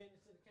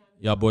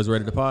Y'all boys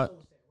ready to pod?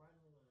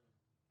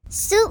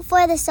 Soup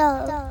for the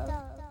soul.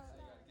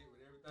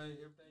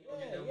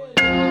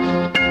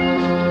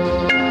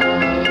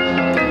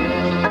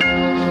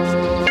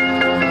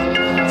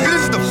 This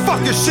is the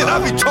fucking shit I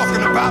be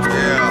talking about.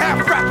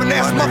 Half rapping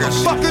ass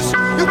motherfuckers.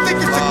 You think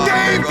it's a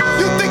game?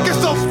 You think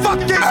it's a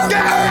fucking game?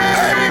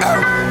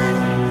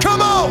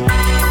 Come on.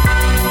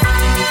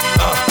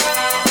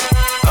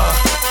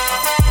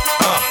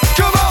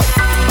 Come on.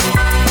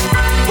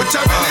 What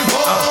y'all really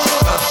want?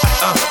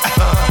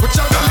 What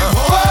y'all really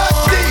want?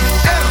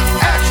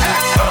 DMX.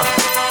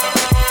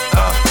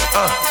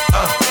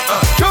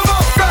 Come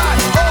on,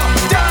 ride or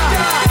die.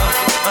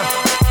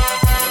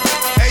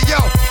 Hey yo,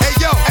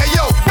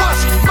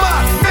 what's my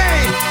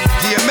name?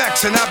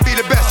 DMX and I be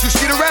the best. You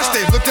see the rest?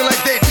 They looking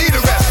like they need a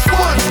rest.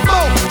 One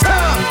more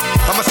time.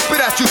 I'ma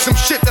spit at you some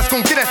shit that's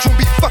gonna get at you and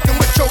be fucking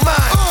with your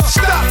mind.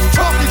 Stop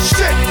talking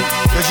shit,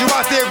 cause you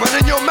out there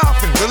running your mouth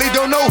and really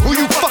don't know who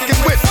you fucking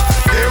with.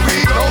 Here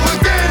we go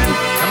again.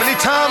 How many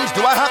times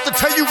do I have to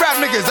tell you rap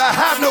niggas I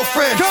have no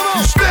friends? You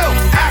still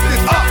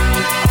acting up,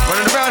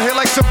 running around here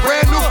like some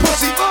brand new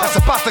pussy that's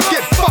about to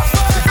get fucked.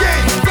 The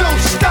game don't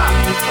stop.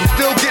 I'm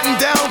still getting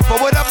down for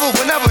whatever,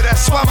 whenever.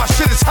 That's why my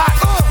shit is hot.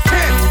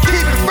 Can't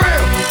keep it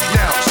real.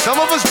 Now, some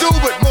of us do,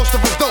 but most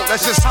of us don't.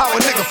 That's just how a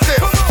nigga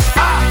feel.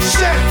 I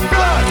shed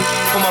blood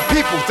for my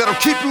people that'll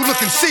keep you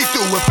looking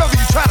see-through if ever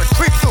you try to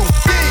creep through.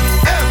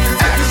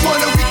 DMX is one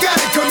that we got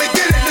it. Come and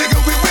get it,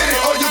 nigga. We with it.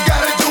 All you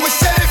gotta do is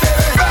say it,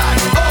 baby. Ride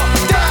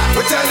or die.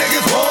 What y'all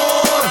niggas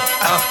want?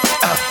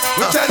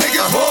 What y'all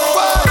niggas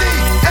want?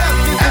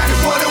 DMX is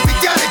one that we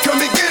got it.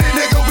 Come and get it,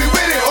 nigga. We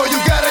with it. All you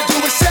gotta do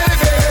is say it,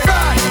 baby.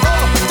 Ride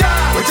or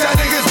die. What y'all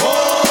niggas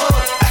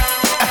want?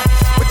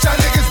 What y'all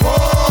niggas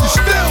want? You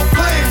still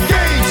playing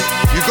games.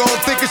 You gon'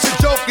 think it's a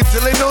joke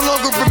until they no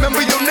longer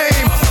remember your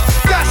name.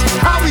 That's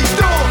how we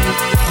do it.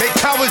 Make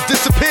cowards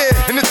disappear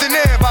in the thin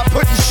air by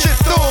putting shit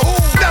through.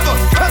 Never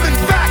coming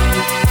back.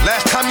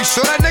 Last time you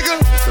saw that nigga,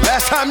 it's the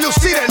last time you'll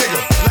see that nigga.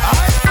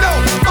 No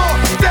more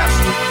deaths,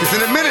 cause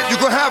in a minute you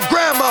gon' have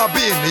grandma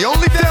being the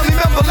only family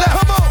member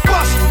left.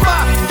 Bust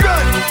my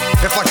gun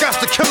if I got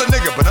to kill a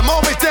nigga, but I'm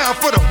always down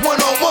for the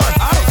one-on-one.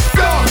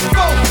 Dog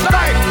for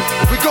life.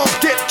 We gon'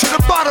 get to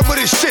the bottom of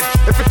this shit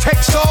if it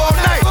takes all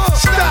night.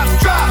 Stop,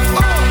 drop,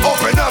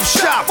 open up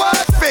shop.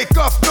 Fake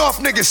up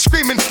north niggas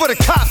screaming for the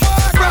cops.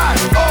 Ride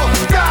or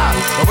die.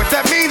 But what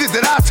that means is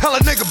that I tell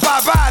a nigga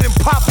bye-bye and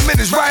pop him in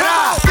his right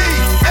eye.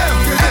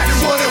 DMX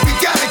is one that we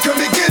got it. Come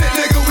and get it,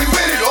 nigga. We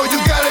with it. All you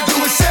gotta do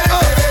is say it,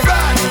 baby.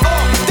 Ride or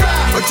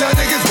die. What y'all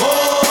niggas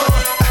want?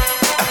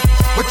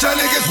 What y'all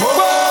niggas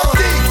want?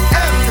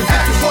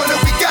 DMX is one that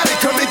we got it.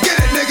 Come and get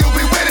it, nigga.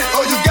 We with it.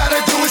 All you gotta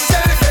do is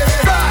say it, baby.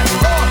 Ride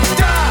or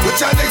die. What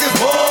y'all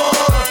niggas want?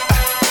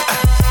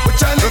 What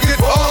y'all niggas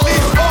want? All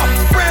these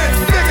off-brand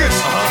niggas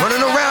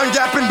running around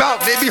yapping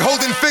about they be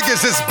holding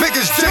figures as big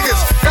as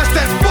jiggers. That's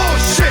that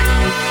bullshit.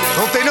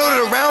 Don't they know that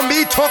around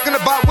me talking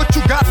about what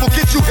you got will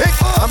get you hit?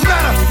 I'm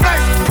not a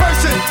nice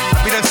person.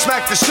 We done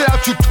smacked the shit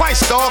out you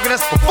twice, dog, and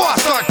that's before I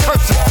start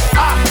cursing.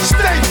 I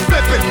stay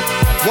flipping.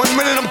 1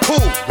 minute I'm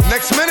cool, the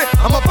next minute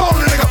I'm a bone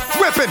nigga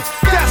ripping.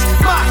 That's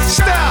my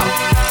style.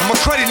 I'm a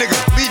cruddy nigga,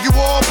 leave you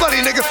all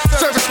bloody nigga.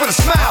 Service with a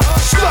smile.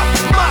 Suck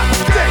my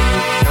dick.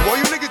 Now all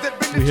you niggas that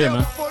been to jail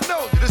before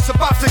know that it's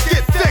about to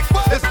get thick.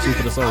 Let's get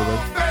it on,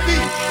 baby.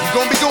 You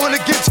gon' be going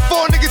against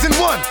 4 niggas in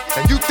 1,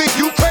 and you think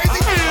you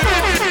crazy?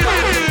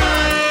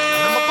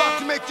 I'm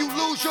about to make you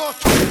lose your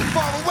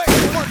far away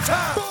one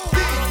time.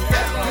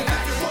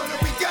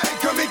 We got it,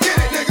 come and get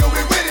it, nigga.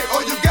 We with it.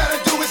 All you gotta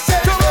do is say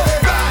it.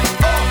 Ride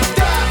or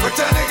die. What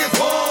y'all niggas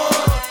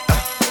want?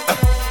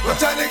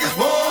 What y'all niggas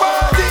want?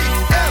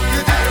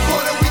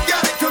 We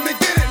got it, come and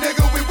get it,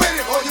 nigga. We with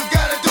it. All you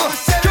gotta do is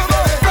say it.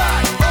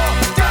 Ride or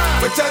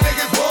die. What y'all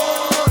niggas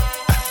want?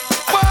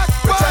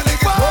 What y'all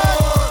niggas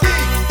want?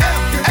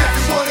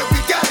 We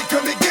got it,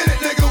 come and get it,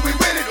 nigga. We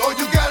with it. All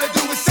you gotta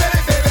do is say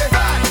it, baby.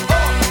 Ride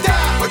or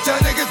die. What y'all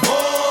niggas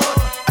want?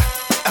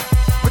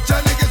 What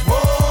y'all niggas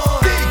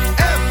want?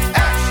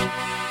 DMX.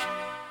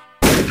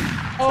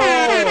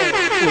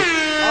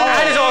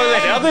 I just always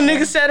let the other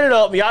niggas set it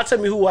up. Y'all tell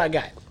me who I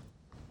got.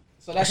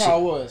 So that's how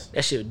it was.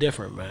 That shit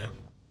different, man.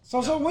 So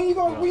when you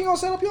gonna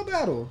set up your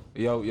battle?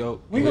 Yo.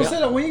 When you gonna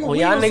set up? When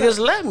y'all niggas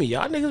let me.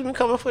 Y'all niggas been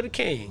coming for the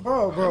king.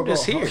 Bro. I'm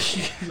just here.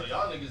 So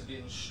y'all niggas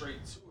getting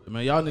straight to it,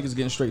 man. Y'all niggas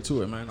getting straight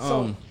to it, man.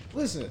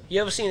 Listen.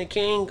 You ever seen a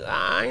king?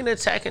 I ain't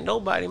attacking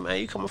nobody, man.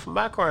 You coming from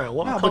my crime.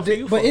 What come for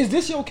you but for? is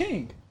this your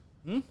king?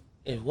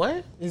 And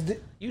what? Is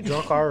You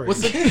drunk already?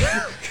 What's the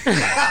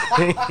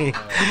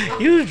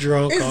You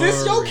drunk Is already.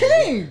 this your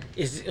king?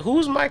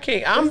 Who's my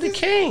king? I'm the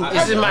king.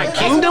 Is it my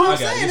kingdom? I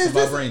got this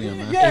vibranium,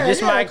 man. Yeah, Is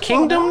this my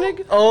kingdom,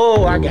 nigga?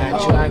 Oh, I got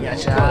you.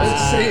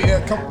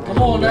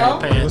 Come on now.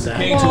 What's the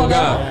king to a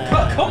god?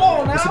 Come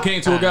on now. What's the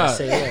king to a god?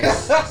 Say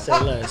less. Say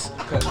less.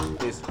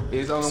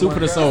 Soup for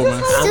the soul,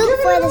 man. Soup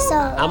for the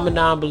soul. I'm a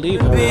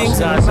non-believer. Most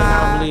guys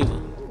are non-believer.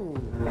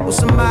 What's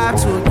a mob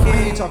to a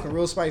king? You talking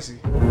real spicy.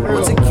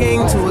 What's a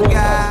king to a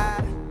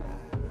god?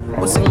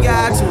 What's a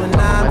god to a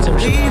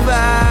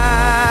non-believer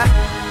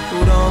who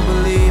don't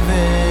believe in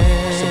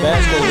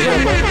basketball with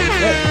him, bro.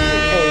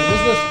 Hey,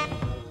 just listen.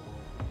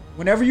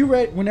 Whenever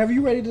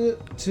you ready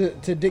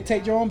to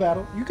dictate your own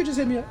battle, you could just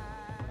hit me up.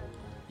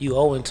 You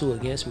 0-2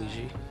 against me,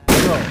 G.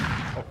 Bro.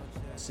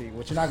 Let's see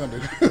what you're not gonna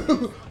do.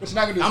 What you're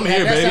not gonna do. I'm So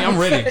here, that baby. sound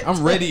I'm ready. effect.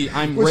 I'm ready.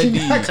 I'm What you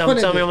ready. not Tell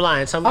gonna me do. I'm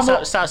lying. Stop me when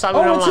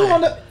I'm 0-2 on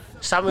lying. the-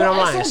 Stop me when I'm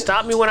Bro, lying. that's on-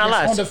 Stop me when I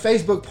that's lie. on the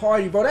Facebook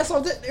party, bro. That's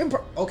on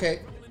the okay.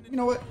 You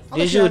know what? I'll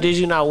let Did you or have it. did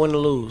you not win or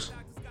lose?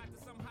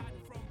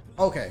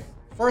 Okay.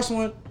 First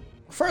one,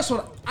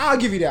 I'll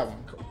give you that one.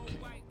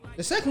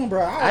 The second one,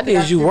 bro, I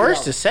did you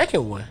worse the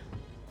second one.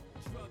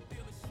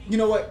 You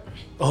know what?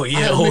 Oh I yeah,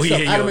 had to oh mix up.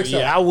 I had to yeah, mix yeah.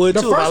 up. I would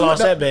The too if I first one,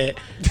 lost that bad.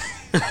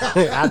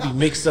 I'd be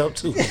mixed up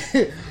too.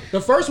 The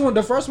first one,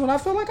 I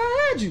felt like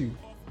I had you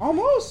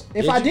almost.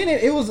 If I didn't,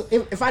 it was.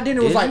 If I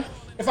didn't, it was Did like. you?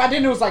 If I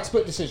didn't, it was like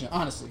split decision.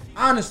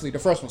 Honestly, the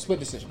first one, split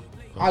decision.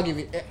 I'll give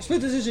you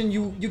split decision.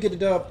 You get the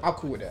dub. I'm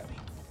cool with that.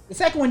 The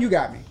second one, you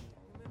got me.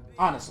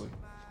 Honestly.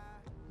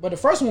 But the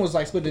first one was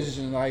like split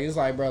decision. Like it's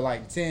like, bro,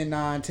 like 10-9,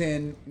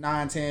 10-9,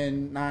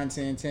 10-9,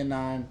 10,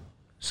 10-9.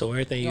 So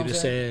everything You you know what just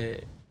I'm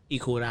said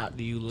equaled out.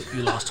 You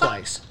lost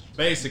twice.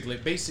 Basically.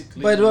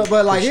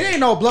 But like it ain't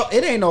no blowout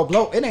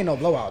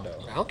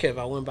though. I don't care if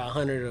I win by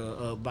 100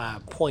 or by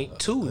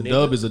 0.2. A Nigga.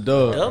 dub is a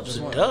dub. Dub's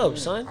a dub,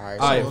 son. All right,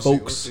 All right, we'll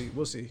folks. See,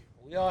 we'll see.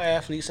 We all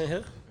athletes in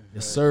here.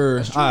 Yes,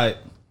 sir. All right.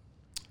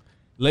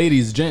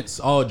 Ladies, gents,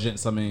 all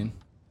gents, I mean.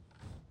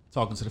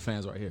 Talking to the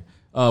fans right here.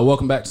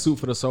 Welcome back to Soup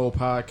for the Soul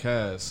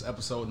podcast,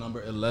 episode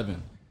number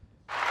 11.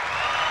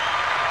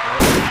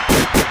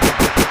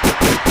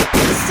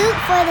 Soup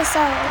for the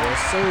soul.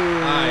 Yes,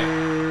 sir.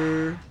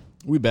 All right.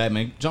 We back,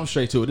 man. Jump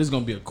straight to it. This is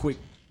going to be a quick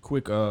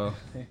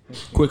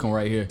one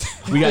right here.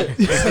 We got...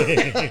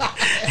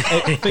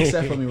 Hey, fix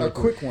that for me real A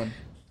quick one.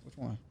 Which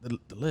one? The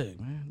leg,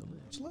 man. The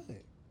leg. Which leg?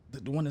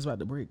 The one that's about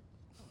to break.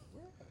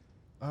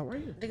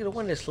 Right here. Nigga, the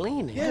one that's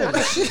leaning. Yeah, I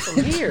got shit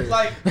from here.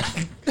 Like,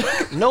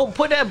 No,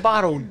 put that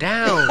bottle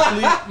down.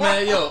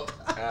 man, yo.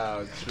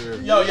 Oh, true.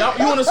 Yo, y'all,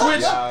 you want to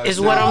switch? It's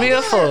what I'm here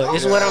for.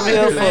 It's what I'm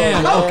here for.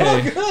 Man,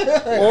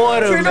 okay.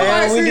 Order,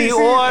 man. We need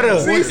order.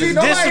 See,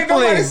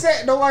 Discipline.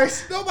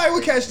 nobody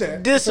would catch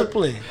that.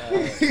 Discipline.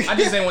 I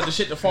just ain't want the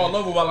shit to fall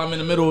over while I'm in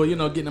the middle,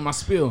 getting in my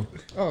spill.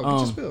 Oh, get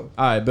your spill.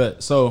 All right,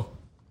 bet. So,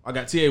 I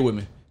got TA with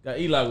me. Got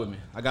Eli with me.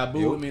 I got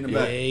Boo with me in the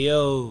back. Hey,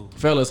 yo.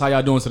 Fellas, how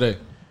y'all doing today?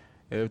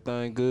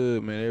 Everything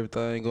good, man.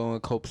 Everything going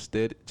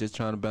copacetic. Just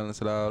trying to balance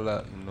it all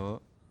out, you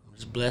know.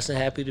 Just blessed and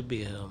happy to be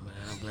here, man.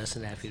 I'm blessed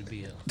and happy to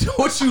be here.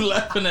 What you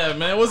laughing at,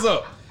 man? What's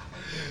up?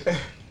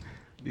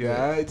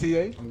 Yeah, all right,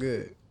 TA? I'm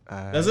good.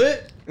 That's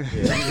it?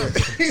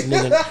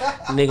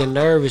 Nigga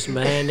nervous,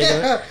 man.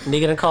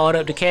 Nigga done called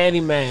up the candy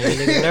man.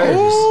 Nigga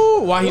nervous.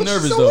 Ooh, why he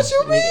nervous, though? What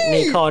you mean?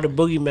 Nigga called the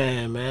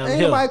boogeyman, man. I'm Ain't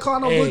here. nobody call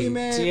no hey,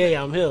 boogeyman.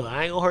 TA, I'm here.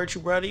 I ain't gonna hurt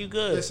you, brother. You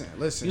good?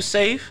 Listen. You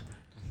safe?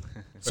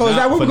 So is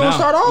that what For we're gonna now.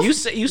 start off? You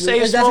say Is Smokey?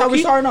 that how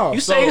we starting off?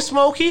 You So- say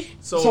Smokey?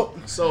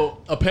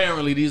 So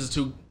apparently these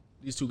two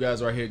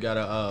guys right here got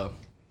a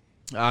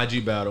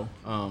IG battle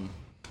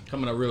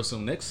coming up real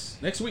soon.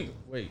 Next week.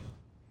 Wait.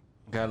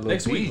 Got a little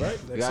Next week, beef.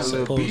 right? Got a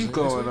little beef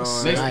going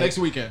on. Next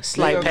weekend.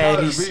 Slight They gonna call it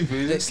patties. beef,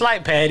 is it?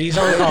 Slight patties.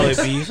 Don't call it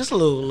beef. Just a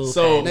little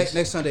So- patties.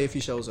 next Sunday if he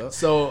shows up.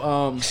 So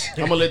I'm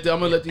gonna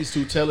let these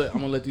two tell it. I'm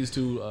gonna let these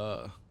two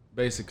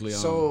basically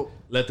So-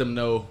 let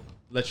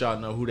y'all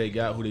know who they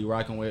got, who they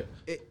rocking with.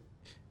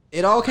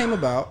 It all came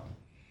about.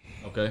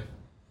 Okay.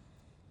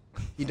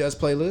 He does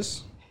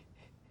playlists.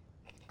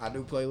 I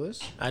do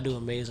playlists. I do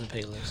amazing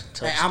playlists.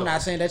 Hey, I'm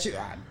not saying that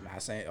I'm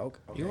not saying okay.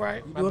 You're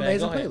right. You My do bad.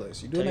 amazing Go ahead.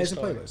 playlists. You do Tell your amazing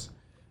story. playlists.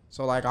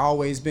 So like I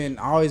always been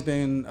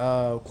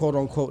quote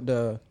unquote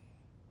the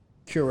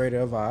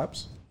curator of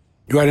vibes.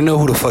 You already know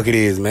who the fuck it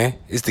is, man.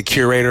 It's the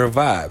curator of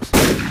vibes.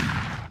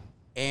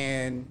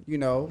 And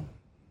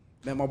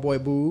met my boy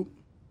Boob.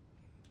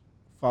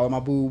 Follow my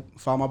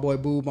boy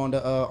Boob on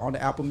the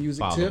Apple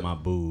Music tip.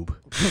 boob.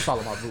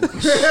 Follow my Boob.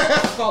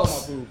 Follow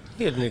my Boob.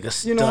 You nigga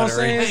stuttering. You know what I'm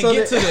saying? Hey, So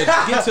get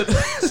to the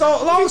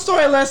So long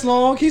story less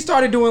long, he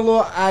started doing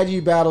little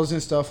IG battles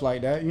and stuff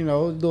like that.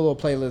 Little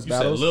playlist You said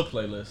battles. little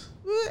playlist.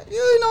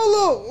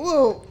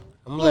 Little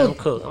I'm gonna let him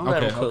cook. I'm gonna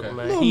let him Okay, cook, okay.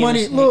 man. little He in money,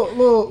 his-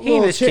 he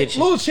in his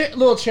kitchen.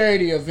 little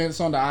charity events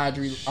on the IG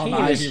He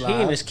in his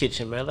live.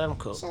 kitchen, man. Let him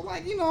cook. So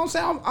like what I'm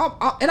saying,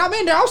 and I'm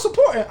in there. I'm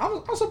supporting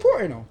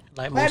him.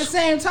 Like But at the most-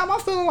 same time, I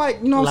feel like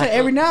what I'm Like saying.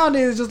 Every now and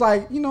then, it's just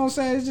like what I'm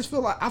saying. It just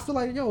feel like I feel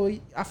like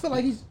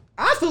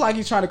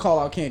he's trying to call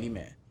out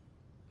Candyman,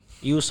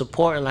 You was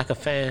supporting like a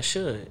fan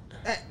should.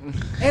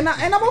 and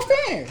I'm a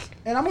fan,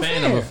 and I'm a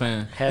Fan fan of a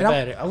fan. Have and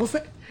at it. I'm a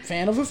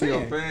fan of a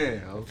You're fan. a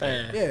fan. Okay.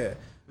 Fan. Yeah.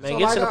 Man,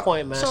 get to the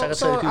point, man, so I can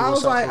tell the people I was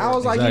what's up like, for I was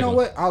real. like, you know Exactly.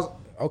 what? I was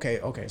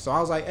okay. So I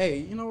was like, hey,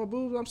 you know what,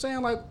 Boo? I'm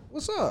saying, like,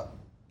 what's up?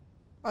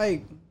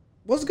 Like,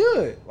 what's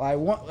good? Like,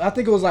 I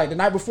think it was like the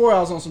night before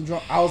I was on some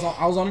drunk. I was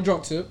on a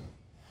drunk tip.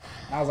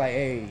 I was like,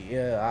 hey,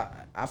 yeah,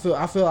 I feel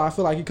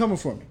like you coming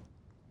for me.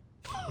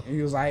 And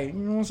he was like, you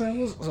know what I'm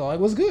saying? So like,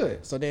 what's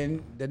good? So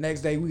then the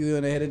next day we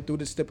went ahead and threw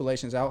the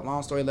stipulations out.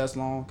 Long story less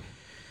long.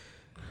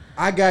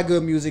 I got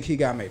good music. He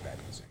got Maybach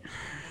music.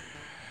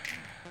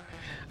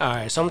 All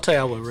right, so I'm gonna tell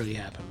y'all what really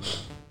happened, man.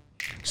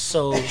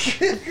 So,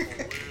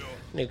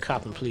 nigga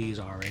copping please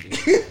already.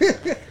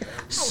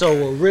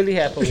 So what really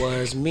happened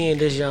was me and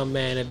this young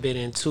man had been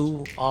in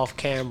 2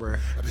 off-camera,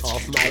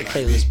 off-mic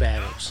playlist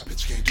battles,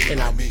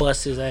 and I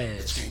bust his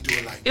ass.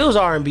 It was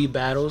R&B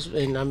battles,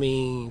 and I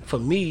mean, for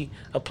me,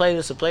 a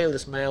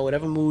playlist, man.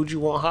 Whatever mood you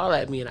want, holler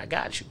at me, and I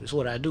got you. It's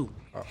what I do.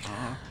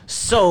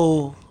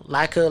 So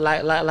like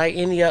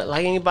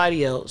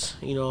anybody else,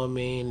 you know what I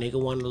mean.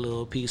 Nigga wanted a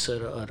little piece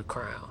of the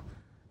crown.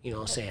 You know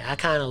what I'm saying? I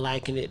kind of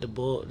liken it to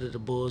the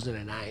Bulls in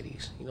the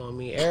 90s. You know what I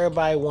mean?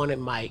 Everybody wanted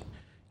Mike.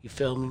 You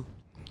feel me?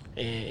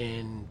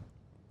 And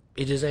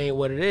it just ain't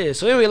what it is.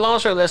 So anyway, long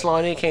story less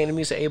long, they came to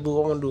me and said, hey,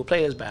 boo, I want to do a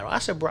players battle. I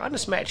said, bro, I done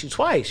smacked you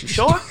twice. You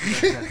sure?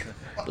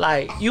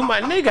 Like, you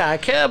my nigga. I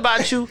care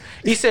about you.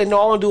 He said,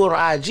 no, I want to do it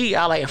on IG.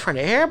 I like, in front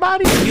of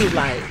everybody? He was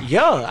like,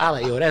 yo. I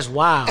like, yo, that's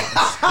wild.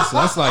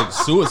 That's like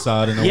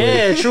suicide in a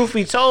way. Yeah, truth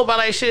be told, but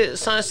like shit,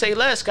 son, say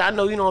less. I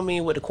know, you know what I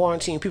mean, with the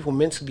quarantine, people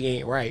mentally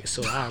ain't right,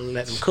 so I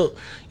let them cook.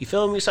 You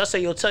feel me? So I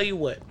say, yo, tell you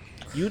what.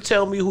 You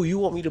tell me who you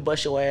want me to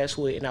bust your ass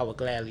with, and I would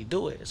gladly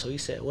do it. So he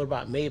said, what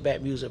about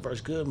Maybach Music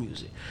versus Good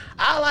Music?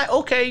 I like,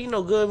 okay, you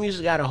know, Good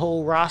Music got a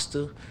whole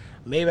roster.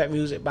 Maybach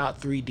Music about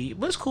 3 deep,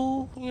 but it's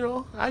cool, you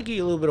know. I give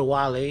you a little bit of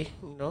Wale,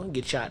 you know,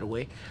 get you out of the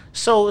way.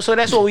 So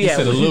that's what we had.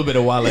 Said a little bit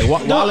of Wale.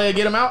 Wale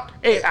get him out?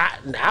 Hey,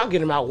 I'll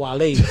get him out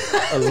Wale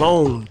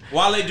alone.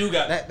 Wale do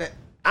got that.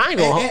 I ain't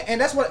gonna.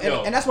 And that's what.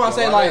 And that's why I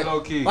say like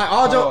all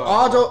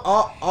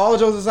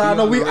jokes aside.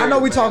 I know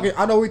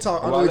we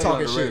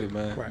talking shit,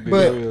 man. Right.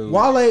 But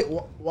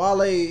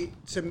Wale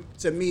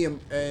to me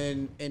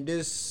and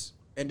this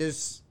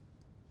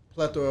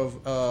plethora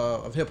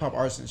of hip hop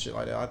artists and shit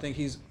like that, I think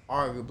he's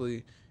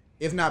arguably,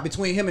 if not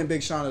between him and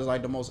Big Sean, is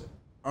like the most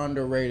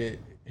underrated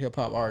hip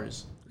hop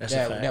artist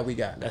that we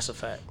got. That's a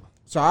fact.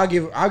 So I'll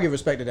give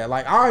respect to that.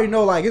 Like I already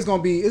know, like it's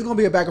gonna be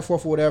a back and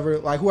forth or whatever.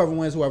 Like whoever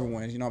wins. You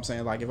know what I'm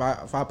saying? Like if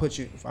I put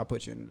you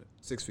in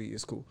 6 feet,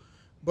 it's cool.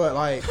 But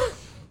like,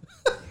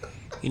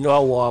 you know, I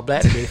wore all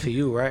black today for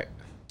you, right?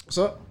 What's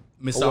up,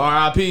 Mr.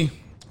 R.I.P.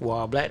 Wore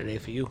all black today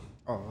for you.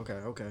 Oh,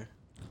 okay.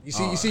 You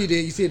see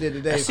it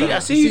today. I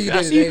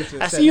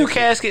see you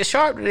casket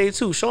sharp today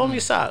too. Show me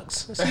your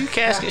socks. I see you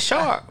casket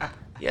sharp.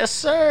 Yes,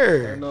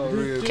 sir.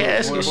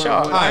 Casket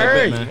sharp. I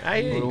heard you.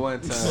 I hear you.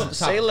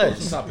 Say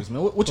less. Topics,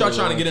 man. What y'all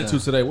trying to get into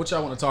today? What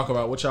y'all want to talk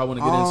about? What y'all want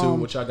to get into?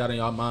 What y'all got in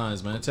y'all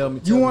minds, man? Tell me.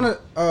 You want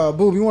to,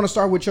 Boob? You want to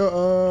start with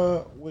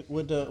your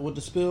with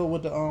the spill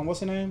with the what's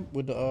the name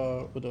with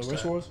the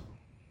race wars?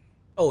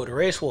 Oh, the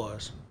race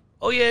wars.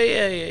 Oh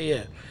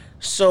yeah.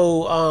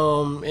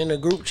 So in the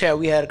group chat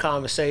we had a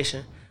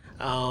conversation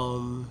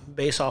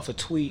based off a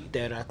tweet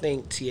that I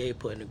think TA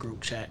put in the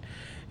group chat.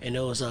 And it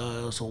was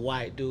a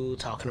white dude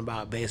talking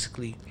about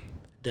basically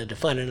the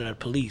defunding of the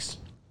police.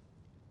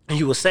 And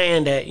he was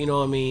saying that, you know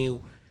what I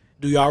mean,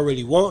 do y'all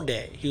really want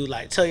that? He was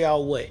like, tell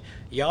y'all what,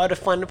 y'all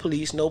defund the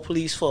police, no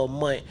police for a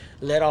month,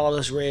 let all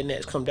us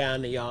rednecks come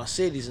down to y'all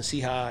cities and see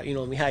how, you know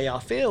what I mean, how y'all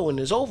feel when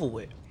it's over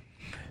with.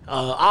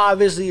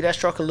 Obviously, that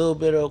struck a little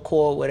bit of a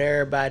chord with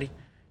everybody.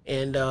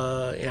 And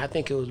I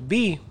think it was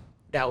B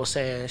that was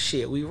saying,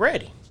 shit, we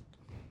ready.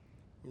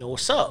 You know,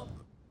 what's up?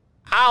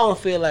 I don't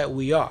feel like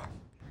we are.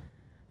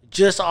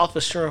 Just off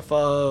the strength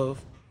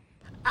of,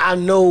 I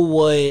know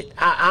what,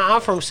 I'm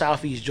from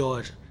Southeast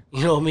Georgia.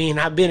 You know what I mean?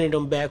 I've been in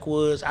them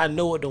backwoods. I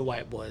know what them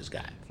white boys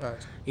got. Right.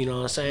 You know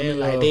what I'm saying?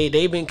 Like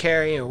they been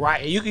carrying you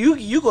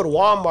go to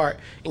Walmart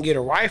and get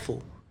a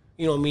rifle.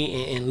 You know what I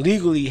mean? And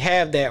legally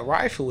have that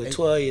rifle at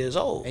 12 years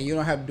old. And you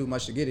don't have to do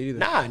much to get it either.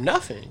 Nah,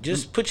 nothing.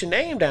 Just put your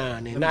name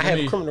down and not have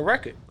a criminal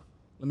record.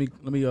 Let me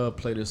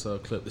play this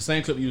clip. The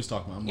same clip you was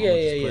talking about.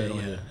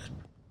 Yeah.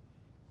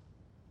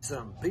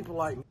 Some people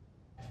like me.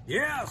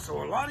 Yeah,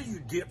 so a lot of you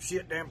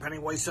dipshit damn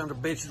pennyweight sons of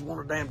bitches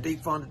want to damn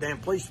defund the damn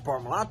police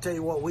department. Well, I'll tell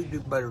you what, we do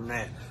better than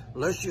that.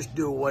 Let's just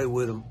do away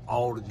with them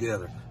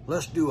altogether.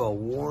 Let's do a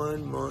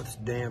 1 month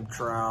damn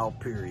trial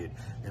period.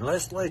 And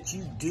let's let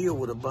you deal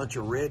with a bunch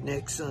of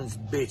redneck sons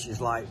of bitches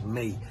like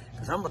me.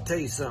 Because I'm going to tell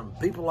you something.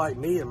 People like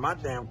me and my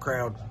damn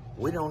crowd,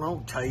 we don't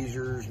own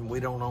tasers and we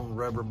don't own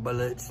rubber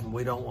bullets and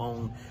we don't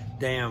own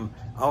damn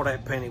all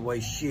that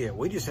pennyweight shit.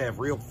 We just have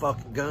real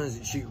fucking guns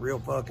that shoot real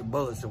fucking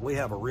bullets, and we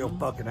have a real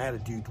fucking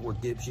attitude toward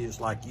dipshits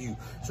like you.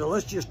 So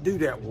let's just do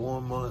that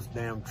 1 month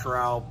damn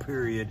trial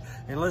period,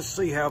 and let's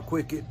see how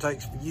quick it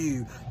takes for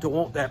you to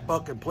want that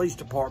fucking police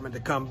department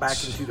to come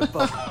back into the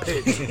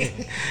fucking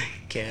pit.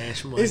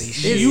 Cash money.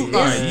 You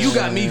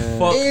got me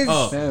fucked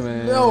up.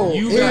 No,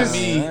 you got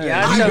me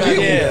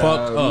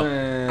fucked up.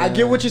 I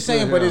get what you're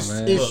saying, but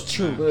it's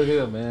true. Look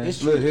here, man. It's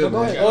true. Here,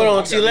 man. Hold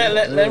on, T.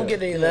 Let him get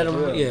there. Let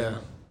him. Yeah.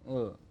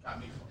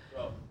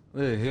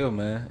 Look here,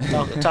 man.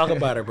 Talk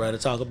about it, brother.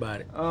 Talk about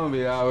it. I'm gonna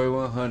be already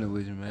 100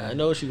 with you, man. I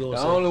know what you gonna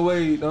say.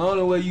 The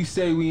only way you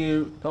say we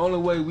ain't, the only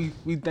way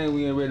we think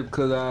we ain't ready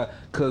because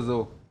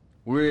of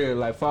we're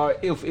like far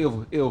if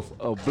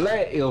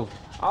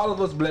all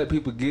of us black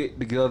people get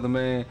together,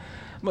 man.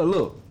 But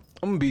look,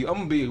 I'm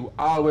gonna be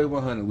all the way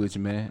 100 with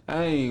you, man.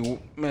 I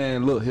ain't,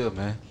 man. Look here,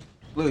 man.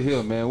 Look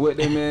here, man. What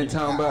that man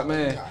talking about,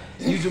 man?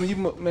 You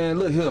man.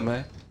 Look here,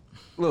 man.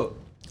 Look.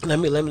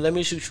 Let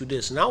me shoot you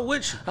this, and I'm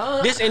with you.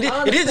 This ain't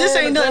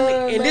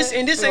nothing, and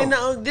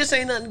this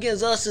ain't nothing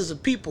against us as a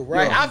people,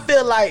 right? Yeah. I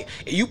feel like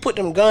if you put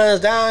them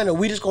guns down and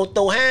we just gonna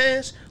throw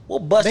hands, we'll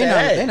bust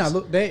that ass.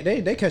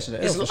 They catching the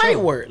L It's for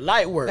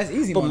light sure. work. That's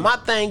easy But money. my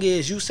thing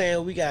is, you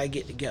saying we gotta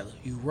get together.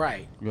 You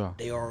right. Yeah.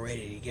 They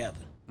already together.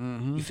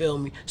 You feel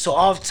me? So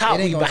off top,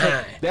 It ain't we gonna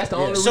behind. That's the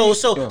only So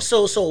reason.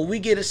 so we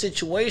get a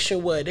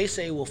situation where they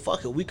say, well,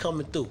 fuck it, we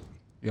coming through.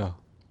 Yeah.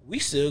 We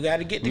still got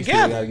to get We still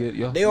together. gotta get-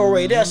 yeah. They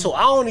already there, so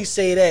I only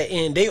say that,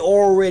 and they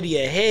already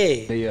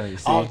ahead You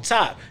see. off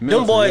top. Them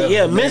Mentally, boys,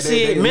 yeah.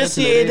 mentally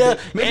they there,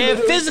 mentally, and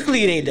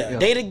physically they there. Yeah.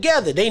 They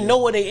together. They know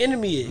what their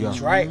enemy is,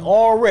 Yeah. right?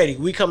 Already,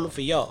 we coming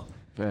for y'all.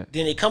 Fact.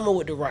 Then they coming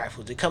with the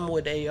rifles. They coming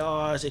with the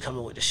ARs. They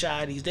coming with the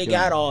shotties. They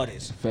got all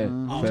this Fact.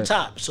 off Fact.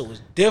 top, so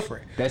it's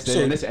different. That's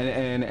so,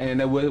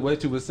 and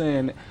what you were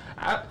saying,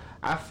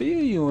 I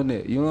feel you on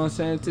that. You know what I'm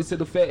saying? To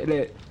the fact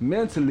that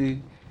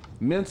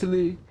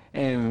mentally,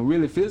 and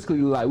really physically,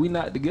 like we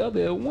not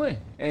together at one.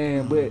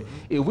 And but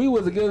if we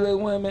was together at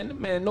one,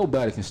 man,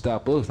 nobody can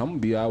stop us. I'm gonna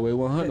be all the way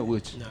 100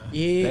 with you.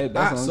 Yeah.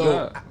 That's on so-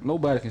 God.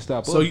 Nobody can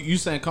stop So us. you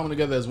saying coming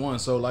together as one.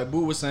 So like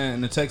Boo was saying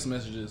in the text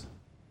messages,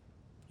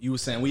 you were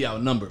saying we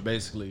outnumbered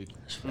basically.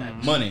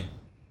 Money,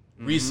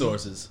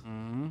 resources,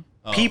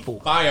 People.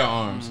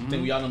 firearms. You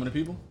think we outnumber the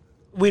people?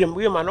 we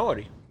a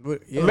minority.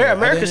 But, yeah,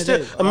 America's at the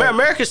end still of the day,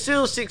 America's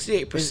still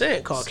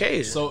 68%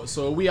 Caucasian.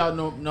 So we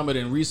outnumbered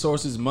in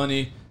resources,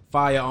 money,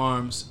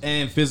 firearms,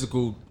 and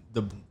physical.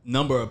 The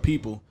number of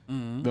people.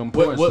 Them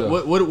What points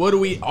up. do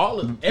we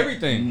all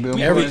everything? Them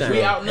Everything.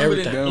 We outnumbered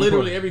in Everything.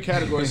 literally every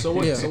category. So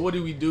what? Yeah. So what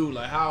do we do?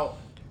 Like how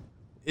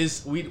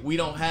is we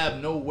don't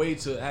have no way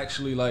to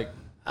actually like.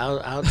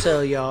 I'll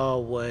tell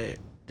y'all what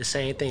the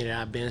same thing that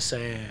I've been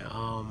saying.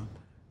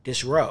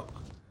 Disrupt.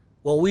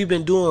 What we've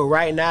been doing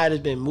right now has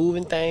been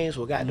moving things.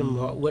 We got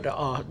them with them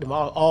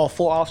all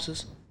 4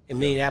 officers in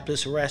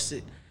Minneapolis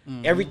arrested.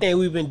 Everything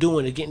we've been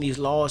doing to getting these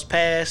laws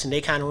passed, and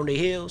they kind of on their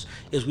heels,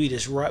 is we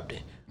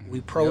disrupting.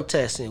 We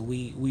protesting.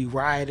 We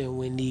rioting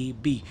when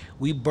need be.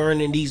 We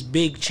burning these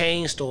big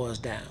chain stores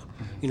down.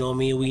 You know what I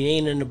mean? We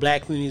ain't in the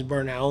black communities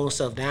burning our own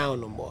stuff down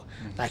no more.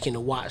 Like in the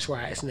Watts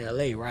riots in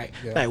LA, right?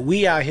 Like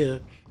we out here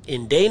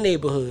in their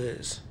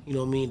neighborhoods, you know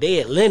what I mean? They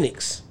at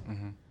Lennox.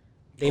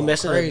 They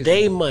messing up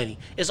their money.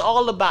 It's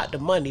all about the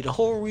money. The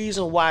whole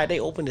reason why they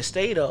opened the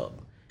state up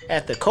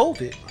after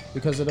COVID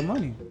because of the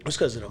money. was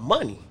because of the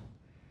money.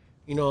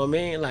 You know what I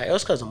mean? Like, it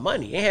was because of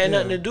money. It had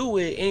nothing to do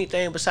with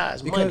anything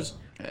besides money.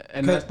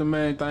 And that's the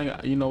main thing.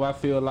 You know, I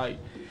feel like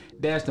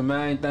that's the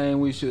main thing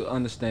we should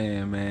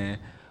understand, man.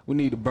 We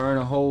need to burn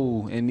a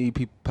hole in these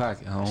people's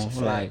pocket, home.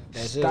 Like,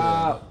 That's it,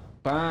 stop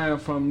buying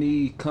from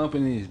these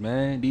companies,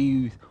 man.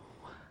 These,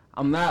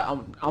 I'm not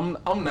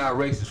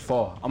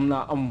racist. I'm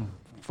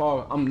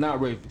not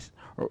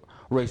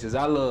racist.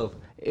 I love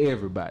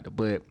everybody,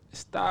 but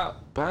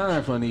stop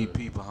buying from these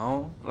people,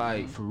 home.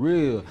 Like, for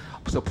real,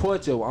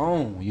 support your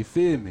own. You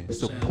feel me?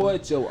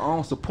 Support your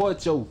own.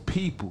 Support your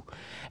people,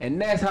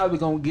 and that's how we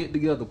gonna get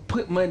together.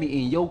 Put money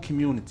in your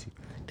community.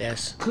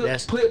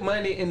 Put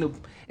money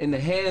in the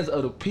hands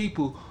of the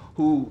people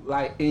who,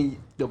 like, in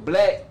the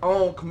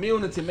black-owned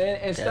community, man,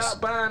 and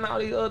stop buying all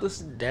these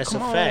others. That's a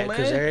fact,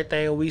 because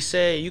everything we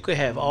said, you could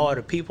have all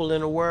the people in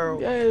the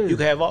world. Yeah. You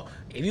could have all.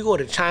 If you go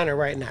to China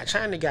right now,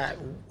 China got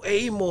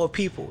way more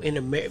people in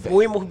America,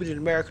 way more people than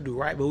America do,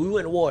 right? But we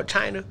went to war with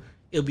China,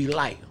 it'll be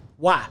light.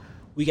 Why?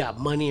 We got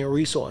money and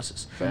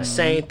resources.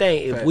 Same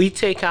thing. If we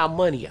take our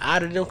money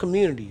out of them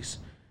communities,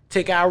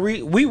 take our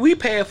we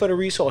paying for the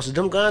resources.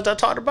 Them guns I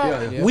talked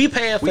about, we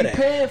paying for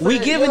that. We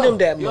giving them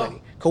that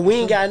money. Because we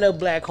ain't got enough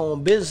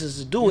black-owned businesses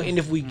to do it. And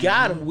if we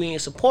got them, we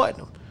ain't supporting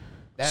them.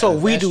 So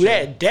we do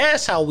that.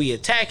 That's how we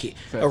attack it.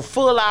 A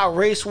full-out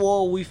race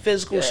war, we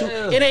physical shoot.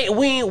 It ain't.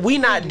 We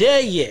not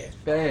there yet.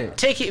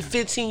 Take it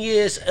 15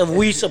 years of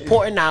we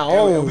supporting our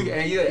own.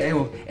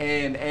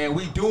 And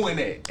we doing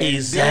that. And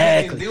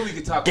Exactly. Then we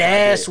can talk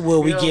That's about that. where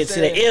we You know get what to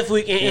I'm that. saying? If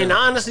we can, and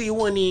honestly, it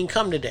wouldn't even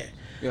come to that.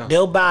 Yeah.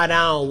 They'll bow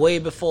down way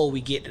before we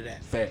get to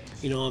that.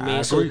 Facts. You know what I mean?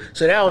 I So agree.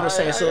 that's what I'm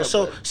saying. I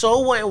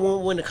So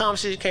when the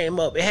conversation came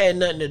up, it had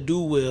nothing to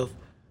do with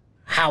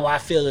how I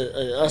feel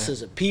us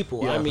as a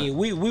people. Yeah, I mean,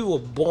 we were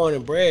born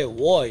and bred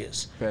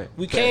warriors. Fact.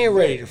 We Fact. came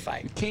ready to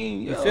fight.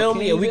 King, You feel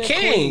me? We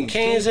came,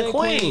 kings and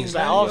queens,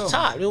 like man, off yo. the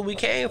top. That's where we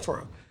came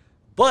from.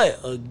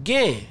 But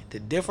again, the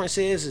difference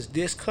is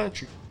this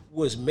country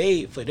was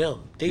made for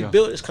them. They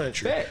built this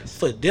country Facts.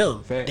 for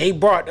them. Facts. They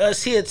brought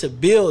us here to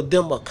build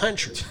them a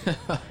country.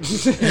 For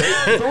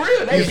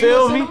real, they You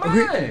feel me?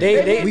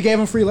 We gave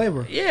them free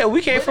labor. Yeah,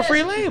 we came for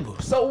free labor.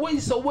 So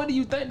what do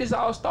you think this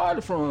all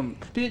started from?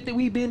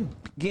 We've been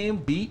getting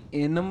beat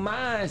in the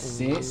mind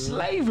since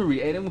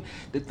slavery. And then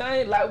the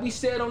thing, like we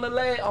said on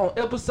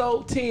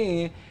episode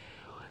 10,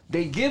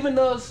 they giving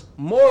us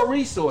more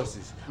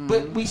resources,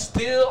 but we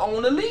still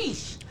on the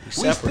leash.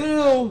 We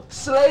still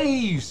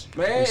slaves,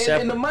 man.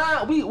 In the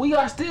mind, we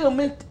are still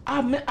meant.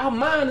 Our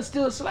mind is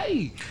still a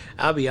slave.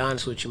 I'll be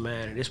honest with you,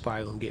 man, and this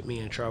probably gonna get me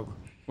in trouble.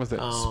 What's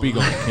that? Speak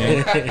on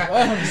it,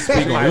 Ken.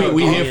 Speak on it.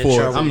 We here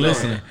for it. I'm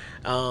listening.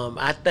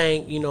 I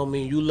think, you know what I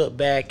mean, you look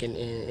back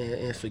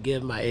and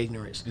forgive my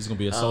ignorance. It's gonna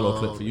be a solo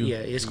clip for you. Yeah,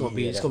 it's gonna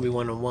be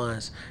one of the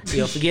ones. You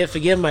know,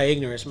 forgive my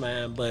ignorance,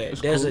 man.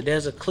 But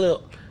there's a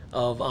clip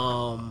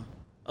of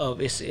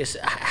it's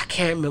I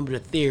can't remember the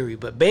theory,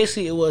 but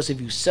basically it was if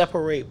you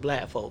separate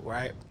black folk,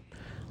 right,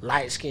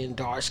 light skin,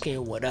 dark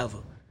skin, whatever,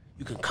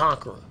 you can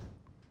conquer them,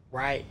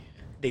 right?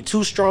 They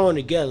too strong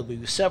together, but if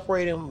you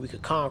separate them, we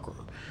could conquer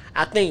them.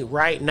 I think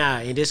right now,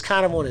 and it's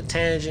kind of on a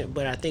tangent,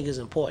 but I think it's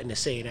important to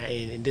say it,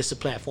 and this is a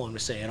platform to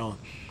say it on.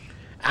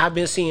 I've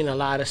been seeing a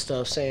lot of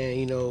stuff saying,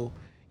 you know,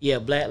 yeah,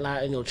 black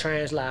lives, you know,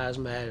 trans lives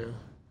matter,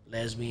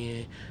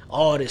 lesbian,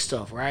 all this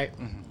stuff, right?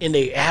 Mm-hmm. And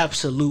they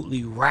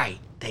absolutely right.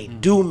 They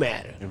do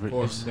matter.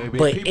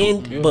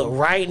 But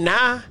right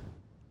now,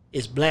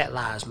 it's black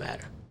lives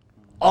matter.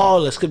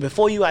 All this, because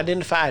before you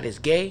identified as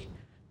gay,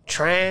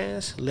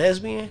 trans,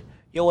 lesbian,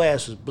 your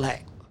ass was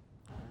black.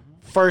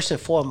 First and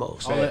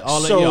foremost. All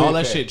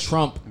that shit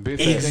Trump.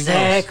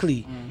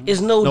 Exactly.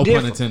 It's no different.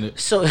 No pun intended.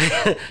 So,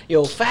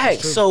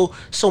 facts. So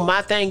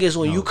my thing is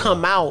when you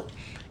come out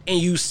and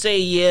you say,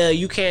 yeah,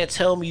 you can't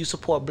tell me you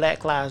support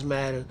Black Lives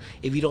Matter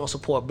if you don't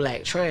support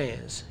black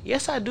trans.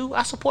 Yes, I do.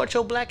 I support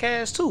your black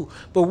ass too.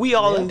 But we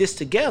all in this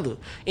together.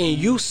 And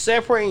you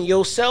separating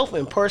yourself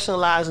and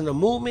personalizing the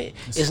movement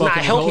is not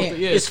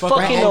helping. It's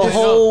fucking the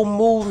whole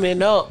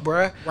movement up,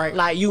 bruh. Right.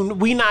 Like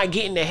we not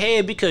getting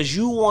ahead because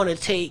you want to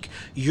take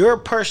your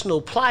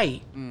personal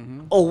plight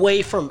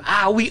away from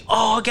we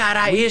all got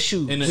our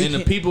issues. And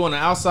the people on the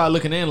outside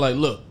looking in like,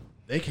 look,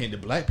 the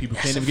black people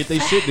can't even get their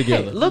shit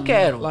together. Look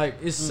at them. Like,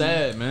 it's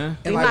sad, man.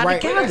 And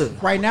like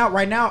right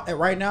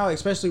now,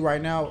 especially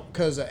right now,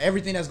 because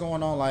everything that's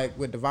going on, like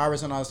with the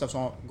virus and all that stuff's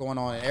going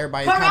on, and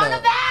everybody's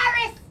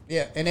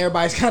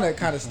everybody's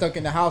kind of stuck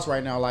in the house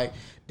right now. Like,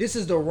 this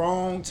is the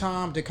wrong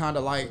time to kind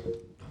of like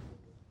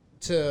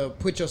to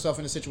put yourself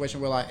in a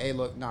situation where like, hey,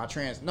 look,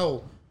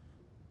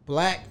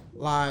 Black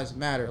Lives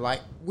Matter.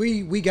 Like,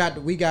 we got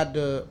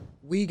the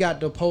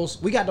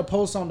post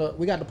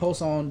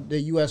on the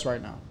US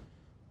right now.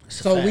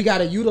 So we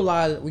gotta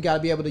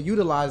be able to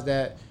utilize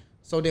that,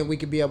 so then we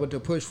can be able to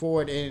push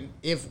forward. And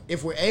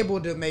if we're able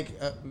to make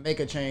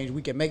a change,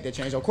 we can make that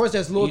change. Of course,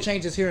 there's little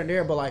changes here and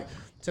there, but like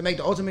to make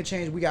the ultimate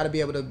change, we got to be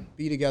able to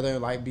be together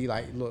and like be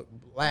like, look,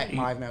 Black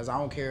Lives Matter. I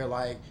don't care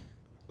like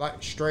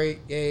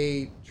straight,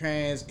 gay,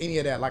 trans, any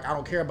of that. Like, I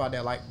don't care about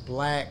that. Like,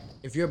 black.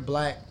 If you're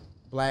black,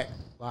 Black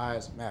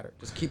Lives Matter.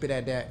 Just keep it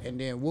at that, and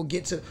then we'll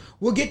get to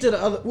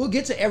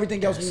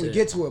everything else when we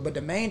get to it. But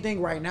the main thing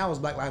right now is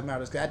Black Lives Matter.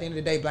 Because at the end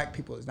of the day, black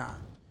people is dying.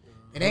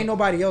 It ain't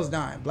nobody else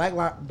dying.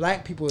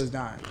 Black people is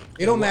dying.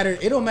 It don't matter.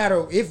 It don't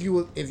matter if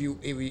you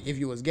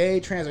was gay,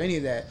 trans, or any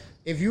of that.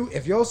 If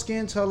your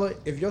skin color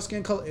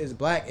is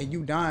black and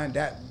you dying,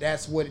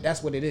 that's what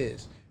it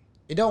is.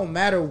 It don't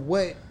matter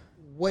what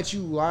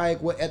you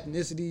like, what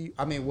ethnicity,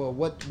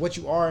 what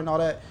you are and all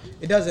that.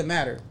 It doesn't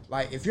matter.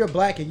 Like, if you're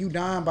black and you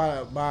dying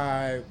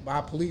by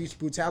police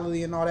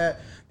brutality and all that,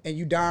 and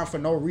you dying for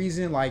no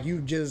reason, like you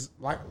just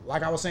like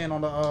I was saying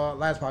on the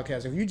last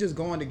podcast, if you just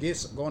going to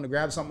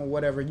grab something or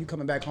whatever, and you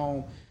coming back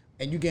home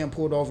and you getting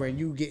pulled over and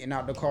you getting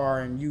out the car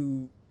and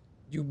you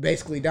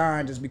basically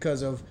dying just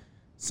because of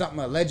something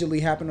allegedly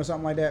happened or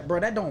something like that,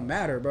 bro, that don't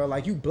matter, bro.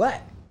 Like, you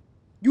black.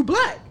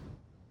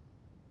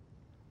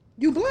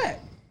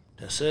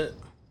 That's it.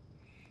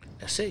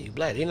 You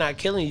black. They're not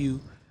killing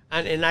you,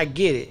 and I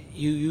get it.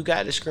 You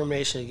got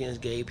discrimination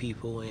against gay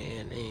people,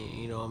 and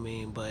you know what I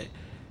mean. But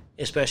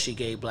especially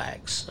gay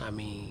blacks. I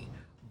mean,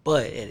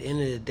 but at the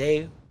end of the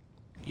day,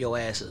 your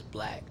ass is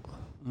black.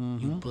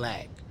 You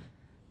black,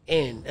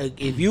 and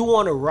if you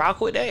want to rock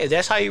with that, if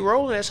that's how you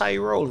rolling, that's how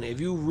you rolling. If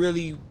you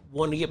really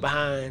want to get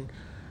behind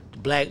the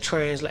black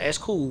trans, that's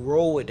cool.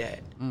 Roll with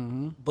that,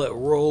 but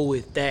roll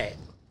with that.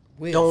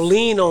 Don't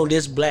lean on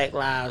this Black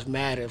Lives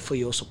Matter for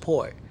your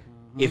support.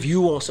 If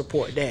you won't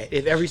support that,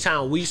 if every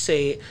time we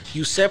say it,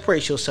 you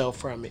separate yourself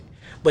from it,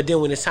 but then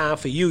when it's time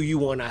for you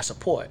want our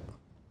support.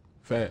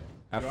 Fact.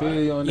 I feel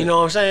you on that. You know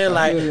what I'm saying?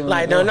 Like,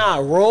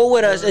 roll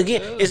with us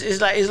again.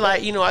 It's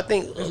like you know, I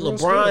think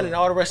LeBron and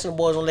all the rest of the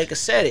boys on Lakers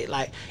said it.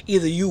 Like,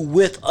 either you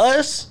with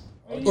us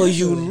or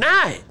you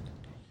not.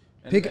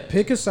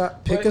 Pick a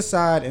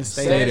side and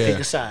stay there. Pick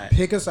a side.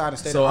 Pick a side and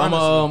stay there. So I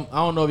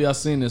don't know if y'all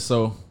seen this.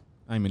 So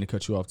I ain't mean to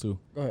cut you off too.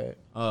 Go ahead.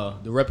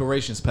 The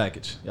reparations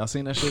package. Y'all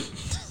seen that shit?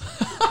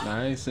 Nah,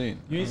 I ain't seen it.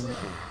 You ain't seen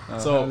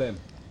it?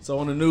 So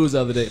on the news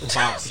the other day,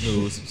 Fox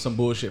News, some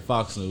bullshit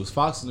Fox News.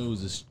 Fox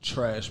News is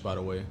trash, by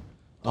the way.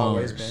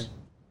 Always been.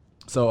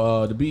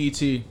 So the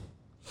BET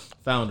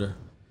founder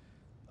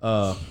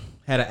had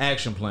an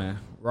action plan.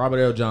 Robert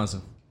L.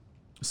 Johnson.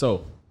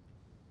 So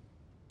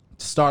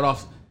to start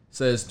off,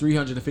 says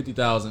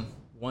 $350,000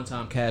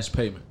 one-time cash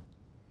payment.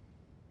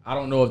 I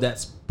don't know if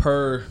that's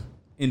per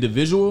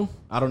individual.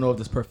 I don't know if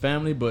that's per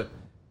family, but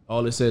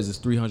all it says is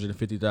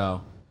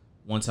 $350,000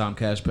 one-time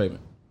cash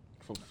payment.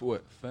 For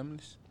what?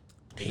 Families?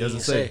 He doesn't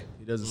say.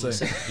 He just says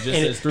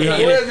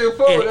 300. Where's your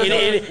phone?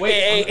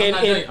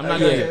 Wait, I'm not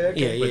done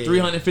yet. But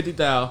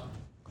 $350,000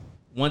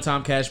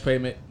 one-time cash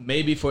payment,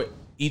 maybe for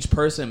each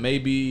person,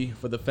 maybe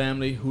for the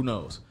family. Who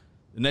knows?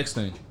 The next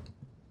thing,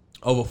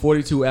 over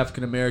 42 million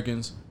African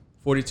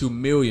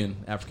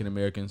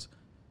Americans,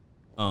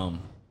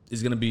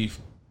 is gonna be.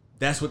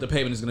 That's what the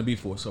payment is gonna be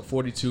for. So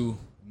 42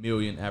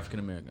 million African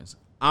Americans.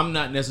 I'm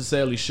not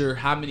necessarily sure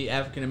how many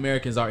African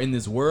Americans are in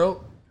this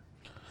world,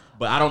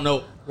 but I don't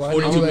know.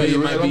 42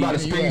 million might I'm about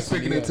to be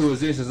speaking into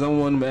existence. I'm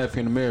one of them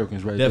African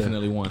Americans right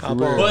definitely one. Hop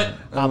But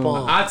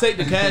on. I take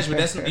the cash, but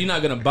that's you're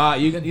not gonna buy.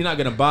 You're not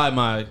gonna buy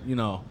my. You're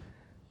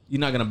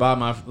not gonna buy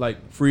my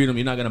freedom.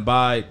 You're not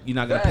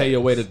gonna pay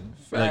your way to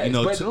for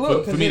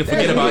me to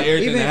forget about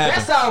everything that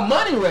happened. That's our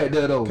money right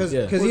there, though. Because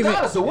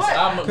regardless of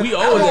what, we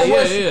owe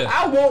that.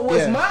 I want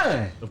what's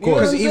mine. Of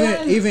course.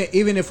 Because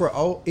even if we're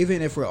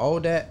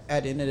owed that,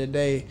 at the end of the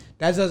day,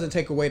 that doesn't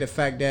take away the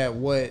fact that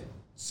what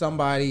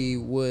somebody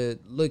would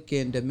look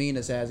and demean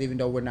us as, even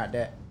though we're not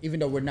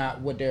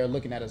what they're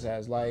looking at us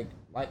as, like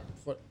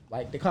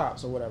the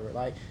cops or whatever.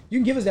 Like, you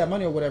can give us that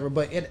money or whatever,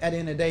 but at the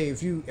end of the day,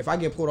 if I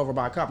get pulled over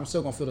by a cop, I'm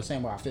still gonna feel the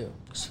same way I feel.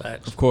 That's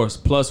facts. Of course.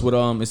 Plus, with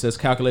it says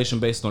calculation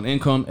based on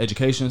income,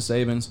 education,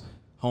 savings,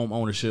 home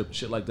ownership,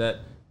 shit like that.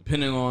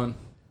 Depending on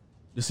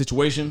the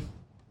situation,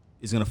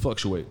 is gonna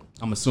fluctuate.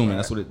 I'm assuming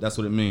that's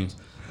what it means.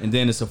 And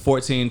then it's a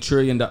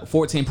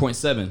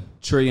 $14.7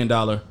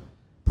 trillion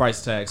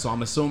price tag. So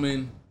I'm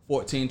assuming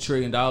 $14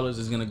 trillion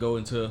is gonna go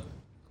into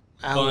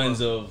funds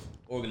of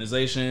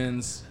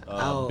organizations,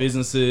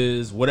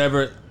 businesses,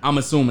 whatever. I'm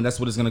assuming that's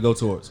what it's gonna go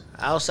towards.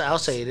 I'll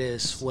say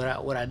this: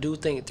 what I do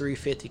think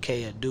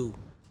 350K will do,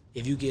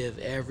 if you give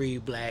every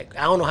black,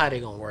 I don't know how they're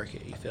gonna work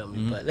it. You feel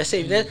me? But let's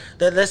say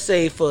let's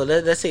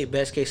say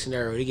best case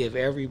scenario, they give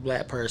every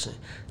black person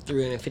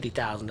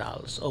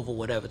 $350,000 over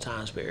whatever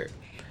time period.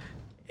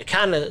 It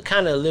kind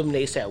of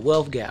eliminates that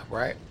wealth gap,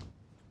 right?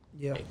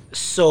 Yeah.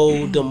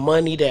 So the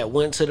money that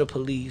went to the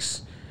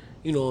police,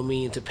 you know what I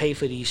mean, to pay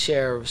for these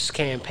sheriffs'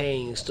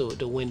 campaigns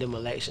to win them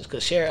elections.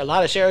 Because a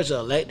lot of sheriffs are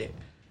elected,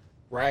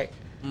 right?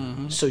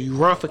 Mm-hmm. So you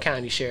run for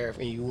county sheriff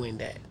and you win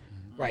that,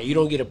 right? You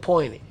don't get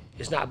appointed.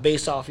 It's not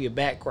based off of your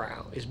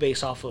background. It's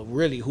based off of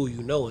really who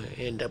you know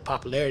in the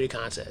popularity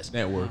contest.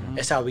 Network.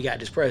 That's how we got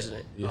this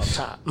president up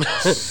top.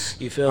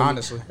 You feel me?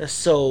 Honestly.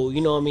 So,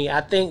 you know what I mean? I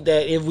think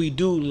that if we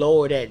do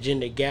lower that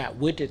gender gap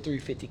with the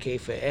 350K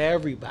for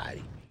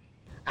everybody,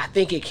 I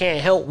think it can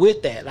help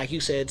with that. Like you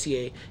said,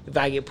 TA, if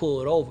I get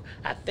pulled over,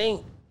 I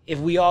think if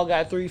we all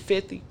got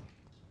 350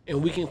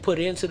 and we can put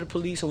it into the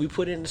police and we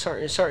put it in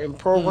certain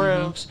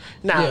programs.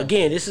 Now,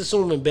 again, this is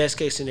assuming best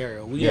case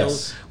scenario. We done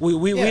seen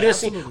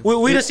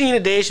the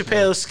Dave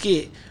Chappelle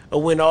skit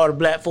of when all the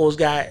black folks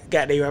got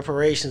their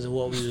reparations and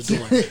what we was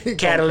doing.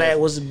 Cadillac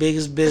was the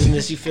biggest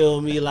business. You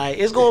feel me? Like,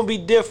 it's gonna be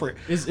different.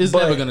 It's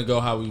never gonna go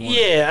how we want.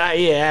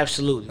 Yeah,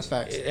 absolutely. That's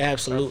facts.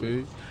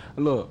 Absolutely.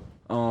 Look,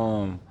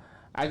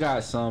 I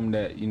got some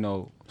that,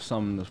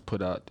 something that's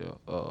put out there.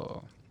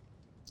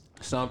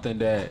 Something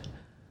that,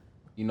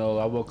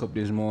 I woke up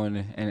this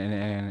morning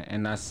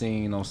and I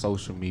seen on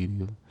social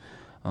media.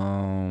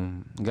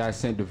 Guy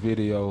sent the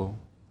video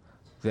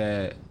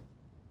that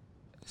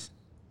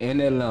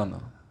in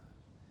Atlanta,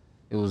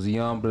 it was a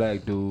young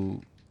black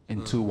dude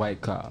and two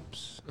white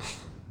cops.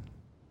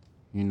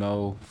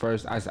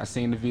 First I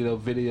seen the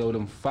video of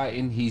them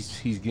fighting.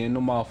 He's getting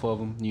them off of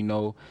him.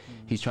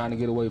 He's trying to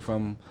get away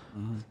from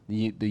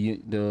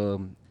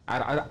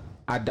I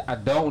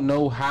don't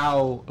know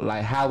how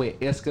it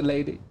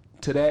escalated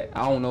to that.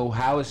 I don't know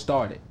how it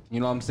started. You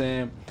know what I'm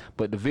saying?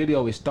 But the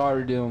video, it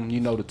started them.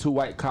 The two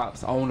white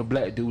cops on the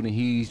black dude, and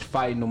he's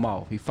fighting them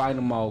off.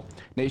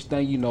 Next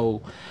thing you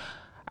know,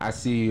 I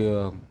see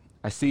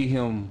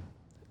him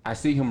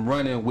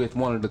running with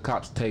one of the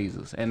cops'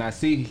 tasers, and I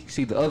see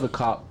the other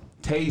cop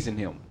tasing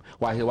him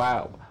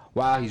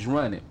while he's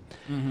running.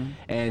 Mm-hmm.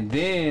 And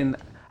then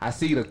I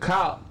see the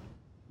cop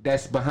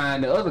that's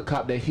behind the other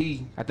cop that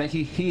I think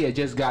he had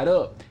just got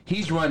up.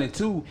 He's running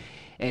too,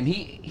 and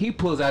he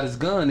pulls out his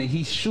gun and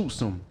he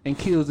shoots him and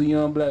kills a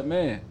young black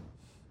man.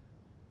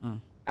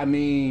 I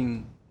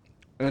mean,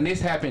 and this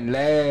happened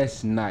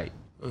last night.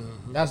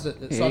 Mm-hmm. That's the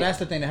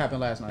thing that happened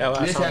last night.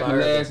 This happened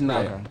last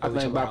night. Okay. I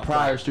think by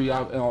Pryor Street,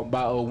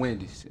 by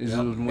Wendy's.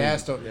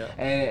 That's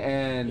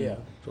and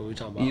so we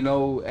talking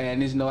about.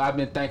 And I've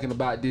been thinking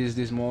about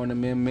this morning.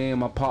 Me and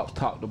my pops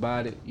talked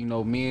about it.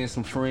 Me and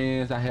some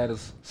friends. I had a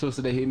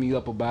sister that hit me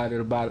up about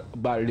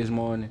it this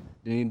morning.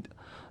 Then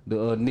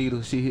the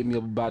Nita, she hit me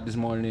up about it this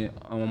morning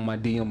on my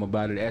DM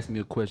about it, asked me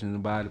a question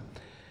about it.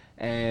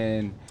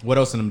 And what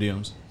else in them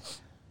DMs?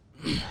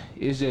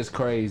 It's just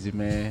crazy,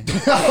 man.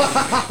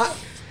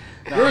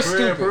 You're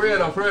stupid. For real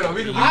though.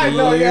 I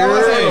know,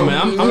 yeah. Hey, man,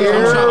 I'm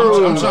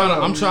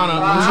trying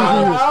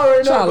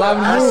to.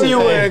 I see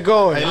where it's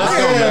going. Hey,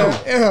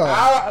 let's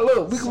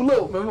go, man.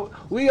 Look, man,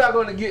 we are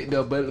gonna get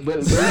there, but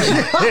let's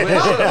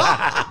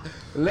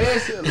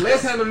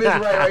handle this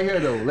right here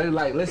though.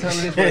 Let's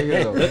handle this right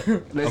here though.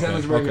 Let's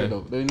handle this right here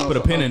though. Put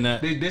a pin in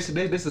that. This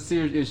is a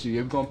serious issue.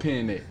 We're gonna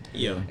pin that.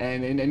 Yeah.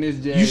 And this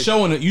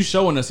just you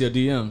showing us your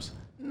DMs.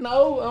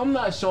 No, I'm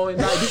not showing.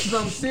 Like, this is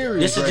something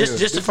serious. This is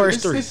just the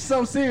first three. This is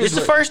something serious. It's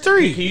the first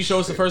three. Can you show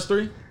us the first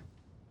three?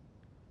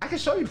 I can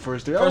show you the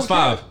first three. First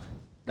five.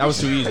 That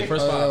was too easy.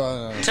 First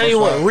five. Tell you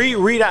what,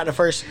 read out the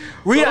first.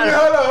 Read out.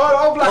 Hold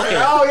on. I'm blocking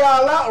all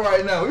y'all out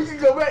right now. We can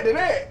go back to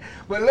that.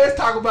 But let's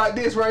talk about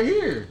this right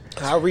here.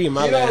 I'll read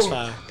my last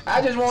five.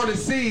 I just want to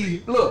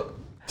see, look,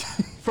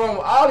 from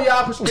all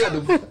y'all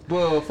perspective,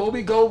 before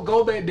we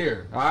go back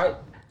there, all right?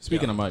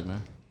 Speaking of Mike,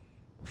 man.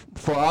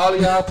 For all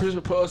y'all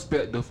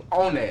perspective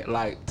on that,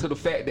 like, to the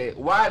fact that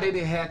why did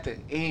it have to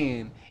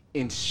end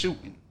in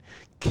shooting,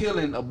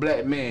 killing a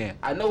black man?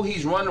 I know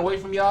he's running away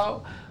from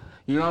y'all.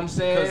 You know what I'm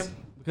saying?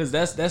 Because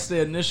that's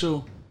the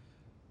initial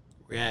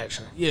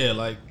reaction. Yeah,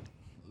 like,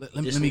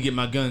 let me get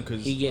my gun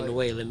because he getting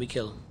away. Let me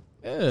kill him.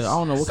 Yeah, I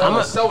don't know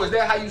what so is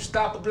that how you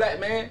stop a black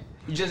man?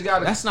 You just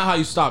gotta. That's not how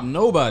you stop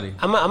nobody.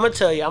 I'm gonna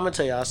tell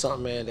y'all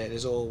something, man. That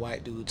this old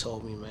white dude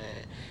told me, man.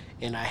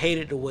 And I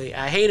hated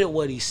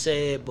what he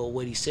said, but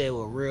what he said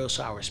was real,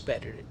 so I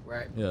respected it,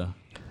 right? Yeah.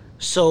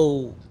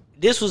 So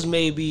this was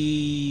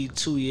maybe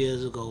 2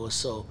 years ago or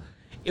so.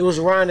 It was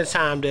around the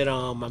time that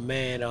my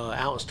man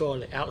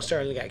Alton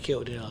Sterling got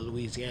killed in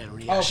Louisiana.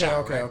 When he got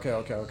shot, okay.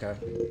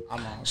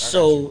 I'm on.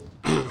 So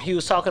he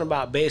was talking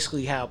about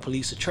basically how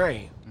police are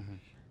trained,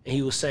 and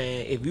he was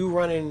saying if you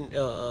running,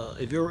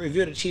 if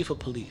you're the chief of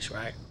police,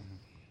 right,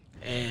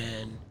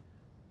 and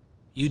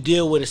you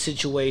deal with a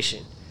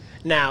situation.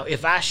 Now,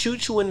 if I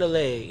shoot you in the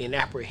leg and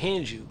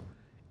apprehend you,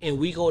 and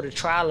we go to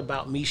trial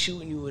about me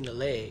shooting you in the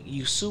leg,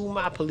 you sue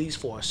my police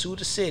force, sue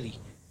the city,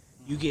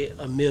 you get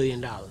 $1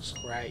 million,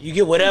 right? You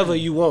get whatever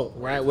you want,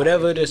 right?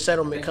 Whatever the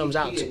settlement comes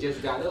out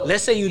to.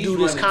 Let's say you do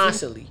this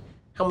constantly.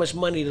 How much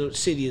money the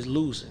city is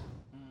losing?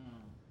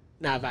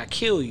 Now, if I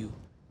kill you,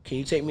 can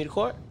you take me to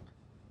court?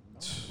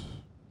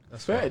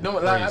 That's right. No,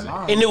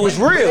 and it was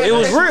real. It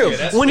was real.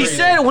 Yeah, when he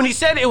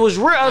said it was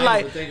real, I was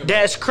like,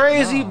 that's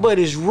crazy, but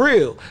it's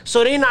real.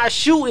 So they not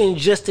shooting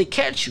just to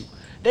catch you.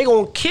 They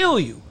gonna kill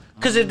you.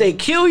 Because if they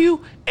kill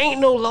you, ain't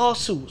no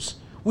lawsuits.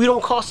 We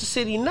don't cost the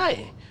city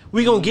nothing.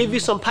 We gonna give you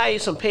some paid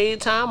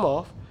time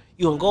off.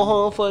 You gonna go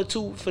home for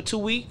 2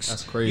 weeks.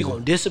 That's crazy. You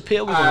gonna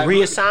disappear. We gonna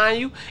reassign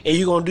you, and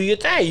you gonna do your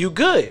thing. You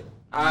good.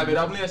 All right, but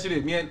I'm gonna ask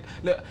you this,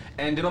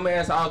 and then I'm gonna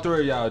ask all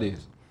three of y'all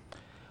this.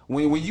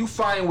 When you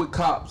fighting with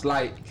cops,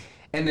 like,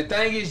 and the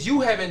thing is,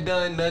 you haven't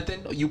done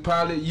nothing. You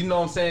probably, you know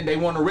what I'm saying, they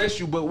want to arrest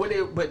you, but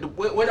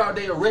what are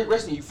they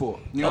arresting you for?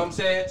 You know what I'm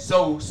saying?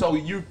 So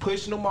you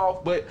pushing them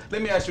off. But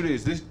let me ask you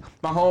this.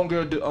 My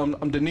homegirl,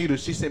 Danita,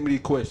 she sent me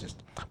these questions.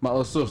 My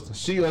other sister,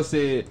 she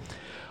said,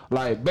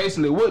 like,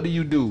 basically, what do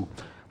you do?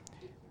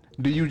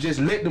 Do you just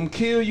let them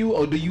kill you,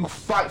 or do you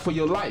fight for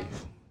your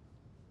life?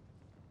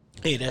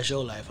 Hey, that's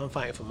your life. I'm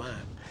fighting for mine.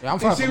 Yeah, I'm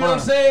fighting see for what mine.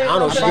 I'm saying? I don't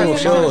know what she doing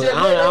for yours.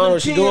 I don't know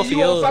what she doing for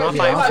yours. I'm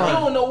fighting for mine. You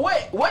don't know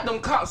what them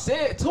cops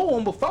said to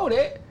him before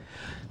that.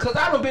 Cause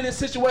I done been in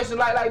situations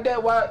like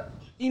that where,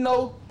 you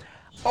know,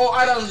 or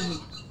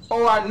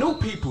I knew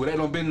people that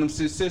done been in them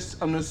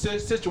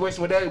situations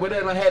where they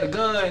done had a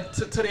gun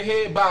to their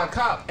head by a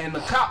cop, and the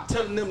cop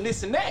telling them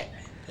this and that.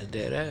 That's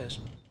dead ass.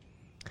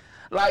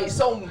 Like,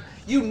 so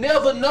you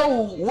never know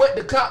what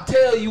the cop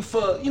tell you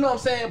for, you know what I'm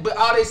saying? But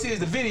all they see is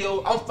the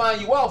video, I'm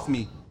firing you off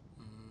me.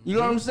 You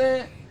know what I'm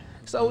saying?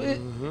 So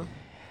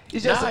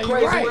it's just a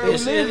crazy world we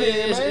live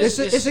in, man.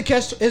 It's a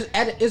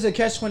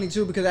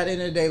catch-22 because at the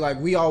end of the day, like,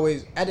 we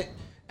always at the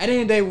end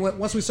of the day,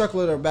 once we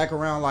circle it back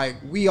around, like,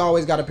 we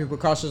always got to be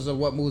precautious of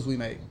what moves we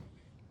make.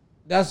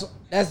 That's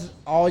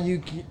all you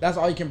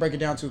can break it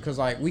down to, because,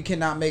 like, we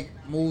cannot make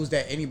moves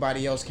that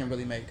anybody else can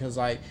really make, because,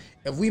 like,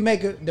 if we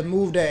make the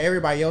move that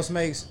everybody else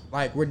makes,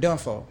 like, we're done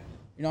for.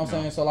 You know what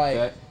I'm saying? So,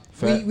 like,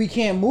 we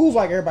can't move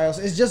like everybody else.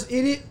 It's just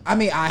I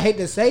mean, I hate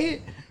to say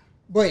it,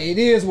 but it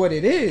is what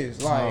it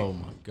is. Like, oh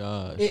my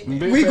gosh,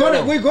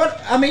 we're gonna.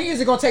 I mean,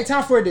 is it gonna take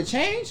time for it to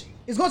change?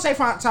 It's gonna take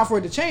time for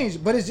it to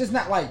change, but it's just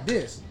not like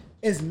this.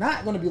 It's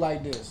not gonna be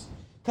like this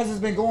because it's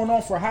been going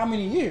on for how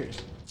many years?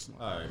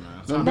 All right,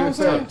 man.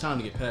 Time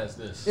to get past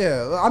this.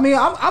 Yeah, I mean,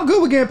 I'm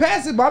good with getting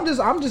past it, but I'm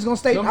just gonna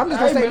stay. I'm just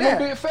gonna say that.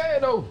 Big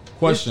fat though.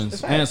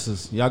 Questions,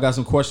 answers. Y'all got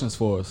some questions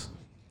for us?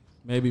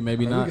 Maybe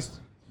not.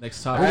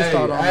 Next topic.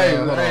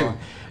 Hey,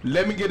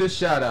 let me get a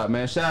shout out,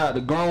 man. Shout out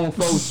to Grown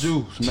Folks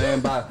Juice,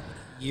 man. By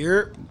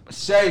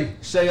Shay,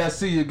 I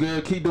see you,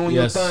 girl. Keep doing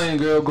your thing,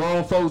 girl.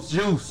 Grown Folks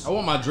Juice. I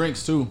want my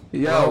drinks too.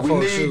 Yo, we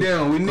need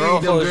them. We need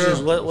them,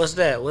 girl. What's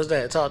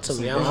that? Talk to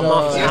me. I'm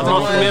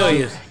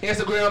unfamiliar.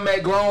 Instagram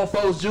at Grown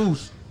Folks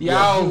Juice.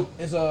 Y'all,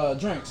 it's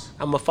drinks.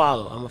 I'm a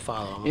follow.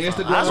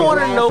 Instagram. I just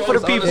wanted to know for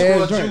the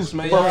people. Juice,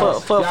 man.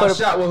 Y'all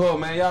shot with her,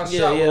 man. Y'all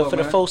shot with her, for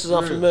the folks that's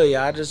unfamiliar,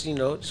 I just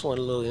want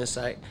a little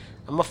insight.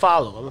 I'm a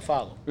follow.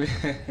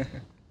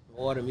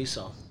 Order me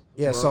some.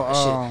 Yeah,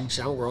 so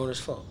shit, I'm grown as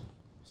fuck.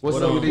 What's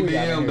up with the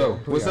DM though?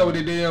 What's up with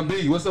the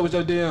DMB? What's up with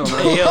your DM?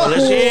 Hey, yo,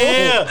 let's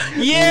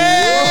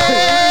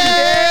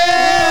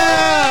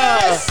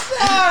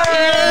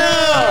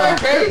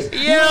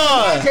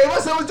Okay,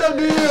 what's up with your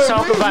DM?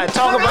 Talk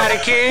about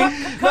it, King.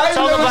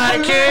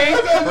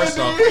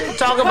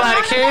 Talk about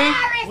it,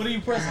 King. What are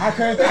you pressing?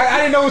 I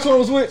didn't know which one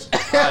was which.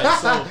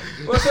 Alright, so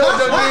What's up,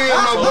 the DM, my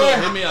hold boy?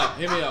 on,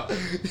 hit me up.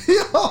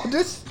 Yo,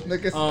 this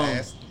nigga's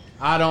ass.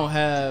 I don't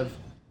have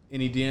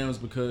any DMs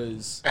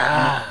because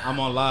I'm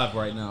on live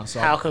right now.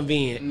 So How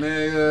convenient.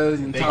 Niggas,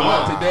 you They talking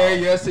about gone.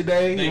 today,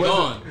 yesterday. they What's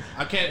gone.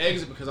 I can't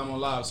exit because I'm on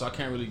live, so I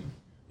can't really,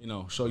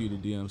 show you the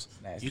DMs.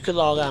 You could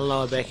log out and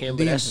log back in,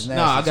 but that's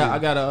No, I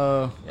got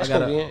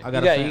convenient.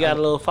 a You got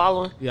a little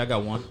following. Yeah, I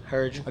got one.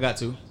 Heard you. I got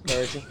two.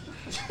 Heard you.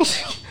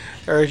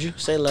 Heard you.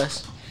 Say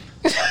less.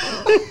 This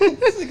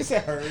nigga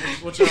said heard.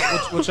 What y'all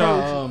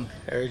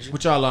Heard you.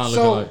 what y'all line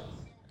So- looking like?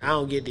 I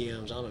don't get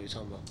DMs. I don't know what you're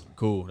talking about.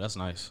 Cool, that's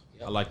nice.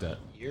 I like that.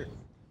 You're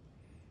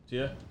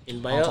Yeah.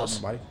 anybody I don't talk else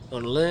to nobody.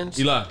 on the lens?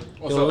 Eli,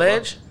 You on the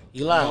ledge?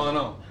 Eli. going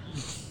on?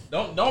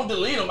 don't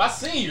delete them. I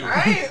seen you.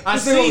 ain't- I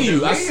seen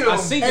you. I seen it. I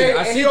seen it.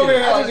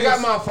 I just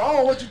got my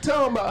phone. What you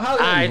talking about? Holla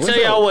All at me. right, What's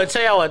tell y'all up? what.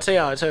 Tell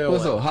y'all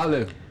What's what. up?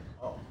 Holla.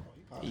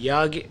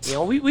 Y'all get.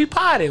 we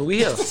potting. We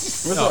here.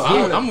 What's No, up?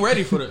 Holla. I'm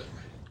ready for the.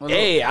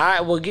 Hey, all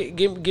right. Well,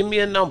 give me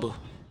a number.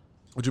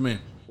 What you mean?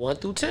 1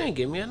 through 10.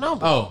 Give me a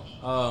number.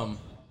 Oh,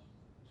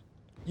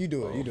 You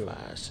do it.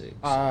 5, 6.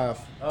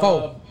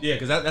 4. yeah,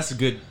 because that's a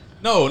good.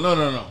 No.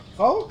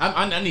 4?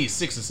 I need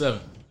 6 or 7.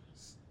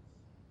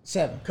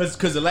 7.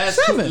 Because the last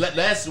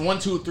last 1,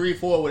 2, 3,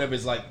 4, whatever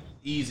is like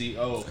easy.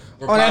 Oh,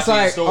 that's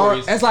like,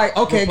 that's like,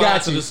 okay, Reply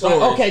got to you. the stories.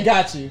 Like, okay,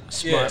 got you.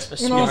 Yeah.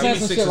 You know what I'm saying?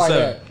 Give me Some 6 shit or like 7.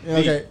 that. Yeah,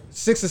 okay,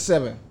 6 or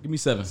 7. Give me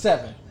 7.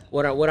 7.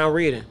 What I'm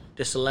reading?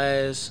 This the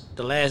last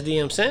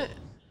DM sent.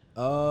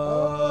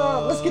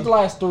 Let's get the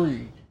last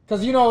 3,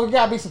 because there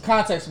gotta be some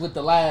context with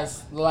the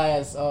last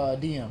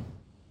DM,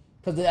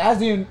 because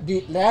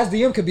the last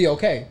DM could be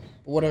okay.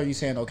 But what are you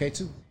saying? Okay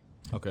too.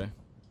 Okay,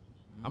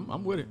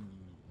 I'm with it.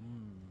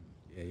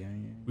 Yeah.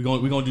 We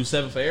gonna do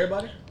 7 for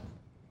everybody.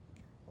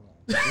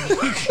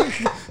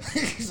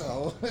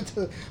 So,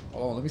 hold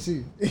on, let me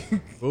see.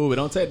 Ooh, it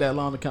don't take that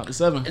long to count to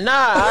 7. Nah,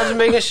 I was just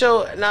making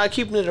sure. Nah,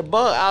 keeping it a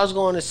buck. I was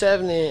going to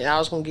 7, and I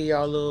was gonna give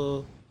y'all a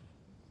little.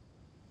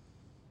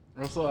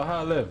 What's up?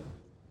 Holla.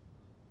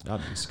 I'd be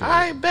All scared.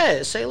 right,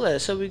 bet. Say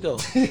less. Here we go.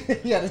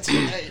 Yeah, that's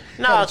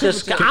Nah,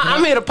 cause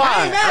I'm here to pod.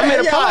 I ain't mad I'm here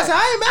at to it. pod. Yeah,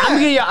 I ain't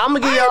mad. I'm gonna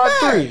give y'all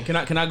I ain't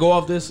 3. Can I go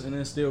off this and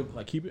then still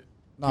like keep it?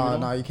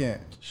 No, you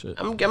can't. Shit.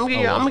 I'm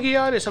gonna give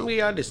y'all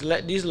this.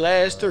 These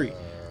last 3.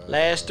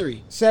 Last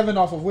 3. 7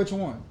 off of which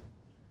one?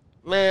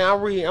 Man,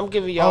 I'm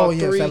giving y'all Oh,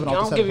 yeah, 3. 7 off the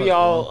I'm 7 giving first,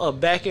 y'all a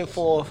back and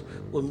forth.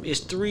 It's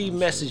 3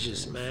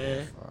 messages,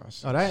 man.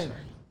 Oh, that ain't.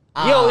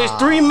 Yo, it's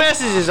 3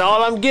 messages.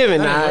 All I'm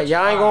giving. Nah,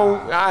 y'all ain't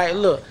gonna. All right,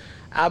 look.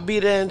 I'll be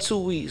there in 2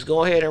 weeks.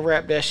 Go ahead and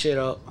wrap that shit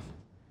up.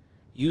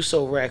 You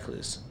so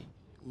reckless.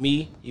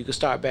 Me, you can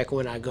start back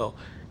when I go.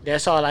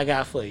 That's all I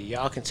got for you.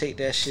 Y'all can take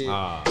that shit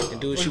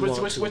and do what you want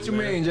to. What you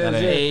man. mean, That Jay?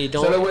 Hey,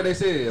 don't. So that's what they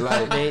said.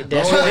 Like,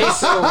 That's what they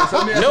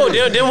said. No,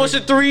 then what's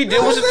the 3?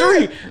 Then what's the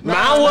 3?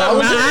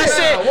 I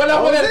said.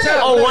 One at a time.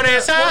 Oh, one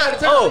at a time.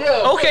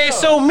 Oh, okay.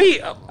 So me,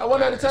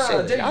 One at a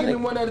time. Jay, y'all give me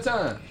niggas- one at a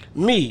time.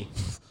 me.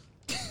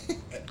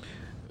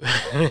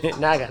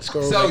 Now I got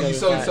scrolled. So,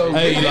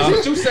 Hey, this Eli.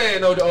 what you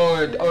saying,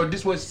 or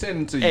this what's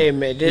sending to you? Hey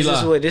man, this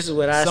Eli, is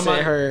what I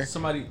sent her.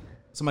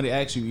 Somebody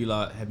asked you,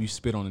 Eli, have you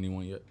spit on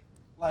anyone yet?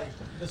 Like,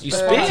 You Man,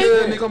 spitting?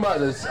 tell nigga about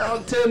this.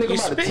 I'll tell nigga You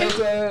about the spitting? take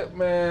that,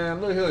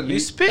 man. Look here, You Lee.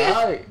 spitting?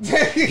 All right.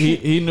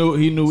 He knew.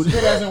 it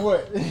as in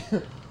what?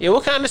 Yeah,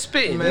 what kind of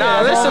spitting? Man,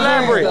 Nah, let's that's all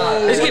elaborate.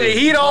 right. Let's get the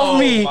heat off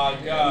me. my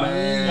God,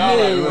 Man.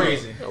 y'all are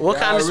crazy. What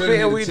kind of Y'all really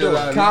spitting need we to chill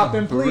doing? out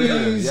Copping, now, for real.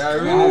 please. Y'all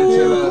really need to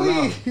chill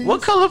out now.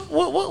 What color?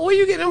 Where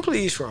you get them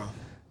please from?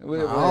 I don't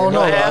know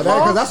about half that, off?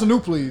 because that's a new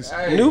please.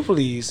 Hey, New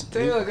please.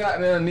 Tell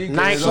goddamn nigga.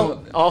 Nike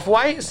off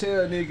whites.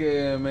 Tell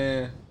nigga,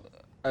 man.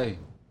 Hey.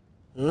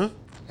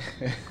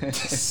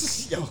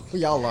 Yo,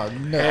 y'all are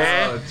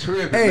nuts.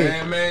 Tripping,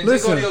 Hey, man.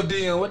 listen. Just go to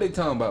your DM. What they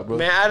talking about, bro?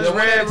 Man, I just Yeah,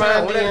 one read at a my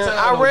time, one at a DM. time,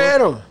 I bro.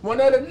 read them.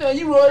 One at a no,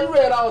 you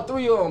read all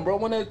 3 of them, bro.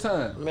 One at a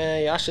time.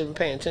 Man, y'all should be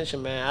paying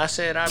attention, man. I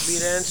said I'd be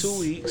there in 2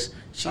 weeks.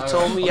 She All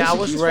told right. me Oh, I this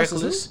was is what you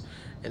supposed reckless,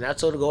 and I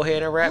told her go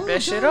ahead and wrap Oh,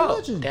 that shit God, up.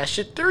 legend. That's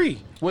your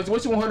 3. What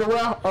you want her to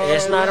round?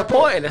 It's not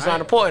important. It's not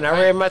important. I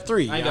read my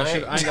 3. I ain't got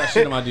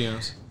shit in my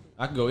DMs.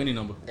 I can go any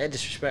number. That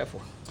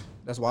disrespectful.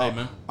 That's wild.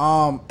 Hey,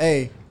 man.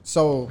 Hey,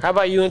 so, How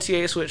about you and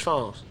TA switch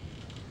phones?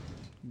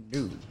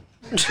 dude.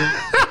 just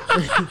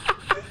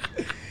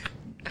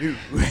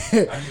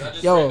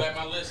Yo, ran back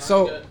my list.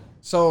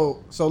 So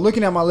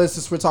looking at my list,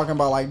 since we're talking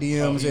about like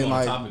DMs you and on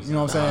like, topics you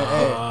know what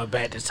I'm saying?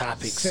 Back to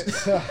topics.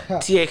 Hey,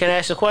 TA, can I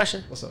ask you a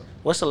question? what's up?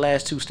 What's the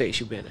last 2 states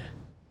you've been in?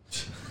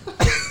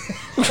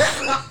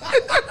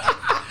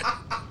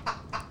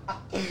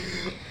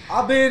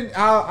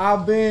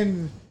 I've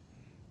been,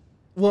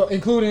 well,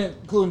 including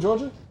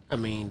Georgia. I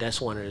mean, that's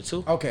one of the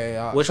 2.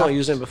 Okay. Which one you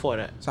was in before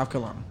that? South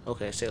Carolina.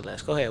 Okay, say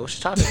less. Go ahead. What's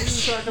your topic?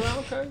 South Carolina,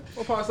 okay.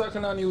 What part of South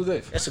Carolina you was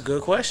at? That's a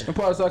good question. What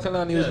part of South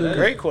Carolina you was at?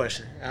 Great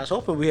question. I was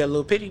hoping we had a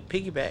little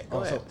piggyback.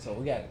 Go ahead. So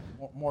we got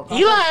more.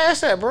 Eli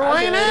asked that, bro.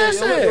 I ain't asked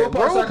that.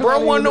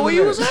 Bro wanna know where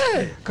you was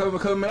at.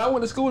 Cause man, I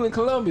went to school in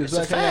Columbia. It's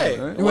a fact.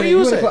 Right? Where you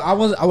was at? I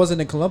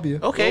wasn't in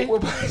Columbia. Okay.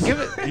 What- Give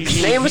it.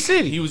 Name a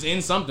city. He was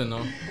in something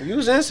though. You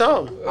was in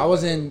something. I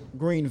was in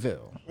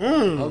Greenville.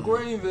 Oh,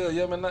 Greenville,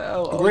 yeah, man.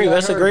 Greenville,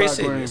 that's a great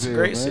city. It's a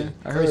great city.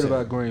 I heard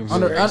about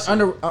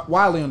Greenville.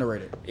 Wildly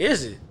underrated.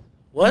 Is it?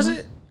 Was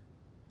it?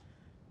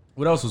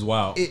 What else was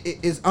wild?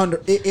 It is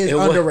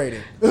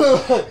underrated.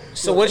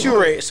 So what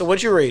you rate? So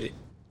what you rated?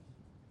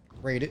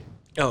 Rated.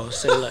 Oh,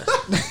 say less.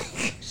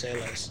 Say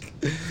less.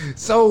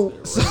 So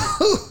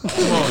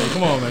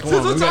Come on, man.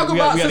 Since we're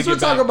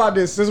talking about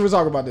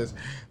this,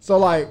 so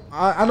like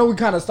I know we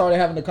kind of started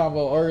having the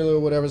convo earlier or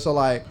whatever. So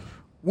like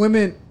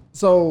women,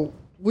 so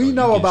we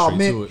know about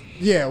men.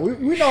 Yeah,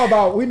 we know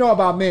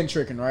about men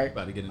tricking, right?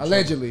 About to get in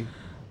allegedly.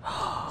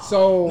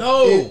 So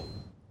no,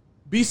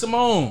 B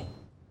Simone.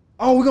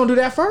 Oh, we're gonna do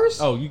that first?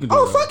 Oh, you can do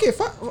that. fuck it.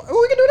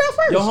 We can do that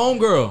first. Your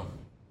homegirl.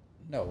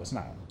 No, it's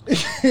not.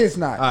 It's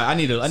not. All right, I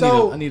need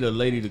a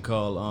lady to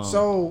call.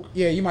 So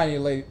yeah, you might need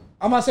a lady.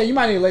 I'm gonna say you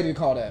might need a lady to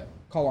call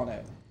on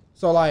that.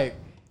 So like,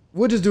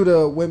 we'll just do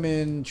the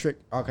women trick.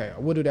 Okay,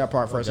 we'll do that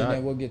part first, and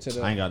then we'll get to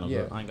the. I ain't got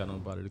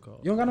nobody to call.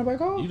 You don't got nobody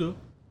to call? You do.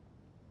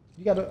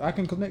 You got. I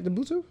can connect the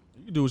Bluetooth.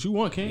 You can do what you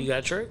want, King. You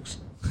got tricks?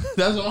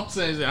 That's what I'm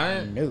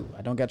saying. No,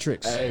 I don't got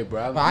tricks. Hey,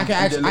 bro. But I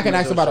can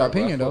ask about her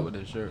opinion though.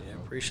 Yeah,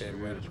 appreciate it,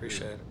 man.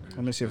 Appreciate it.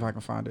 Let me see if I can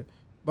find it.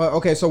 But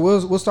okay, so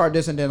we'll start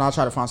this and then I'll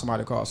try to find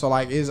somebody to call. So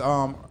like,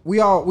 we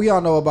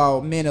all know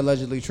about men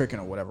allegedly tricking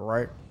or whatever,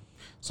 right?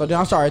 So then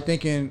I started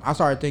thinking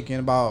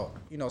about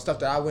stuff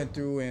that I went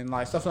through and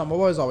like stuff that my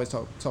boys always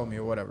told me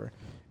or whatever,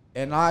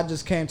 and I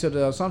just came to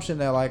the assumption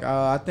that like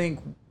I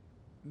think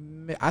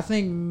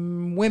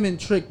women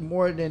trick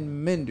more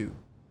than men do.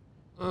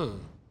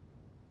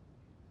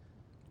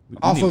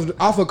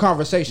 Off of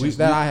conversations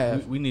that I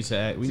have. We need to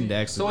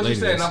ask. So what you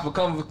saying? Off of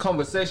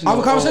conversation? Off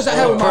of conversation I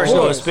had with my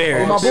personal boys.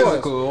 experience. With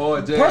my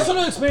boys.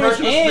 Personal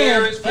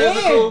experience,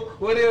 physical.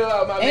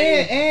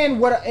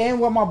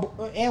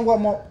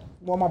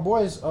 What my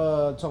boys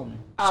told me.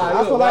 So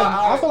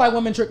I feel like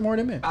women trick more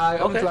than men.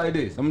 I'm like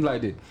this.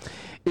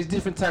 It's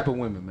different type of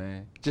women,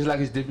 man. Just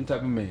like it's different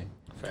type of men.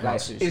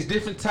 Like, it's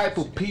different type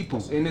of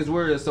people in this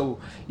world. So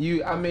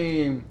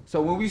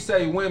so when we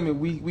say women,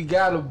 we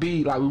gotta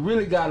be like, we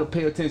really gotta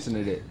pay attention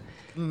to that.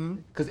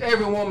 Cause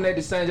every woman ain't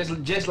the same,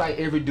 just like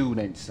every dude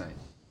ain't the same.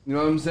 You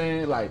know what I'm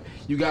saying? Like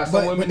you got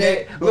some women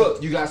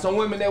you got some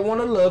women that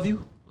wanna love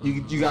you.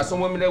 You got some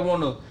women that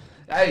wanna,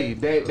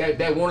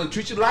 that wanna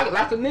treat you like a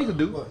nigga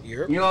do.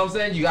 You know what I'm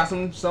saying? You got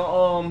some.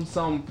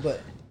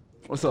 But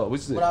what's up? What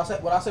you say?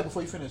 What I said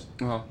before you finish.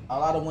 A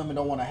lot of women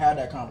don't want to have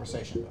that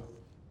conversation though.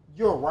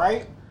 You're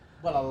right,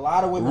 but a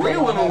lot of women.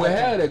 Real women would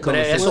have that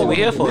conversation. That's what we're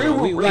here for. Real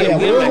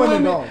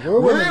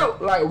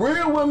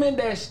women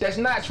that's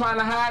not trying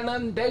to hide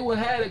nothing. They would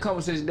have that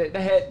conversation.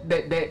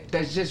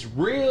 That's just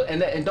real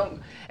and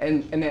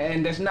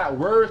that's not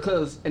worried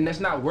that's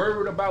not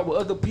worried about what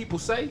other people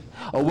say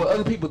or what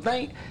other people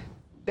think.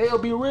 They'll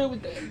be real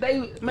with that.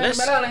 I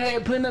done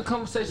had plenty of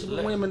conversations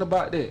with women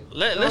about that.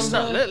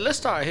 Let's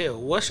start here.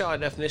 What's your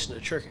definition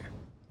of tricking?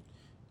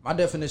 My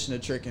definition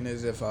of tricking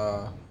is if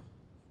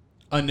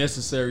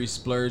unnecessary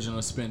splurging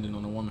or spending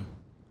on a woman.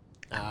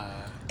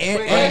 And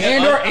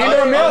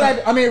or male.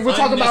 I mean, if we're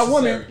talking about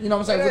women, you know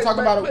what I'm saying? If we're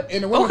talking about it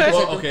in the women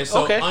perspective.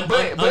 So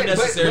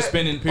unnecessary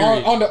spending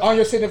period. On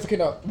your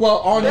significant other. Well,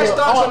 on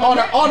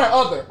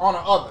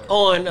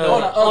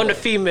the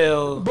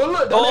female. But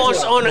look,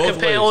 on the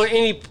compare on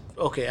any.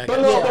 Okay, I got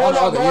it.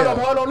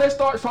 Hold on. That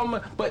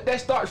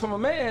starts from a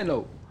man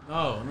though.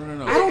 No.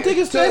 I don't think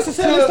it's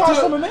necessarily starts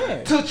from a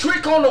man. To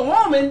trick on a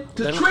woman,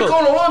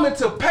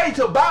 to pay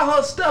to buy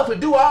her stuff and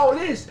do all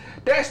this,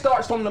 that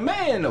starts from the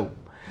man though.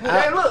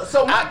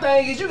 So my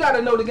thing is, you got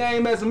to know the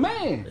game as a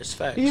man. It's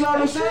facts. You know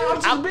what I'm saying?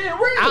 I'm just being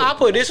real. I'll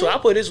put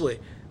it this way.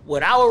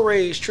 What I would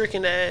raise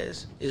tricking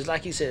as is,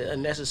 like he said,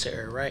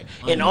 unnecessary, right?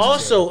 And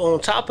also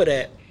on top of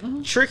that,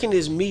 tricking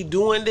is me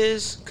doing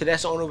this because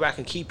that's the only way I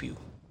can keep you.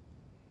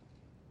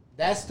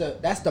 That's the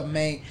real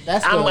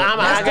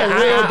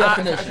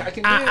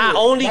definition. I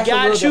only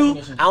got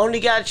you. I only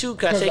got you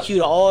because I take you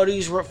to all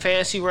these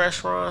fancy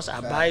restaurants. I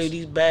buy you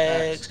these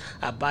bags.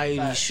 I buy you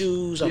these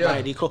shoes. I buy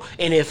you these clothes.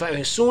 And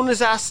as soon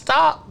as I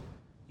stop,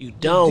 you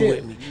done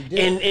with me.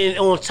 And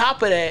on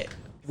top of that,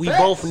 we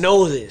both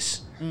know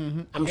this.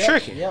 I'm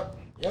tricking. Yep.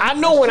 I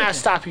know when I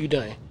stop, you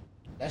done.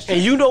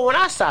 And you know when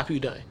I stop,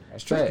 you done.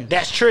 That's tricking.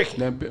 That's tricking.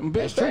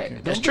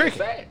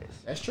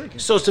 That's tricking.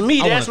 So to me,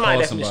 that's my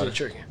definition of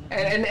tricking.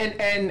 And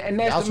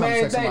that's the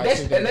main thing.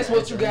 That's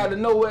what you got to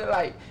know.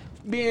 Like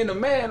being a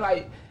man,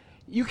 like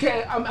you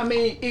can't. I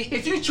mean,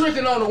 if you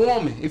tricking on a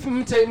woman, if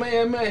I'm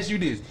gonna ask you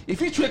this: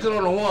 if you tricking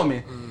on a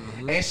woman.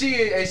 And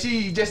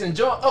she just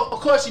enjoy. Of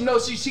course, you know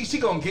she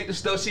gonna get the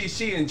stuff.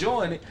 She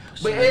enjoying it.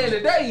 But at the end of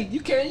the day, you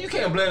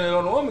can't blame it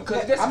on the woman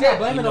because I'm not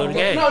blaming on the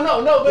woman. No.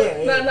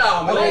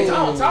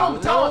 I'm talking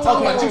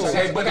about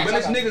you. But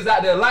there's niggas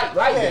out there like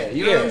that.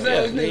 You know what I'm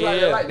saying? There's niggas out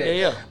there like that.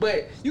 Yeah.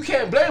 But you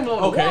can't blame it on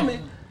the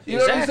woman. You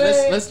know what I'm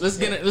saying? Let's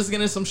get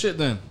into some shit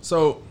then.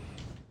 So,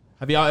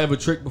 have y'all ever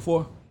tricked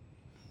before?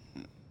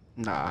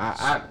 Nah,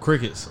 I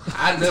Crickets.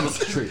 I never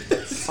trick.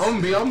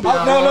 I'm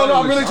No,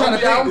 I'm really trying to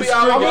think. I'm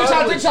really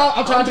trying to think.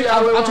 I'm trying to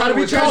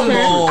be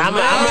transparent. I'm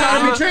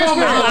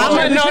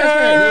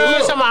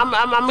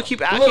gonna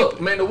keep. Look,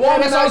 man, the woman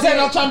That's what I'm saying.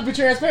 I'm trying to be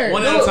transparent.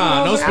 One at a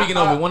time. No speaking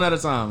over. One at a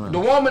time, man. The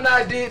woman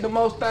I did the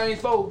most things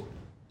for,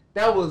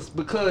 that was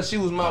because she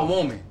was my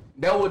woman.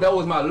 That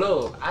was my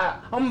love.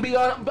 I'm gonna be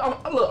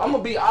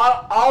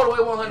all the way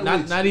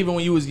 100. Not even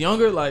when you was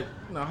younger, like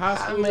high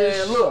school.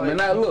 Man,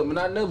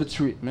 I never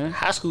trick, man.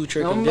 High school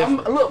trick. Look, man, I'm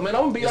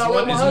gonna be all the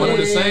way 100. It's one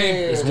and the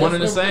same. It's one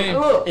and the same.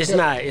 Look, It's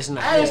not. I'm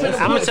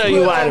gonna tell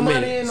you why in a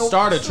minute.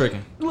 Started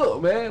tricking.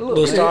 Look, man, look.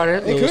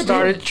 Little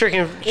started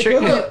tricking.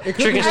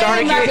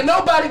 Ain't knocking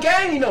nobody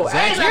game, you know.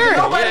 Ain't knocking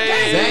nobody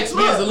game.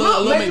 Zaxby's, the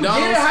little man, you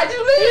McDonald's. get it how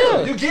you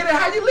live. You get it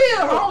how you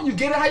live, home. You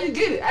get it how you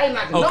get it. I ain't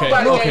knocking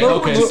nobody game.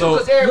 Okay, so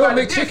Little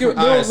Big Chicken with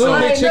the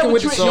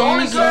cheese. The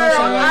only girl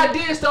I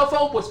did stuff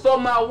for was for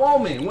my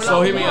woman.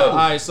 So hear me out. All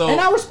right, so And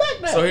I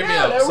respect that. So hear me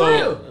Yeah, out. they're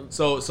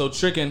So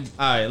tricking.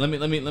 All right, let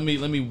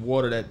me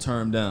water that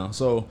term down.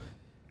 So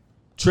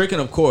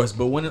tricking, of course,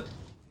 but when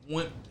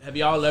have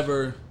y'all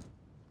ever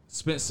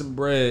spent some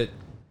bread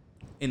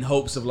in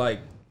hopes of like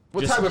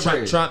What just type of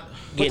bread?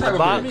 Get in the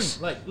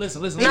box. Like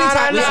listen. Nah.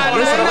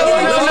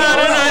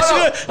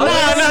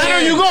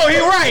 Here you go. He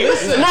right.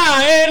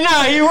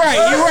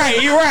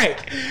 He right.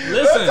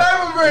 Listen.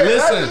 type of bread? I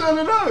just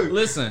wanna know.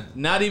 Listen.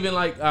 Not even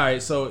like all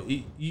right. So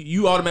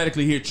you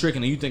automatically hear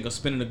tricking and you think of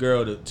spinning a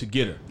girl to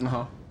get her.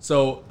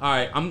 So all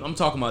right, I'm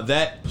talking about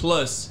that.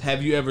 Plus,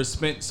 have you ever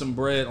spent some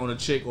bread on a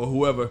chick or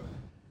whoever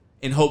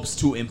in hopes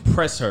to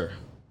impress her?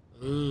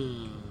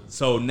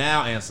 So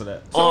now answer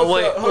that.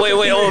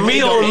 Wait, on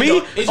me or her?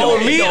 It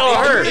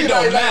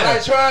don't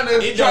matter.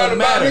 It don't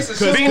matter.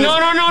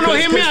 No,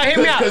 hear me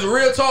out. Because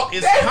real talk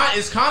is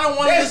kind of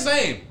one and the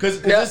same.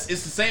 Because it's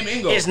the same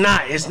angle. It's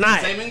not.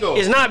 Same angle.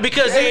 It's not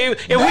because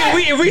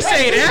if we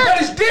say that, But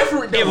it's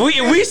different. if we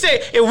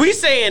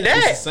saying that,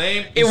 It's the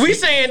same. if we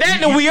saying that,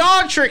 then we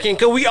all tricking.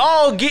 Cause we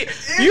all get.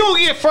 You don't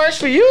get fresh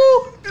for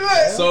you.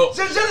 So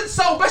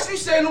basically, you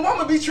saying the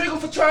woman be triggered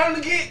for trying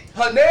to get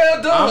her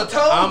nail done, her toes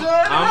done,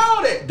 and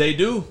all that. They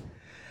do.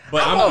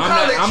 But I'm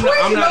not.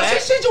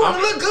 She just want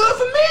to look good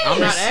for me.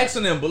 I'm not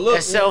asking them, but look.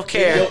 That's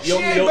self-care.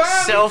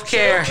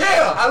 Self-care.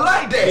 I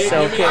like that.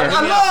 Self-care. I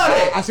love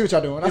that. I see what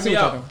y'all doing. Hit me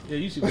out. Yeah,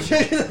 you should.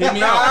 Hit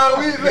me out.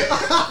 Nah,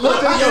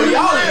 Look, y'all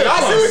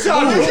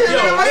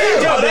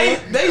they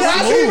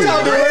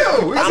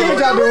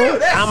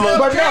smooth.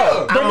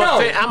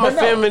 I'm a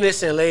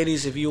feminist, and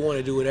ladies, if you want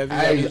to do whatever you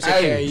want to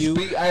take care of you,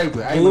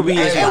 Booby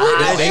is We're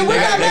not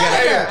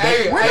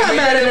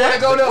mad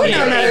at that.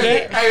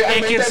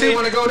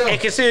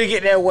 and consider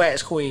get that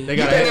wax queen. They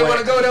got want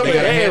to go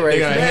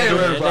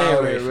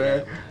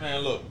there.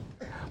 Man, look.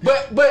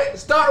 But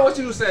start what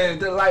you were saying.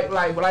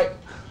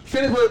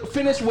 Finish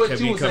what Can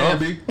you we were cut saying, off?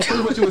 B.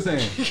 Finish what you were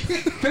saying.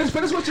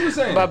 Finish what you were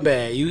saying. My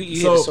bad. You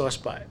hit a sore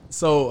spot.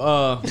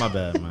 So my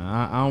bad, man.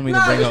 I don't mean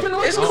to bring up.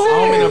 It's I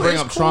don't mean to bring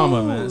up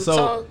trauma, man.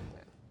 So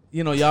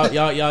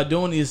y'all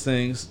doing these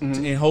things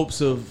in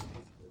hopes of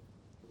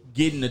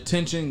getting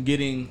attention,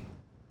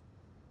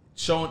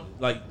 showing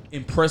like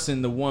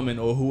impressing the woman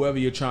or whoever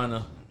you're trying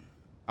to.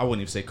 I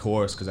wouldn't even say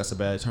coerce because that's a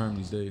bad term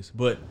these days.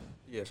 But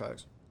Yeah,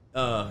 facts.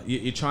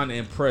 you're trying to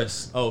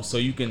impress. Oh, so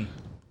you can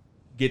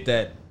get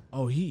that.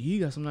 Oh, he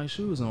got some nice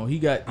shoes on. He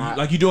got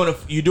like you're doing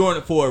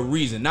it for a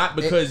reason, not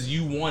because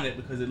you want it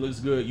because it looks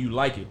good, you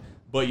like it,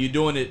 but you're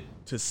doing it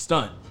to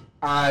stunt.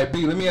 All right,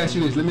 B. Let me ask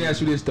you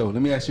this though,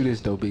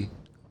 B.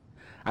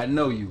 I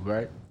know you,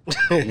 right?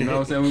 You know what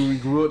I'm saying? When we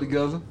grew up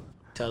together,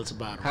 Tell us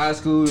about him. high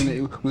school, and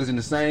we was in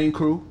the same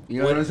crew.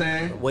 You know what I'm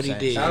saying? What he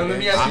did. Let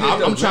me ask you this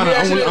though.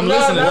 I'm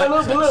listening.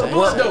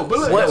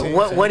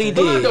 What he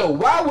did. Though,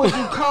 why would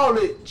you call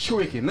it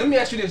tricking? Let me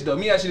ask you this though.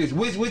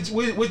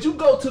 Would you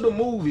go to the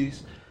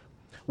movies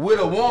with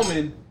a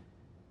woman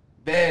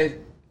that's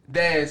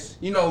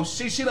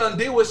she done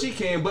did what she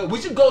can, but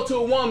would you go to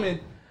a woman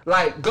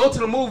go to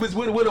the movies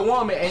with a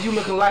woman and you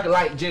looking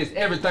like just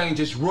everything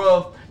just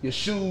rough, your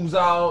shoes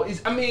all? That's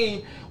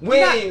going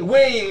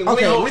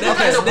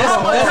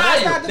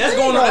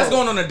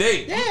on a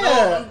date.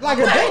 Yeah, like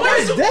a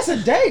date. That's a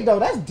date though.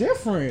 That's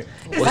different.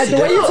 Like the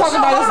way you talking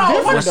about it's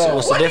different though.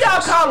 What do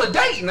y'all call a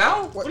date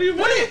now? What do you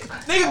mean?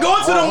 Nigga,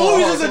 going to the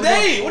movies is a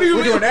date. What do you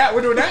mean? We're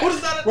doing that. What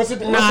is that? What's it?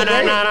 Nah.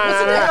 Going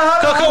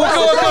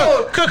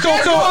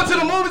to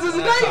the movies is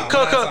a date.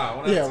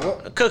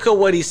 Coco,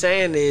 what he's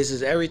saying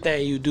is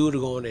everything you do to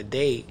go on a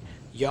date,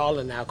 y'all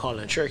are now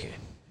calling tricking.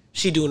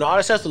 She doing all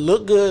this stuff to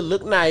look good,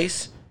 look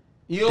nice,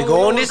 to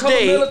go on this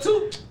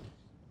date,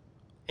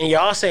 and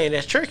y'all saying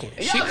that's tricking.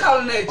 Y'all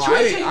calling that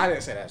tricking? I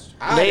didn't say that.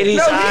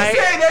 Ladies, he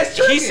said that's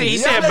tricking.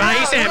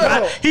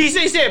 He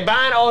said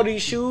buying all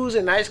these shoes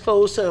and nice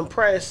clothes to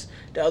impress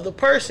the other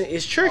person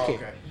is tricking.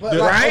 But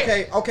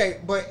right? Okay.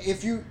 But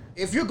if you're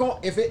doing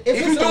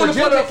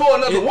it for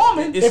another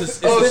woman, it's a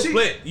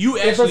split. You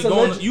actually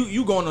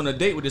going on a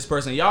date with this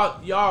person.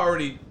 Y'all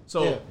already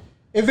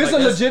If it's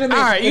Like, a that's- legitimate,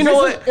 All right, you if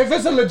know it's what? If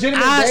it's a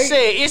legitimate I date,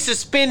 say it's a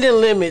spending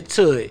limit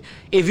to it.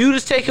 If you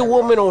just take a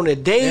woman on a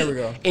date There we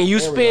go. and you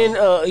There we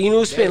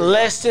spend, spend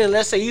less than,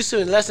 let's say you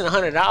spend less than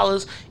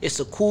 $100, it's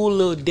a cool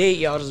little date.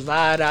 Y'all just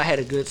vibed out, had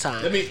a good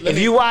time. Let If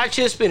you watch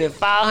it, spending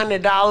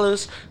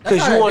 $500 because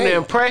not you a want to date.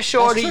 impress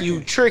shorty, That's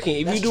you tricking. tricking.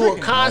 If That's you do tricking.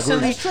 it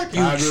constantly, That's tricking.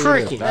 you I agree with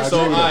tricking. that. I So,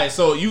 all agree with right,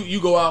 so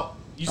you go out,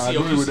 you I see,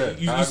 agree with that.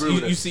 I agree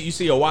with that. you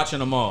see a watch in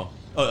the mall,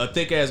 a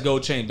thick ass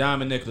gold chain,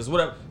 diamond necklace,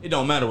 whatever. It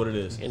don't matter what it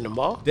is. In the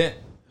mall? Then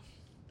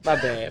My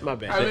bad.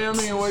 I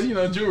mean, well, you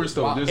know, jewelry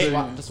store. Just so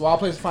that's why I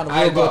place to find a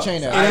I real gold bought-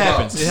 chain it at.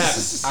 happens. It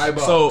happens.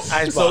 Eyeball. So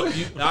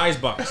Icebox. the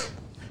icebox.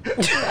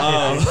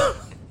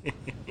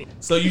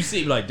 So you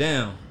see, like,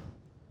 damn,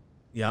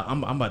 yeah,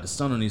 I'm about to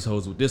stun on these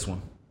hoes with this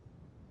one.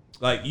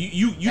 Like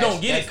you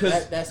don't get it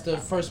because that's the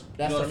first.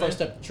 That's You know the what I first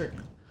step to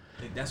tricking.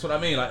 that's what I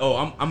mean. Like,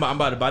 oh, I'm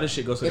about to buy this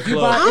shit. Go to the If you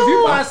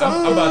club. buy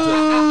something, I'm about to.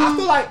 I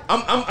feel like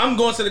I'm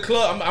going to the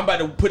club. I'm about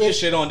to put this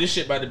shit on. This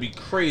shit about to be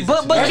crazy.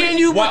 But can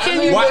you? watch,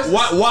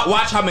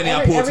 watch how many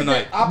I pull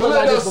tonight. I But feel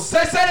like look, this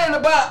say that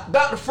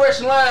about the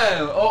fresh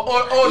line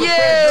or the Yeah.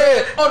 fresh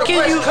dread or the Can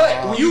fresh you-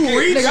 cut. You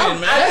reaching,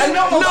 man. I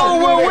know.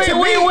 No, wait. To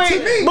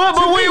me, But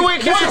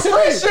wait. Can What's I-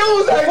 fresh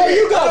shoes? Before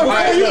you go,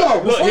 before you go,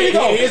 Look, before you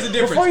go, here's the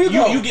difference. before you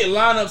go. You get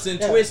lineups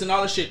and twists and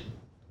all this shit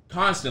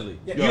constantly.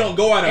 You don't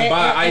go out and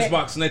buy an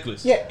icebox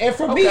necklace. Yeah, and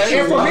for me, Okay,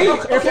 and for okay, me,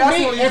 okay, and for I me,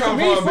 see where you and for come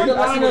me, from, for the B.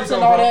 I see where you lineups and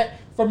come all from. that,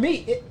 for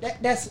me,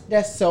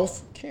 that's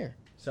self care.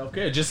 Self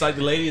care, just like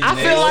the ladies. I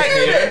feel like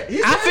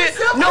I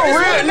feel no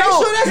real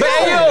no. But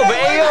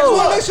I yo,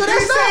 want to make sure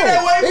that's said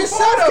that way It's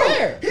before, self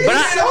care. though. He But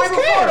said that way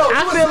before, though.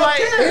 I feel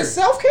like It's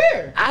self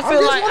care.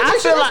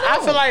 I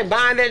feel like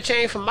buying that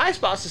chain from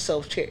Icebox is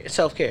self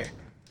care.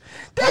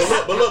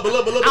 But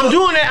look. I'm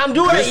doing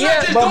it.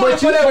 Yeah, But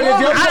if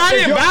I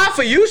didn't buy it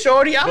for you,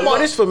 shorty. I bought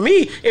this for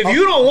me. If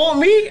you don't want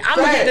me, I'm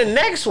gonna get the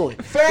next one.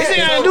 This ain't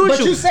nothing to do with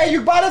But you say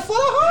you bought it for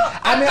her.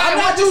 I mean, I'm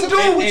not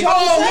disagreeing with for a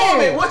y'all woman.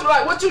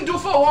 saying. What you do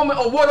for a woman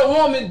or what a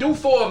woman do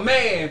for a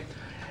man?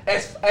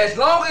 As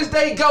long as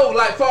they go,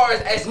 like far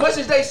as much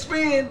as they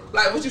spend,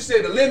 like what you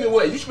said, the limit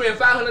what you spend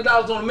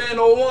 $500 on a man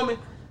or a woman.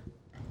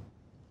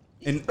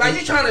 Like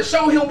you trying to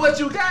show him what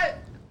you got.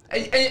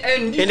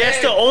 And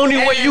that's the only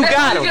way you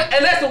got him.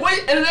 And that's the way.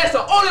 And that's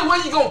the only way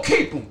you gonna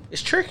keep him.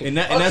 It's tricky. And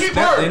keep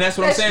her. that's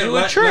what I'm That's saying. you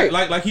a trick.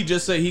 Like he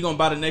just said, he gonna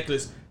buy the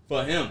necklace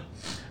for him.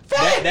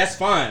 That's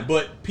fine.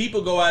 But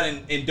people go out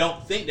and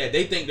don't think that.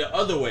 They think the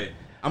other way.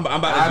 I'm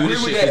about to do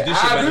this shit because this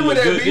shit about to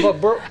look good.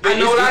 But bro, I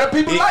know a lot of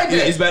people like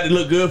that. It's about to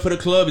look good for the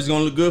club. It's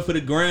gonna look good for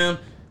the gram.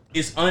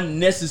 It's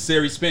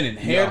unnecessary spending.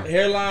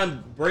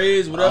 Hairline,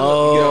 braids, whatever.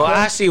 Oh,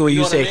 I see where you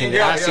know what I mean? taking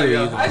it. I see where you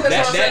going.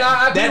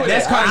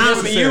 That's kind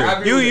of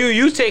necessary.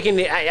 You taking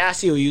it. I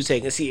see what you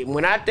taking. See,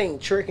 when I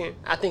think tricking,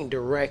 I think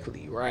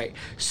directly, right?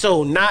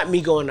 So not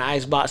me going to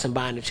Icebox and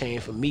buying the chain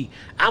for me.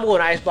 I'm going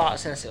to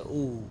Icebox and I said,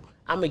 ooh,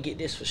 I'm gonna get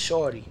this for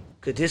shorty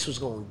because this was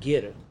gonna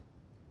get her.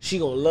 She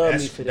gonna love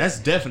me for that. That's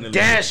definitely.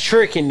 That's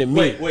tricking to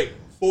me. Wait.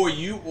 For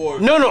you or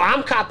No,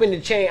 I'm copping the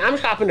chain. I'm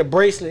copping the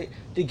bracelet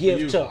to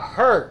give to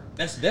her.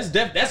 That's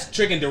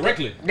tricking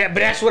directly. But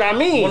that's what I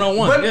mean. One on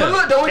one. But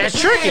look, though, That's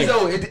it's tricking.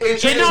 No.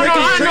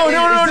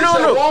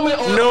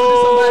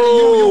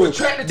 No.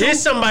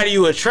 This somebody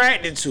you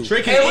attracted to.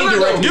 Tricking Hey, look,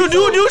 indirectly.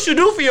 Do what you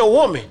do for your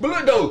woman. But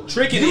look though,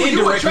 Tricking you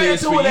indirectly attracted is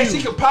to for her that you.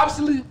 she could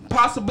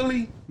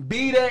possibly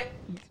be that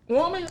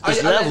woman.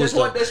 It's levels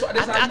though.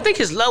 I think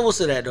it's levels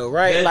to that though,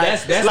 right?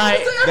 That's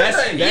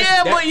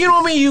but you know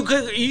what I mean.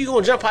 You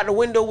gonna jump out the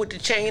window with the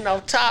chain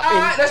off top. All And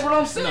right, that's what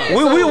I'm saying.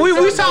 we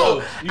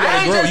talk. You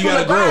I ain't gotta just grow. You gonna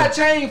gotta buy grow. a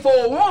chain for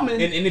a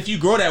woman. And if you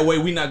grow that way,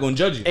 we not gonna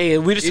judge you. Hey,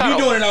 we just if you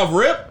doing it off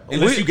rip,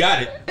 unless you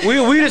got it. We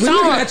just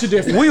looking talking at you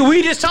different.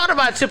 We just talked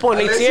about tip on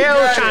Unless you ATL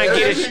got trying to it,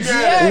 get unless it. you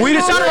got it. We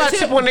just talked about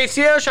tip on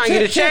ATL trying to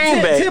get a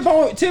chain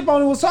back. Tip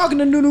only was talking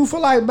to Nunu for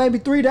like maybe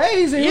 3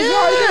 days. And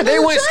Yeah, they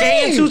went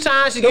skating 2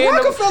 times to The get them.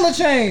 Rockefeller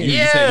chain. You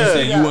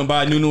said you wouldn't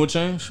buy Nunu a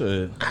chain?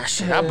 Shit.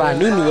 I buy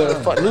Nunu what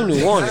the fuck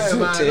Nunu wanted. Hey, Tell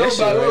man, you that shit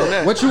nobody- right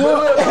now. What you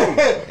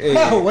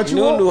want? What you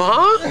Nunu,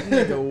 want? huh?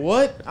 Nigga,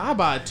 what? I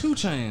buy 2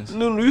 chains.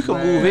 Nunu, you can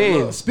move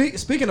in.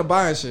 Speaking of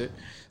buying shit.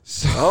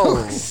 Oh,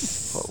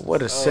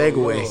 what a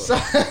segue.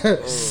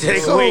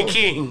 Segue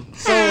king.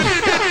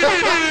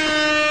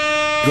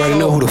 You already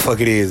know who the fuck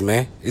it is,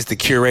 man. It's the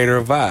curator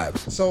of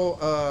vibes.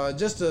 So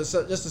just to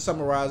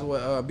summarize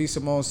what B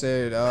Simone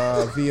said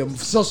via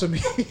social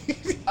media.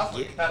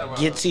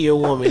 Get to your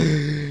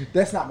woman.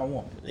 That's not my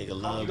woman. Nigga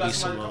love me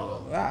some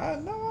more. No, I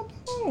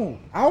don't.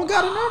 I don't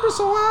got a number,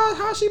 so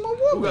how she my Who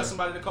woman? got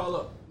somebody to call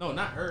up? No,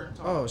 not her.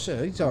 Oh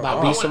shit, he talking About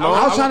I B Simone?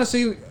 was trying to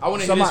see. I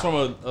want to hear this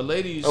from a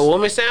lady's. A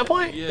woman's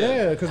standpoint?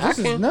 Yeah, because this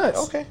I is can.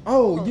 nuts. Okay.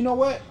 Oh, you know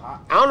what? I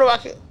don't know if I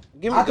can.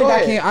 Give me I think go I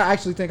ahead. can. I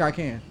actually think I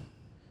can.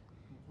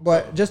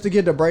 But just to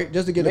get the break,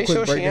 just to get Make a quick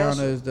sure she breakdown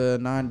answer. is the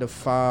 9 to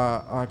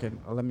 5. I can.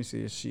 Let me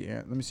see if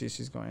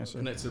she's gonna answer.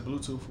 Connect to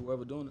Bluetooth,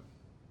 whoever doing it.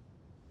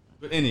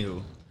 But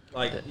anywho,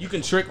 like you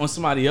can trick on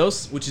somebody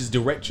else, which is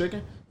direct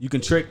tricking. You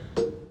can trick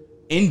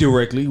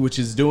indirectly, which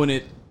is doing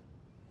it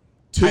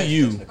to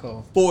you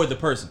Nicole. for the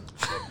person.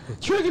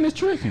 Tricking is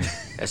tricking.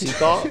 That's his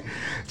call. I'm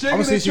Tricking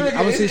gonna see is she. I'm tricking.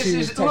 gonna see It's she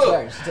just- text look,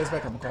 back. She text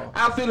back. I'm gonna call.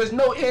 I feel it's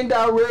no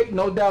indirect,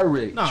 no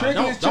direct. Nah,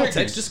 Tricking is don't tricking.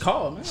 text, just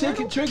call, man.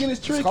 Tricking is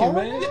tricking, call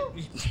man.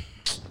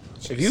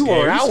 If you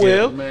want, I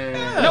will.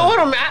 Man. No, hold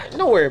on, man.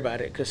 Don't worry about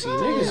it, cause see,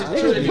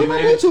 niggas. Put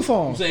my Bluetooth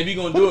on. I'm saying if you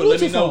gonna Put do the it,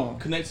 let me Bluetooth know. on.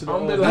 Connect to the.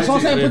 I'm That's what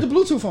I'm saying. Put the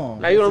Bluetooth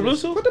on. Now you on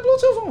Bluetooth? Put the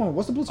Bluetooth on.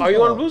 What's the Bluetooth? Are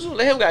you on for? Bluetooth?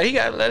 Let him go. He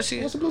got. Let's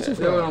see. What's the Bluetooth That's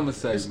what for? I'm gonna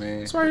say,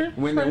 man. It's right here.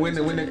 When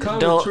it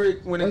comes Don't- to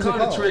trick, when it What's it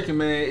comes to called? tricking,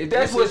 man, if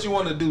that's what you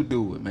want to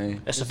do it,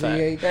 man. That's a The fact.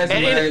 V8. That's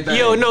And- the main and- thing.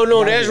 yo,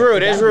 no, that's Gotta real.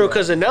 be- That's gotta real. be.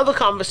 Cause another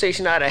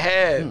conversation I'd have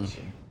had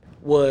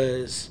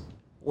was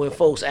when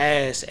folks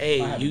ask,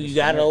 "Hey, you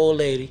got an old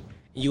lady?"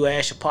 You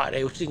ask your partner,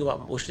 "Hey, what you think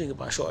about? What you think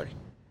about Shorty?"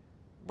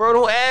 Bro,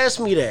 don't ask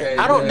me that. Okay,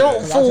 I don't. yeah. Don't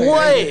I'll for tell you,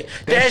 what?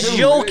 that's That's you.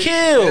 your That's-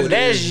 kill. that's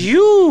That's you.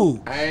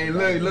 you. I ain't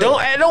look.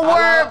 Don't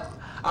worry.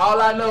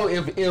 All I know,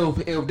 if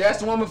that's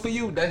the woman for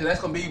you,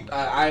 that's gonna be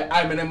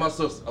I and my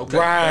sister. Okay,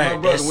 Right, That's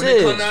my brother. that's When it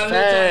it. come down to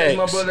that, it's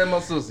my Facts. brother and my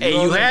sister. Hey,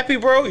 know you what I'm happy,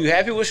 bro? You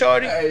happy with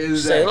Shorty? Hey, exactly.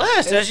 Say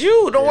less. That's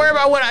you. Don't worry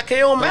about what I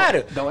can't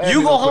matter. don't ask You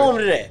me go no home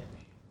to question. that.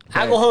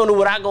 I go home to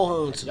what I go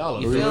home to. Y'all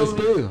are You saying? feel Real me?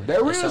 spill.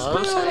 That real That's all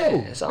I'm spill.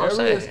 saying. That's all I'm That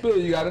real saying. spill.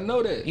 You gotta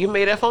know that. You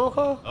made that phone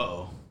call?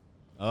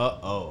 I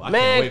can't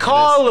Man, wait for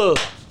call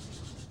her.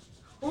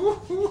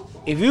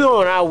 If you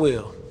don't, I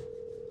will. this.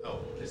 Oh,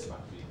 this might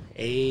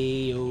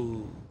be.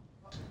 Ayo.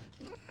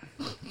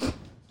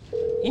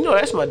 You know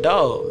that's my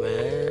dog,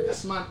 man.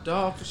 That's my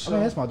dog for I sure.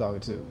 mean, that's my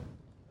dog too. You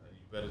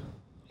better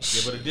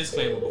give it a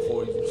disclaimer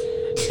before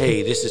you.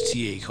 Hey, this is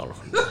TA calling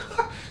from the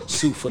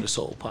Suit for the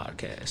Soul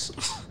podcast.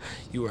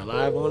 You are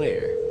live on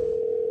air.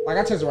 Like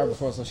I texted her right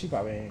before, so she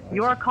probably ain't.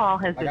 Your call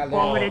has Like I been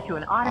live- forwarded to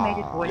an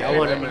automated voice. Y'all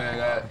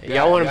wanna-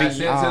 Y'all wanna be-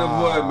 sent to the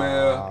boy,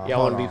 man.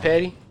 Y'all want to be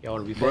petty? Y'all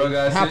want to be Bro, petty?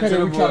 got How sent to petty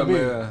the we tryna boy, be?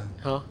 man.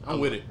 Huh? I'm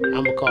with it. I'm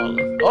going to call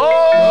her.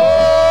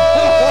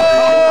 Oh!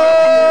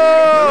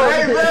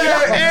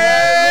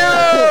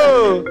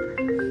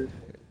 Ew!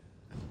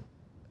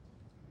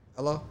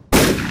 Hello.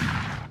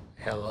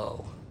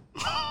 Hello.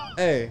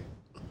 Hey.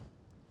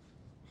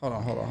 Hold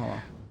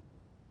on.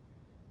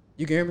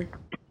 You can hear me?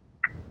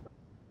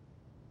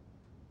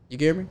 You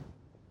can hear me?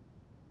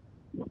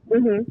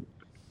 Mm-hmm.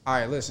 All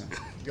right, listen.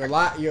 You're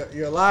live.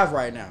 You're live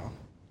right now.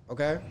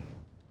 Okay.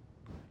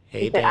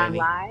 Hey, You said I'm Danny.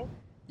 live.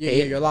 Yeah,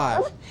 you're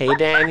live. Hey,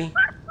 Danny.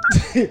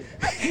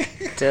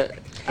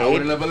 I would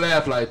have never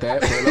laughed like that,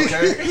 but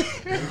okay.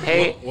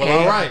 Hey, Well, hey.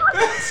 all right.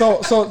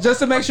 So just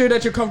to make sure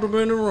that you're comfortable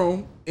in the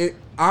room,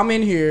 I'm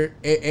in here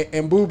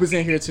and Boob is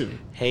in here too.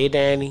 Hey,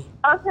 Danny.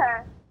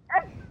 Okay.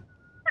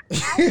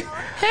 Hey,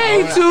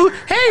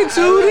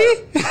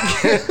 Tootie.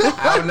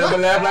 I would never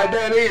laugh like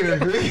that either.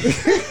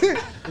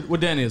 What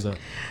Danny is up?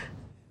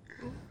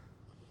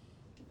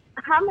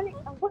 How many?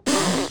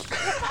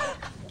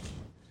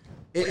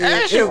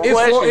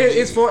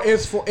 It's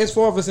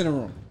four of us in the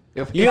room.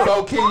 If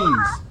four kings.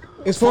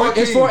 It's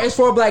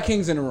four black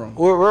kings in the room.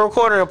 We're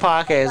recording a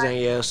podcast,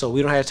 Danielle, so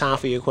we don't have time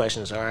for your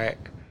questions, all right?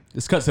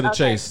 Let's cut to the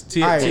chase.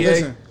 All right, TA.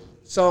 listen.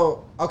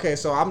 So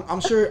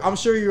I'm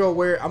sure you're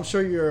aware. I'm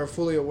sure you're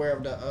fully aware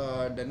of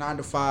the 9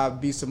 to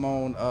 5 B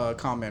Simone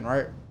comment,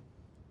 right?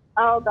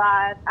 Oh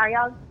God, are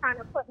y'all trying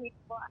to put me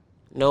for?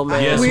 No,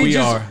 man. Yes, We we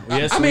just- are.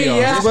 Yes, I mean, we are.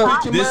 yes,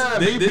 but Speak your mind.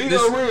 Be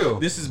real.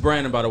 This is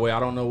Brandon, by the way. I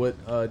don't know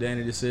what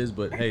Danny this is,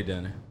 but hey,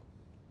 Danny.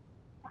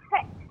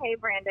 Hey,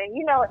 Brandon,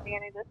 you know what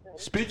Danny this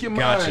is. Speak your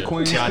Gotcha. mind,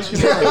 Queen. Gotcha.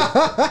 Speak your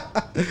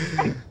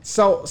mind.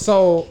 So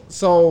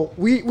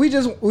we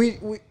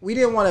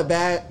didn't want to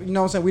bash, you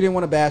know what I'm saying? We didn't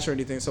want to bash or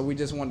anything, so we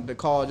just wanted to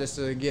call just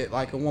to get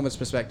like a woman's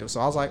perspective. So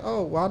I was like,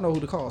 oh, well, I know who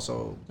to call.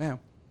 So, bam,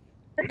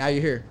 now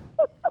you're here.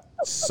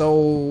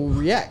 So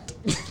react.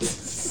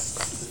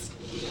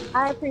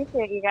 I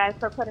appreciate you guys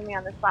for putting me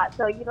on the spot.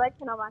 So you'd like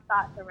to know my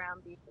thoughts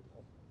around these?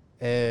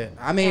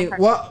 I mean,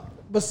 well,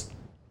 but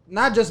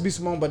not just B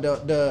Simone, but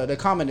the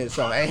comment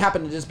itself. It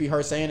happened to just be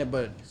her saying it,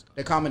 but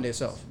the comment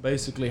itself.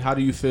 Basically, how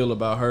do you feel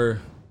about her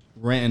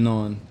ranting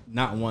on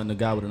not wanting a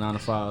guy with a 9 to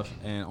 5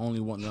 and only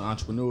wanting an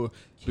entrepreneur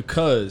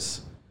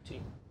because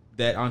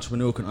that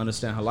entrepreneur can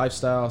understand her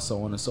lifestyle,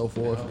 so on and so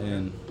forth,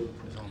 and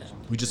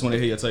we just want to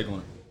hear your take on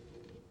it.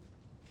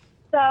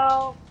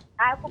 So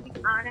I will be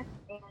honest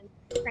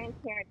and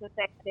transparent to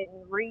say I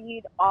didn't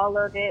read all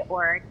of it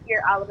or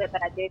hear all of it,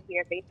 but I did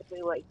hear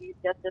basically what you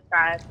just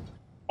described.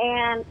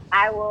 And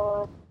I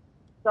will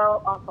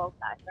go on both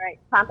sides, right,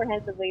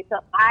 comprehensively. So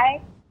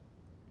I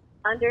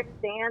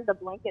understand the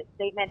blanket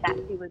statement that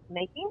she was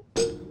making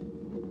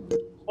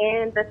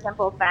and the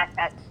simple fact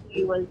that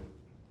she was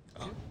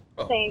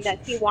saying that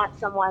she wants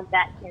someone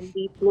that can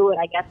be fluid,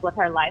 I guess, with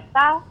her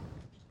lifestyle.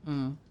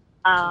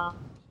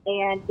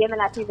 And given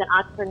that she's an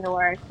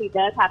entrepreneur, she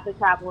does have to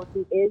travel. She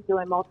is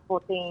doing multiple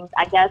things,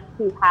 I guess,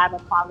 to have a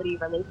quality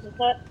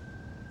relationship.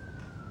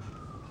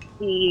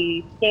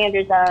 The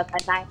standards of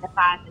a 9 to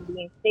 5 and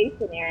being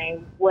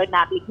stationary would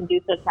not be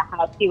conducive to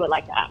how she would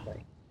like to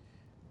operate.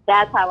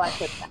 That's how I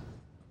took that.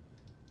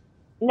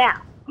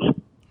 Now,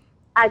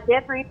 I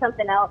did read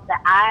something else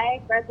that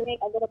I resonate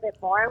a little bit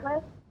more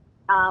with,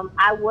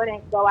 I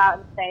wouldn't go out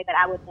and say that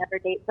I would never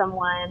date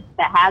someone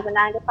that has a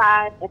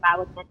 9-to-5 if I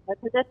was in her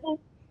position.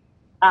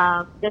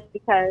 Just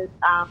because,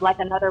 like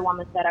another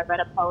woman said, I read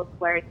a post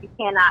where you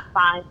cannot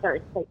find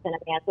certain traits in a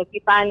man. So if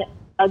you find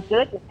a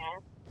good man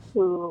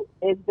who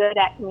is good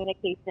at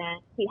communication,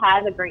 he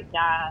has a great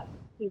job,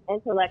 he's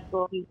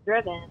intellectual, he's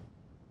driven,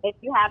 if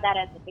you have that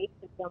as a basis,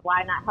 then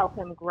why not help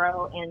him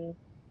grow in,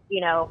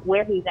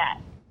 where he's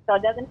at? So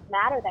it doesn't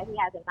matter that he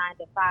has a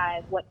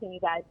 9-to-5. What can you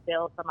guys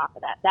build from off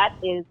of that? That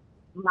is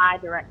my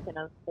direction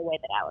of the way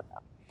that I would go.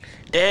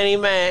 Danny,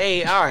 man,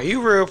 hey, all right,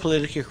 you real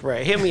politically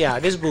correct. Hit me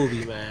out, this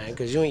booby, man,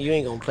 because you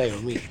ain't gonna play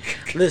with me.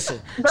 Listen,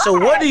 so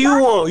what do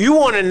you want? You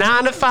want a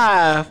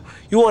 9-to-5?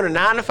 You want a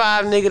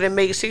 9-to-5 nigga that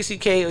makes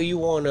 $60K, or you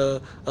want a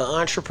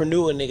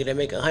entrepreneur nigga that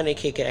make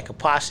 $100K that could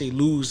possibly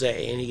lose at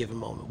any given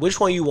moment? Which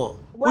one you want?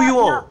 Well, Who you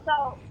want? No,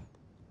 so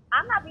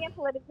I'm not being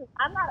political.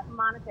 I'm not a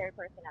monetary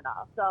person at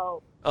all.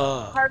 So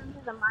her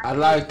views and my I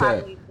like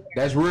that. probably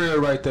That's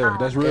real right there.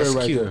 That's real That's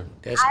right cute. there.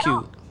 That's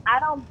cute. I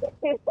don't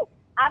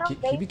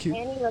Keep it base cute.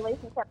 any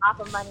relationship off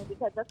of money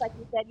because just like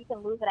you said, you can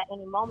lose it at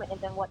any moment,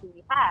 and then what do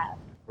we have?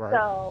 Right.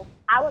 So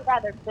I would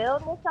rather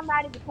build with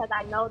somebody because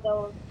I know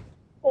those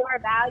core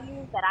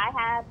values that I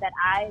have that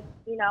I,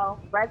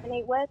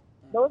 resonate with,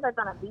 those are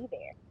going to be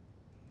there.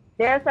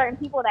 There are certain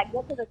people that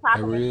get to the top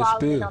and they fall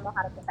and they don't know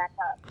how to get back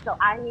up. So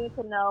I need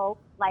to know,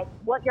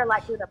 what you're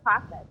like through the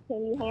process.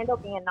 Can you handle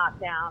being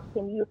knocked down?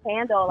 Can you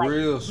handle,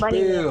 Real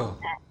money? spill.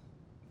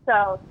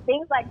 So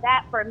things like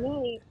that, for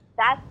me,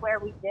 that's where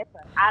we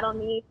differ. I don't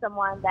need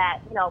someone that,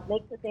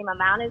 makes the same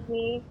amount as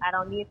me. I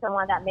don't need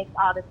someone that makes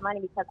all this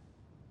money because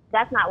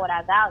that's not what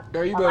I value.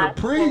 Girl, you A lot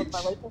better of people's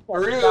preach.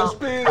 relationships Real don't-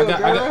 spill,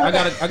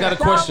 I got a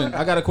question.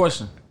 I got a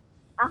question.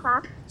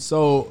 Uh-huh.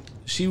 So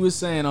she was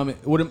saying,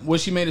 what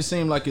she made it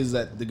seem like is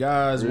that the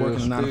guys Real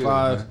working a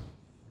 9-to-5 spill, man.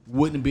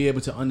 wouldn't be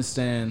able to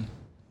understand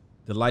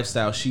the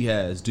lifestyle she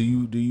has. Do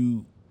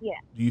you Yeah.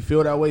 Do you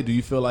feel that way? Do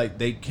you feel like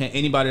they can't?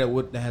 Anybody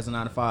that has a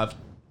 9-to-5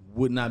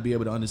 would not be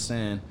able to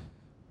understand,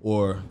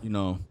 or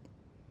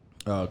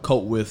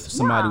cope with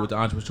somebody with the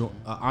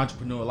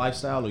entrepreneur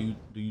lifestyle, or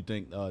do you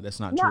think that's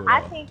not No, true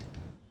at all?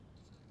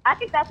 I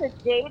think that's a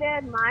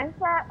jaded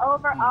mindset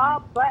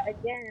overall, but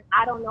again,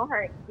 I don't know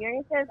her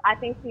experiences. I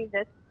think she's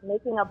just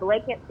making a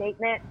blanket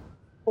statement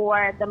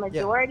for the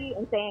majority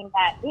and saying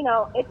that,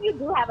 if you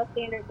do have a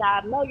standard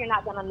job, no, you're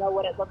not going to know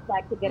what it looks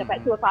like to get up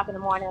at 2 o'clock in the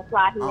morning,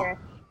 fly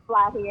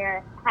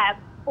here, have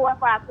 4 or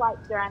 5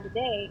 flights during the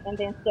day, and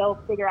then still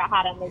figure out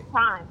how to make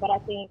time. But I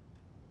think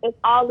it's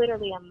all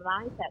literally a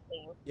mindset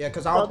thing. Yeah,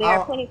 because So there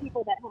are plenty of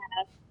people that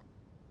have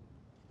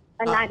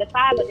a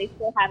 9-to-5, but they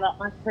still have an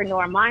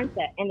entrepreneur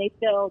mindset, and they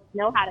still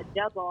know how to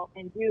juggle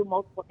and do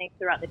multiple things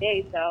throughout the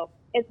day. So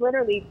it's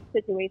literally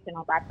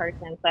situational by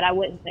person, but I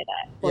wouldn't say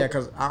that. Yeah,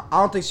 because I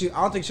don't think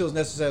she was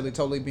necessarily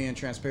totally being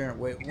transparent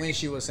when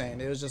she was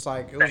saying it. It was just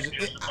like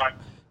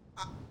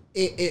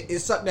it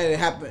sucked that it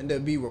happened to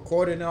be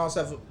recorded and all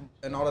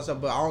that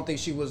stuff. But I don't think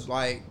she was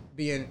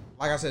being,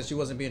 like I said, she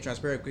wasn't being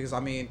transparent because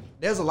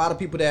there's a lot of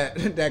people that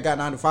got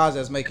 9-to-5s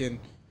that's making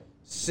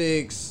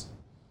six,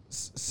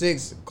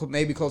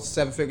 maybe close to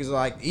 7 figures,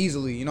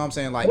 easily. You know what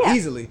I'm saying?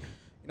 Easily. You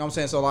know what I'm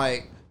saying? So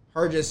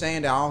her just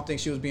saying that, I don't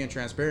think she was being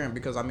transparent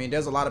because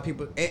there's a lot of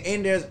people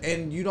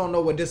and you don't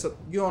know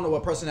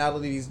what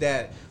personalities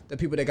that the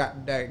people that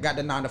got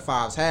the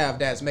 9-to-5s have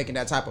that's making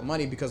that type of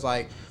money, because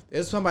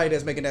there's somebody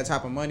that's making that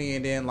type of money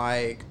and then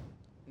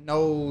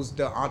knows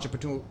the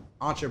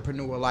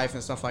entrepreneur life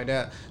and stuff like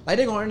that.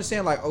 They're gonna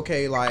understand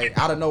okay,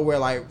 out of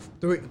nowhere,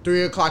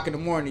 3 o'clock in the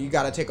morning, you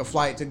gotta take a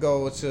flight to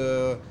go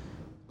to,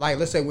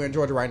 let's say we're in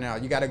Georgia right now.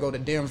 You got to go to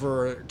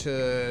Denver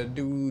to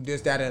do this,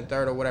 that, and the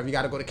third, or whatever. You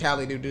got to go to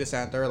Cali to do this,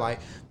 that, and third.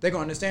 They're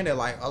gonna understand that.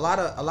 A lot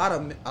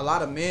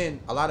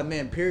of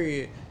men,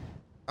 period,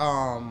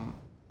 are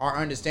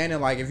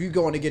understanding. If you're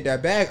going to get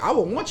that bag, I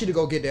would want you to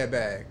go get that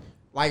bag.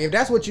 If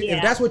that's what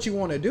you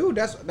want to do,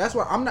 that's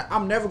what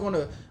I'm never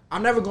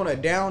gonna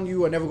down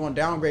you or never gonna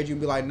downgrade you and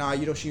be like, nah,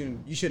 you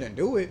shouldn't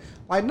do it.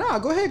 Nah,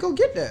 go ahead, go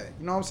get that.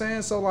 You know what I'm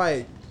saying? So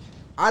I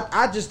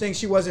just think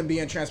she wasn't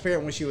being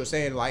transparent when she was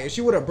saying if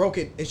she would have broke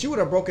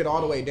it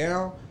all the way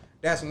down,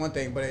 that's one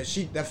thing. But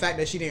the fact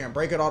that she didn't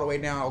break it all the way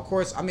down, of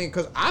course,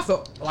 because I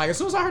felt as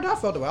soon as I heard that, I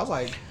felt the way. I was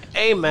like,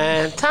 hey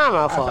man, time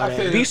out for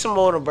that. Be some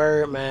more the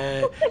bird,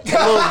 man. The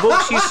little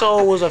book she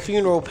sold was a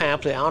funeral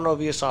pamphlet. I don't know if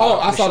you saw it. Oh,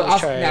 I saw that.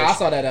 I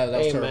saw that. That was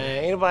hey terrible.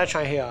 man, ain't nobody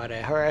trying to hear all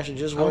that. Her ass is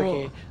just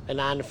working a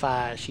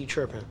 9-to-5. She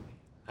tripping.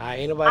 All right,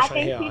 ain't nobody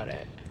trying to hear all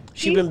that.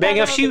 She been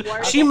begging.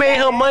 She made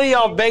her money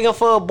off begging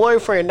for a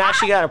boyfriend. Now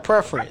she got a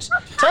preference.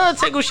 Tell her to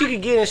take what she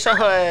could get and shut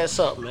her ass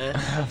up, man.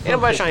 Ain't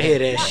nobody trying to hear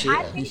that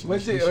shit.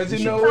 But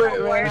you know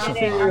what, man? I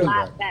feel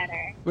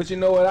like. But you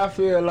know what I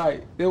feel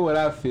like? This what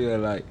I feel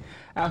like.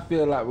 I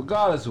feel like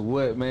regardless of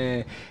what,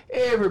 man,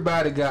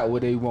 everybody got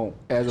what they want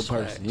as a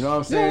person. You know what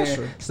I'm saying? Yeah,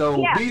 sure.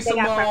 So B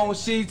Simone,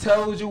 she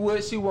told you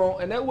what she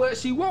want, and that's what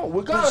she want.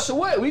 Regardless of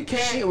what, we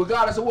can't.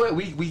 Regardless of what,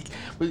 we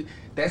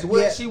that's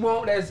what she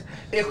want. That's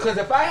because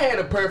if I had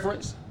a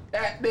preference,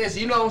 This,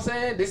 you know what I'm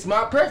saying? This is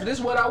my preference. This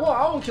is what I want.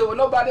 I don't care what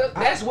nobody else.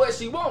 That's what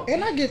she wants.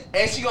 And I get,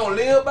 and she gonna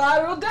live by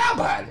it or die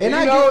by it. And you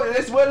I know, get,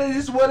 that's what it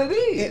is. What it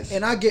is.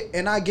 And I get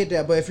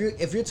that. But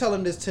if you're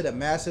telling this to the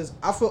masses,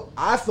 I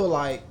feel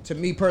like, to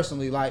me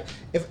personally, like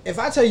if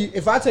I tell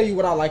you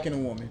what I like in a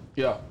woman,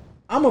 yeah,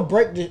 I'm gonna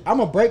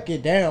break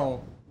it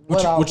down.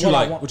 What you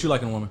like? What you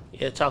like in a woman?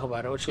 Yeah, talk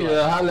about it. What you like?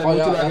 Yeah, what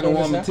you like in a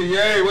woman?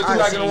 TA, what you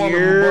like in a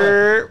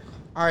woman?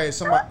 All right,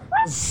 somebody.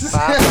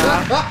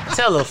 5'5".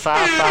 Tell her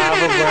 5'5"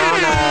 with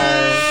brown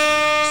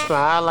eyes.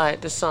 Smile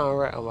like the sun.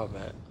 Right? Oh my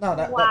bad. No,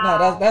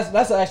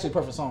 that's actually a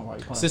perfect song. Why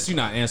you playing? Since you're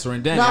not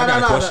answering, Danny, I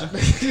got a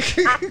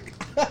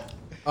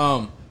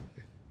question.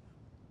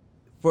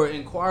 For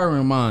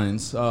inquiring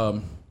minds,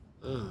 are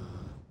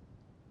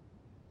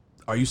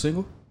you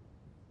single?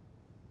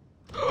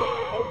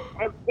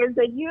 Is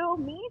the you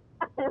me?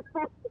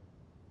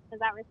 Is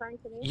that referring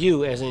to me?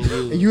 You as in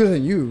you. You as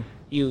in you.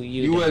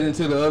 You wasn't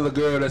to the other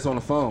girl that's on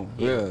the phone.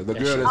 Yeah, the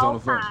girl that's on the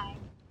phone.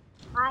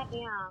 I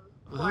am.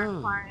 For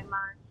inquiring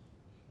minds,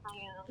 I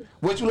am.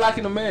 What you like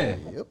in a man?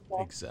 Yep.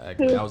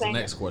 Exactly. That was the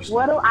next question.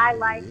 What do I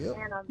like in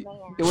a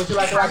man? What you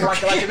like in a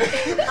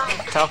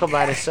man? Talk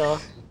about it, sir.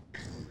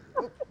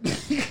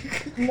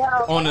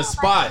 No. On the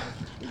spot.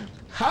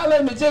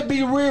 Let me just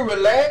be real,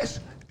 relax.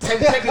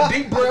 Take a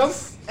deep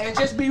breath. And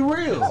just be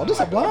real. Oh, this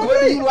a blind what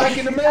date. do you like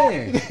in a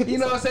man? You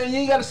know what I'm saying? You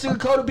ain't got to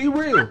sugarcoat to be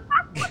real.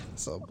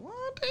 It's a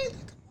blind date.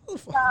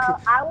 So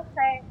I would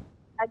say,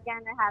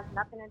 again, it has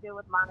nothing to do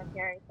with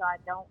monetary. So I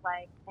don't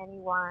like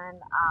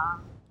anyone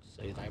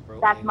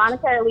that's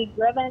monetarily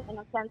driven in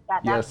a sense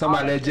that. Yeah,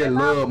 somebody that just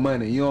love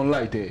money. You don't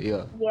like that,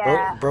 yeah.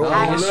 Yeah. I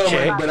don't love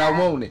it, but I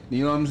want it.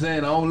 You know what I'm saying?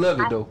 I don't love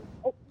it though.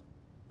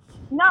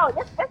 No,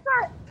 it's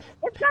not.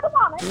 It's not a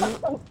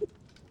moment.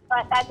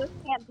 But that just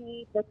can't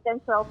be the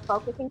central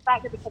focusing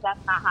factor because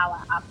that's not how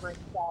I operate.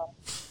 So,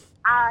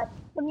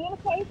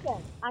 communication.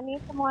 I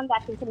need someone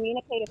that can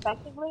communicate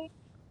effectively.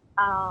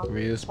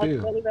 Real it's spill.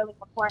 really, really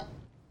important.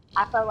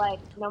 I feel like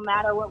no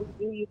matter what we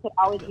do, you could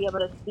always be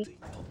able to speak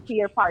to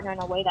your partner in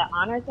a way that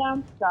honors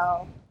them.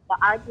 So the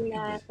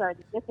arguments or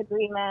the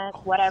disagreements,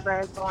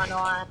 whatever is going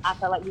on, I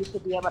feel like we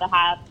should be able to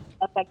have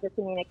effective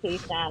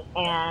communication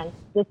and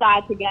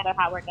decide together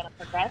how we're going to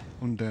progress.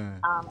 I'm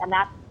done. And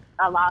that's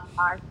a lot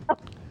hard.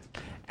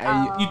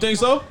 You think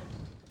so?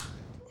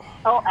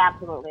 Oh,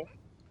 absolutely.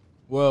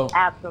 Well,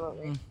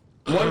 absolutely.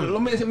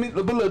 Let me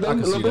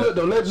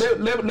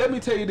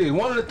tell you this.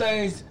 One of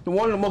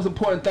the most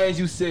important things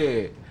you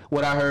said,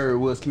 what I heard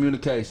was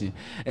communication,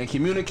 and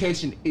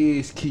communication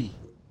is key.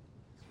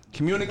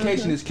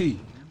 Communication is key.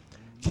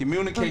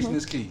 Communication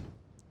is key.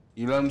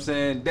 You know what I'm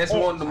saying? That's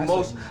one of the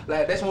most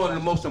that's one of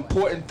the most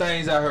important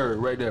things I heard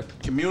right there.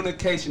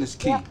 Communication is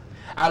key. Yeah.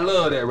 I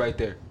love that right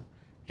there.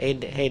 Hey,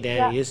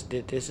 Danny,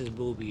 this is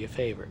Booby, your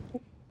favorite.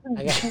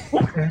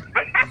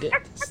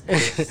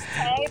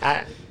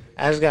 I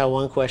just got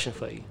one question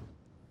for you.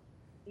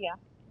 Yeah.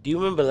 Do you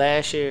remember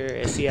last year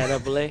at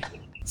CIAA?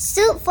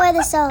 Soup for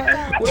the soul.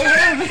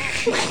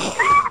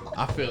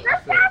 I feel.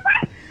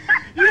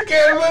 You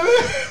can't remember.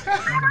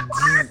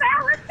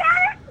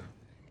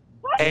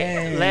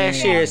 Hey,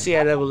 last year at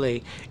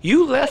CIAA,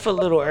 you left a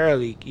little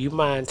early. You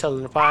mind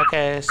telling the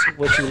podcast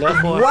what you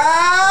left for?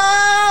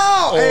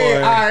 Wow! Hey,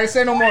 all right,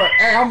 say no more.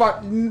 Hey, I'm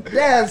about.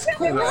 That's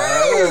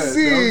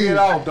crazy.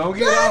 Don't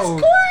get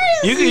off.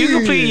 You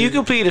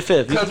can plead the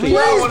fifth. Because we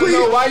all want to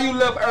know why you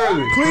left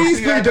early.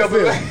 Please plead the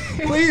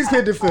fifth. Please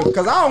plead the fifth,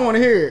 because I don't want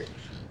to hear it.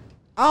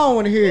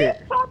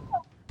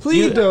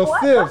 Plead the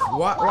fifth.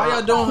 Why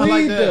y'all doing her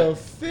like that? Plead the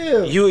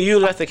fifth. You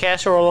left the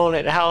casserole on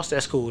at the house.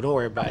 That's cool. Don't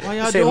worry about it. Why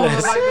y'all doing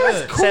her like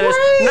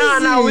that?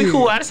 No, we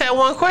cool. I just had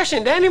one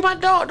question. Danny, my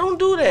dog, don't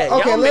do that.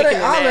 Okay, I'll let her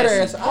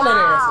answer. I'll let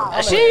her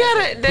answer. She ain't got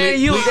it.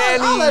 Danny,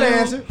 I'll let her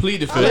answer. Plead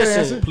the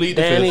fifth. Plead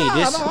the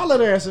fifth. I'll let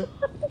her answer.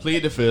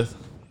 Plead the fifth.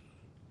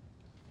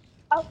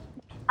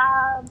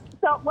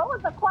 So what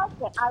was the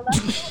question? I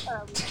left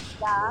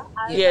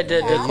early. Yeah,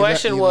 the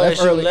question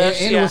was you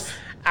left.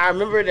 I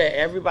remember that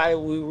everybody,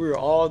 we were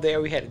all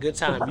there. We had a good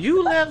time.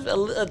 You left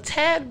a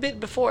tad bit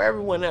before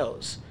everyone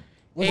else.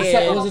 Was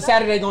it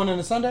Saturday going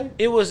into Sunday?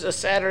 It was a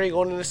Saturday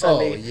going into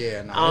Sunday. Oh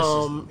yeah,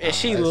 and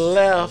she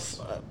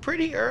left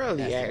pretty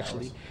early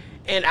actually.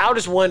 And I was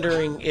just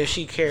wondering if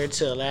she cared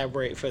to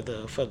elaborate for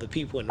the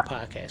people in the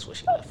podcast what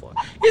she left for.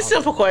 It's a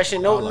simple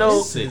question. No.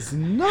 This is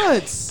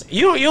nuts.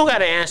 You don't got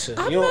to answer.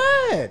 I'm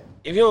mad.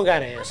 If you don't got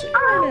to answer.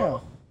 I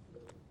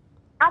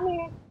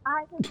mean,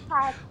 I just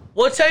had.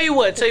 Well, tell you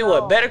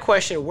what. Better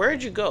question.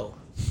 Where'd you go?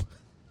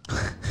 I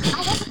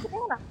went to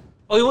Savannah.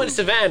 Oh, you went to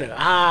Savannah.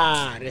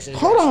 That's interesting.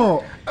 Hold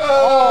on.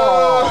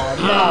 Oh,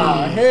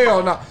 nah.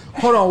 Hell no.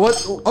 Hold on.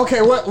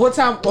 What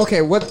time?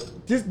 Okay,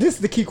 this is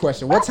the key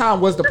question. What time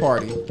was the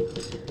party?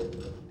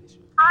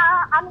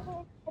 I mean,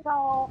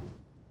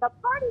 the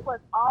party was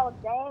all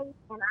day,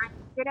 and I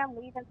didn't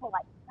leave until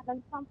like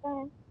 7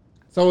 something.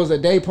 So it was a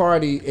day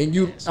party, and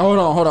you. Hold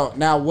on.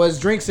 Now, was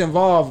drinks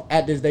involved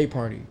at this day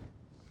party?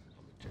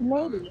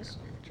 Maybe.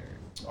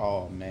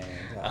 Oh man.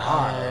 All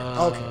right.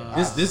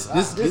 Okay.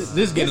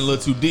 This getting a little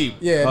too deep.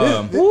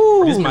 Yeah.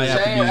 This might have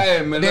to be.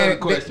 Hey, man, another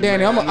question.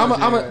 Danny,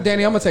 man.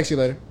 Danny, I'm gonna text you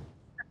later.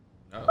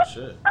 Oh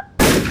shit!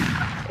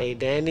 Hey,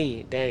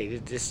 Danny,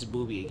 this is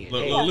Booby again.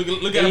 Look, Hey,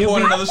 look at him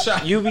pouring another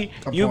shot. You be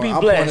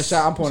I'm blessed.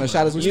 I'm pouring a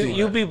shot as we speak.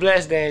 You be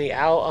blessed, Danny.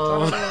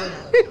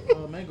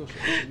 Mango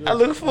shot. I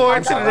look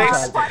forward to the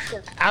next.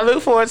 I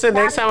look forward to the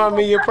next time I'm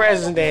in your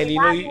presence, Danny.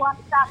 You know you. want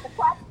to stop the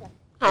question.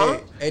 Huh?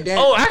 Hey, Danny.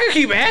 Oh, I can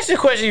keep asking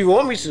questions if you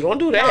want me to. Don't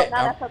do that. No,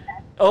 that's okay.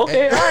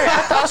 Okay, all right.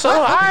 I thought so.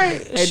 All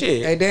right.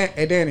 Shit.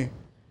 Hey, Danny.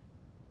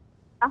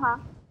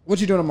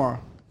 What you doing tomorrow?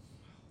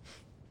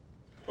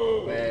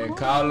 Man,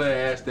 call her and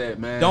ask that,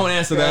 man. Don't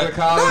answer that.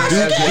 Call her and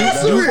ask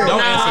that. Don't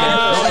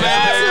answer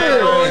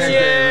that.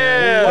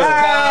 Yeah.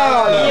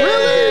 Wow.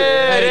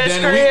 Hey,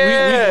 That's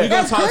Danny, we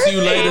gonna talk to you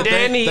Hey, later.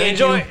 Danny, Thank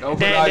enjoy. you.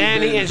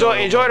 Danny,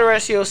 enjoy the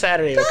rest of your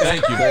Saturday. Okay.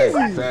 Thank you.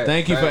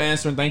 Thank you for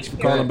answering. Thank you for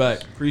calling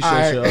back.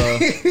 Appreciate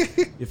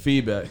your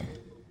feedback.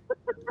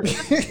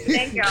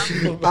 Thank you.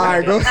 All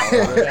right, go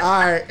ahead.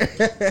 All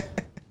right.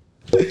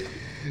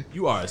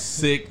 You are a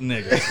sick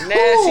nigga.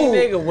 Nasty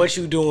nigga, what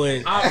you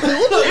doing? What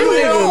the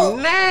hell?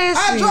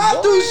 Nasty. I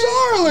drive through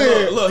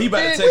Charlotte. Look, he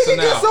about to text her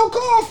now. Get some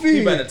coffee.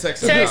 He about to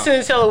text her Text her now.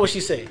 and tell her what she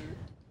say.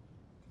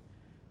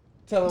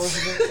 Tell her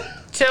what you did.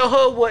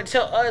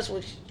 Tell us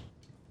what she...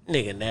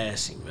 Nigga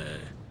nasty,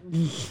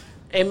 man.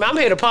 Hey, man, I'm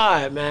here to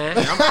pod, man.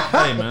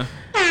 Hey, man.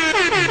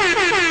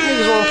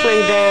 Niggas want to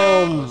play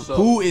down.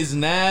 Who is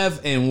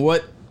Nav and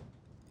what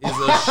is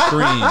a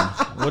stream?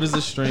 What is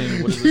a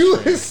stream? What is a You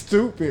stream? is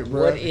stupid,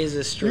 bro. What is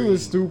a stream? You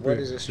is stupid. What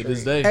is a To stream?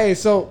 this day. Hey,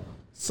 so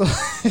So,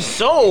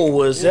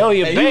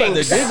 Azalea Hey, you got the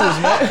Banks. giggles,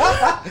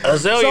 man.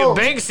 Azalea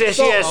Banks said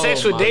she had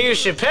sex with my Dave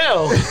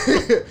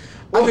Chappelle.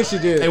 I think she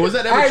did. Hey, was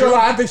that ever I ain't gonna true?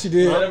 lie, I think she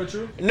did. Is that ever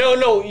true?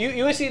 No, you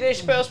didn't see Dave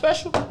Chappelle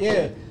special?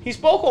 Yeah. He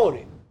spoke on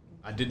it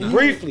I did not.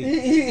 briefly.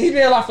 He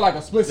did like for like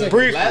a split second.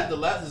 Briefly.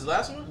 His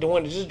last one? The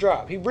one that just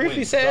dropped. He briefly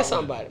Wait, said drop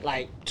something about it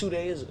like 2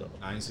 days ago.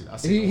 I ain't see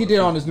that. He did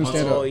on his new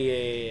stand Oh up. yeah.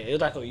 It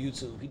was like on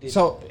YouTube. He did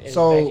So it in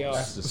so the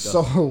backyard.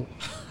 so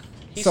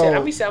He so- said,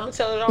 I'm gonna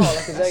tell it all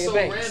like Azalea so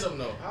Banks. random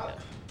though. How-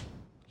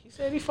 He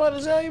said he fought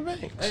Azalea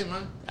Banks. Hey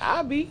man,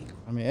 I be.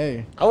 I mean,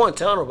 hey, I won't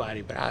tell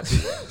nobody, but I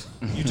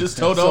be. you just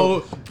told the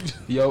whole.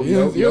 you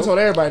told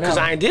everybody now. Because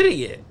I ain't did it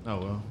yet. Oh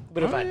well.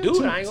 But if I do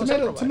it, I ain't gonna tell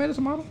nobody.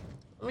 tomato.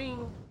 I mean,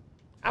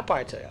 I'll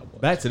probably tell y'all. Boy.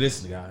 Back to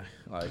this guy.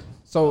 Like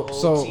So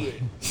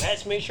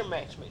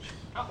Matchmaker.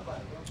 Talk about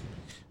it, bro.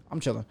 I'm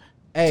chilling.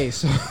 Hey,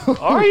 so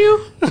Are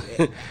you?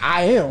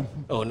 I am.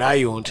 Oh, now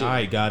you on too.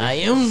 I got it. I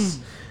am.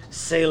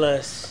 Say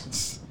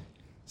less.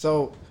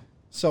 So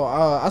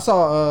I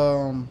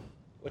saw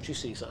What you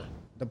see, son?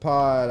 the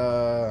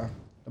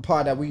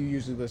pod that we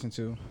usually listen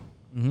to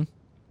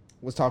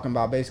was talking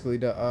about basically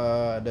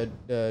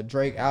the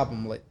Drake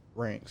album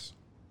ranks.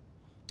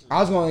 I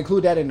was going to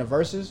include that in the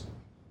verses,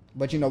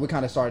 but we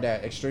kind of started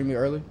that extremely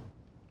early.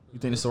 You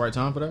think it's the right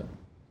time for that?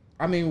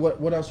 I mean,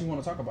 what else you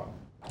want to talk about?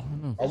 I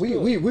don't know.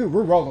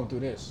 We're rolling through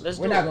this. Let's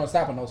We're do not it. going to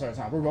stop at no certain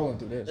time. We're rolling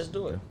through this. Let's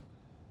do it.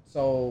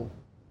 So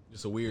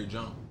Just a weird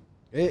jump.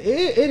 it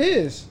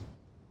is.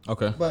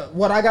 Okay. But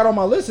what I got on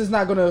my list is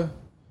not gonna.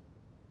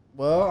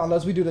 Well,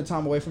 unless we do the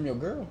time away from your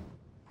girl.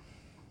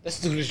 Let's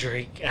do the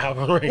Drake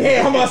album right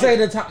Yeah, I'm gonna say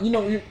the time.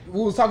 We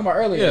was talking about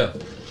earlier.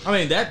 Yeah. I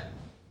mean that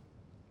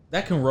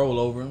can roll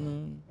over. I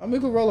mean, we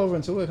could roll over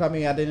into it. I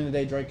mean, at the end of the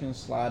day, Drake can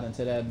slide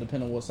into that,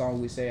 depending on what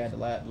song we say at the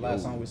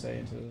last song we say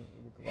into.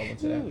 We could roll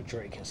into Ooh, that.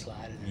 Drake can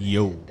slide in.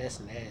 Yo. That's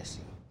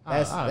nasty.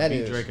 That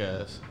beat is. Drake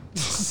ass.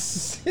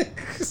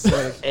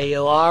 Hey,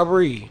 yo,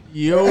 Aubrey.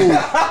 Yo,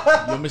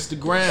 Mr.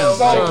 Graham.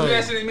 So,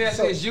 let me ask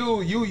this.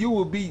 You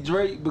would beat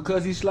Drake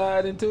because he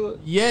slide into it?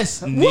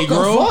 Yes, What Negro.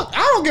 the fuck?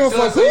 I don't give a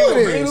fuck who you it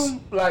beat is. him?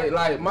 Like,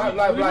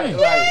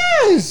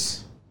 Yes.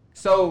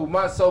 So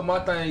my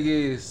thing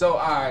is, all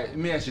right, let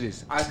me ask you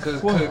this.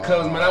 Cause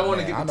man, I want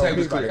to get the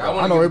tables clear. I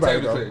want to get the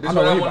tables clear. This is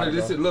what I want to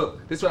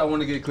this is what I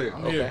want to get clear.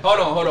 Okay.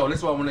 Hold on. This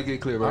is what I want to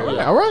get clear, right?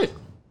 All right.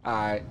 All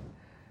right.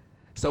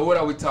 So what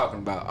are we talking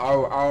about?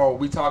 Are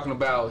we talking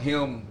about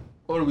him?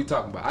 What are we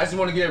talking about? I just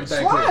want to get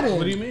everything Sliding. clear.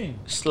 What do you mean?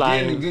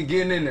 Sliding.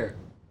 Getting in there.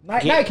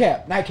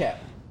 Nightcap.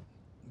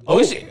 Oh,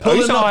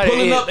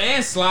 Pulling up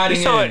and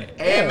sliding in.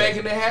 And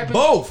making it happen.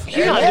 Both.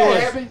 He not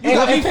doing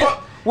And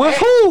with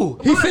who?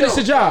 he finished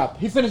the job.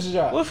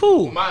 With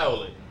who?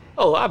 Mildly.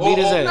 Oh, I beat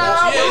his ass.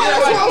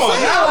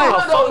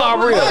 Fuck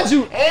Aubrey.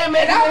 And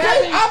making it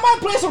happen. I might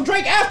play some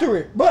Drake after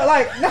it, but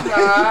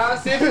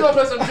See if you gonna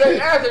play some Drake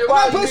after it,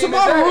 why play you some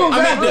being this other ass? rules.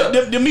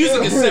 I mean, the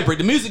music is separate.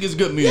 The music is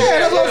good music. Yeah,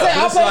 that's what I'm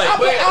saying. It's like,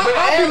 But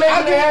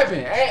making it happen.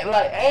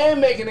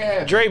 And making it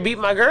happen. Drake beat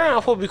my girl.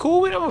 I'm supposed to be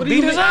cool with him. I'm gonna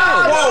beat his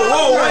ass.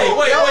 whoa, wait.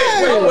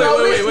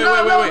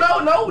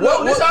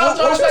 No, this is all I'm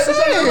trying to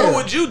say. What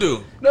would you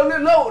do? No,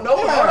 hold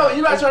on.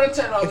 You're not trying to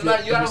tell.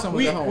 You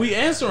gotta. We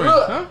answering.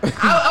 Look,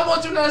 Huh? I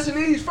want you to answer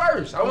these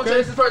first. I want you to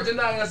answer first, then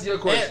I answer your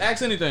question.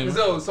 Ask anything.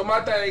 So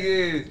my thing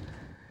is,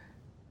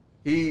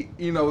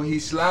 he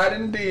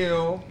sliding the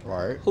deal.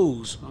 Right.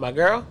 Who's my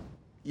girl?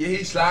 Yeah,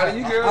 he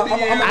sliding your girl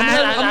DM.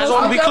 I just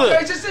want to be clear.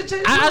 I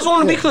just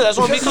want to be clear. I just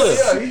want to be clear.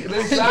 Yeah,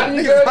 he sliding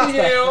your girl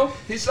DM.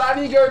 He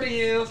sliding your girl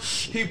DM.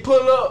 He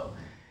pull up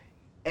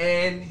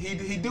and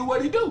he do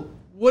what he do.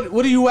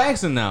 What are you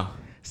asking now?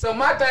 So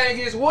my thing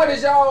is, what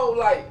is y'all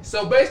like?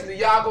 So basically,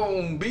 y'all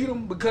gonna beat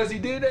him because he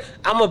did that?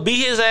 I'm gonna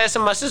beat his ass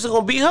and my sister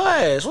gonna beat her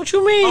ass. What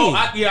you mean? Oh,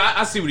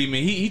 I see what he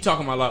mean. He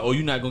talking about like, oh,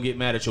 you're not gonna get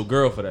mad at your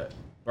girl for that,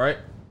 right?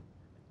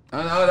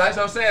 I know, that's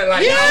what I'm saying.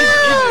 Like,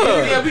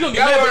 yeah, we gonna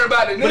get mad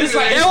about it. But it's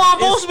like that's what I'm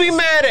supposed to be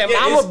mad at.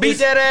 I'm gonna beat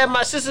that ass.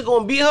 My sister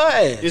gonna beat her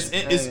ass. It's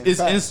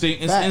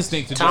instinct. It's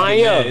instinct to just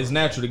Tanya. get mad. It's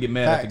natural to get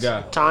mad at the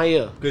guy.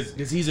 Tanya,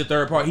 because he's a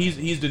third part.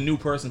 He's the new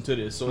person to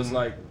this. So it's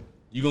like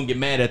you gonna get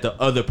mad at the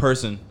other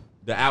person,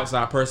 the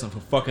outside person, for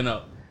fucking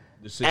up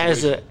the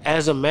situation.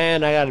 As a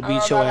man, I gotta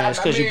beat your ass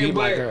because you beat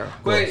my girl.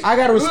 But I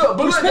gotta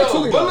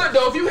respectfully. But look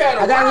though, if you had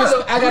a I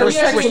gotta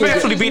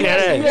respectfully beat that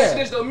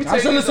ass.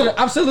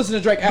 I'm still listening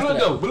to Drake after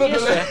that.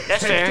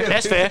 That's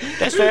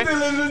fair.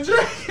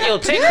 Yo,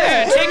 take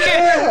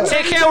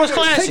care of what's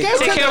classic.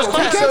 Take care of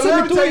what's classic.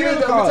 Let me tell you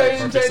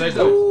this.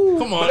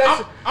 Come on,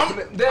 I'm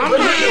here. But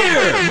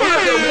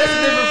that's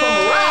different from a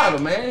rider,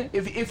 man.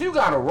 If you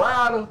got a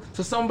rider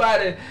to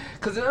somebody,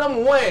 because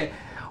number one,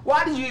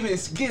 why did you even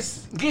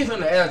give him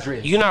the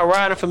address? You're not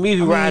riding for me.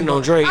 You riding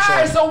on Drake.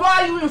 Alright, so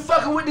why you even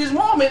fucking with this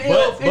woman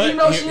if you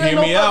know she ain't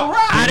no fucking rider?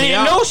 I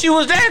didn't know she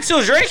was that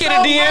till Drake in the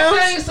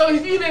DMs. So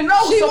if you didn't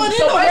know, so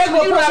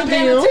basically you not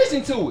paying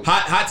attention to it.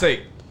 Hot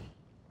take.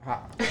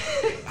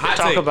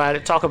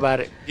 Talk about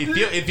it.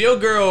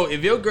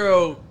 If your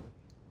girl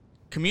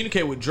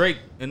communicate with Drake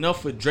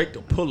enough for Drake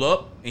to pull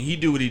up and he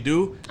do what he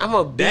do,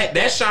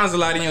 that shines a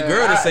light in your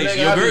girl to say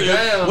your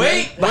girl.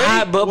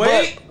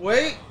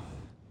 Wait.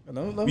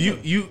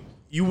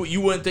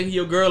 You wouldn't think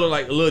your girl are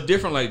like a little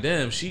different. Like,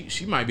 damn,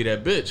 she might be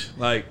that bitch.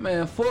 Like,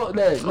 man, fuck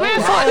that. Nah,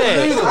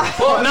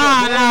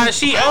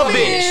 she a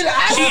bitch.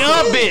 She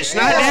a bitch,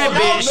 not that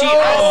bitch. She a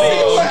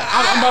bitch.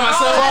 I'm by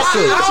myself.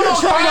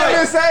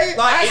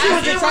 I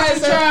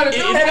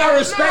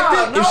respect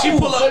it. If she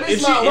pull up,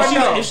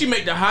 if she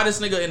make the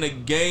hottest nigga in the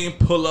game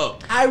pull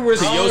up, I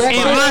respect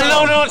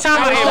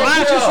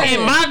it.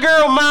 In my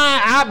girl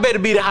mind, I better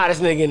be the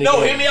hottest nigga in the game.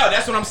 No, hear me out.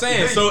 That's what I'm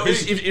saying. So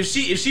if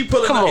she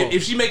pulling up,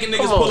 if she making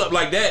niggas pull up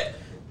like that,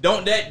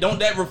 don't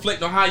that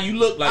reflect on how you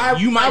look? Like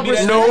you might be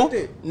that.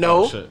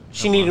 No.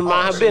 She need to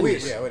mind her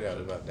business. Yeah, whatever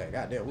about that.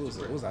 Goddamn, we was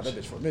out that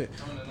bitch for a minute.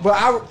 But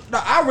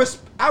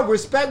I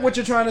respect what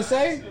you're trying to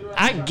say.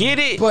 I get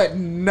it, but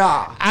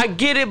nah. I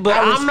get it, but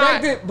I I'm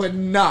not. respect it, but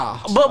nah.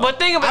 But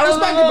think about it. I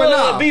respect it, but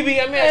nah.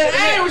 BB, I mean,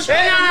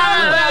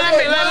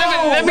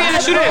 let me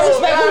ask you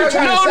this.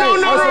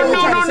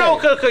 No.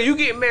 Cause you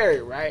get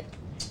married, right?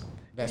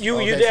 You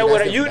there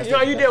with you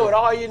there with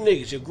all your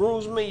niggas, your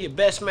groomsmen, your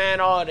best man,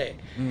 all that.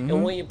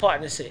 And when your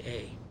partner say,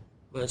 "Hey,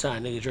 one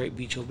time nigga Drake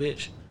beat your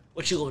bitch,"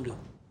 what you gonna do?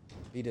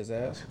 Beat his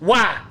ass.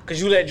 Why? Cause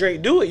you let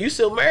Drake do it. You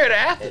still married her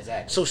after.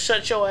 Exactly. So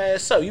shut your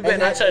ass up. You better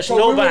not touch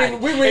nobody.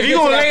 If you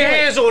gonna lay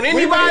hands on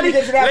anybody,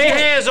 lay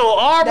hands on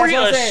Aubrey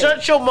or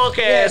shut your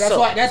monkey ass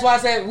up. That's why I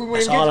said we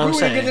wouldn't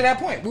get to that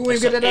point. We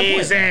wouldn't get to that point.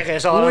 Exactly.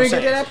 That's all I'm saying. We wouldn't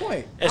get to that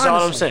point. That's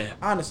all I'm saying.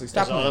 Honestly,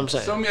 stop playing. That's all I'm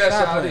saying. So let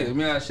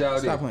me ask y'all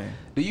this. Stop playing.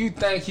 Do you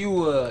think you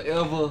will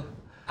ever?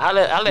 I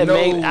let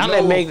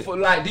Meg.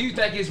 Like, do you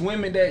think it's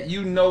women that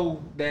you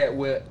know that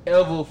will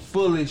ever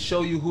fully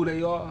show you who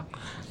they are?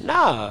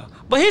 Nah,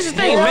 but here's the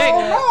thing, Meg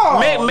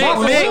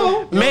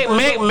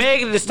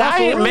the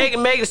Stallion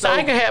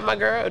can have my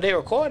girl. They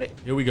record it.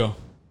 Here we go.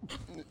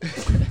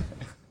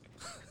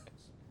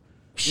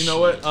 You know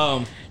what?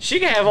 She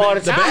can have all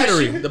the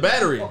time. The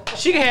battery.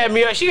 She can have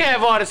me. She can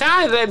have all the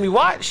time. Let me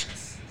watch.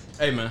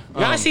 Hey man,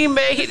 y'all see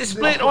Meg hit the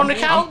split on the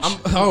couch?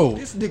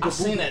 This nigga I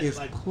seen that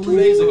like 2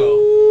 days ago.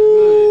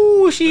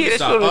 Ooh, she hit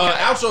the split on the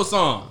couch. Outro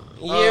song.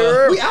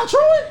 Yeah, we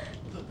outroing?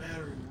 The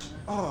battery, man.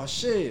 Oh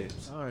shit.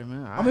 Sorry,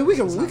 man. I mean, we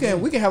can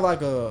have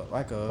like a.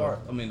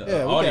 I mean,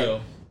 the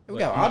audio. We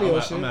got audio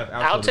shit.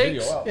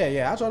 Outtakes.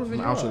 Yeah. Outro the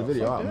video. Outro the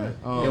video out, man.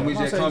 And we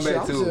just come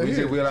back to we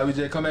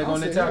just come back on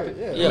the topic.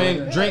 I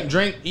mean,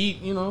 drink,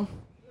 eat. You know.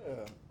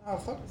 Yeah.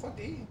 Fuck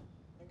the eat.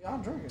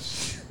 I'm drinking.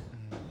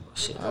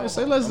 Shit. I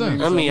say let's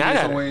done. I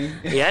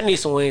need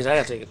some wings. I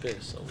gotta take a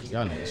piss. So.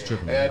 Y'all niggas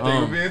tripping.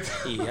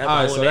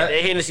 Alright, so that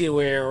Hennessy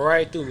wearing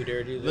right through me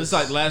there, dude. This is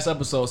like last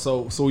episode,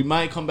 so we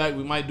might come back.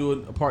 We might do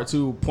a part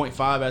 2.5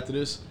 after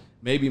this.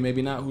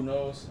 Maybe not. Who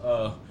knows?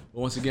 But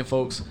once again,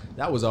 folks,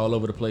 that was all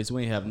over the place.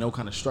 We ain't have no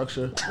kind of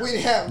structure. We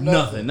didn't have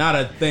nothing. Not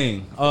a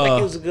thing. Like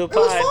it was a good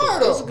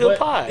pod. It was a good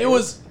pod.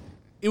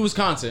 It was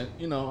content.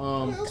 You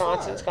know.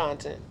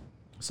 Content.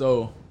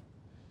 So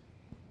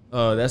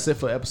that's it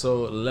for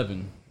episode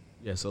 11.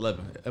 Yes,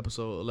 11.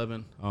 Episode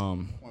 11.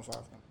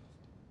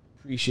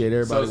 Appreciate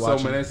everybody watching.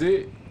 So man, that's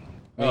it.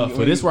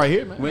 For this right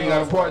here, man. We ain't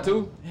got a part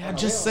 2. Yeah, I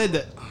just said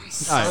that.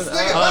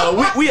 All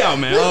right, we out,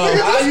 man.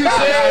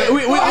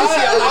 We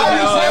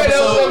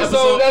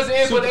episode. That's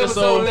it for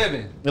episode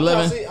 11.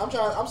 11. See, I'm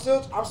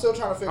still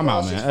trying to figure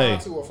out if she's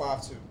 5'2" or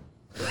 5'2".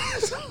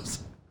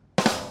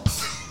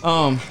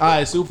 All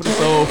right, soup for the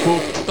soul,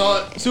 food for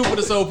thought. Soup for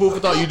the soul, food for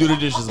thought. You do the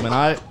dishes, man. All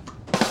right.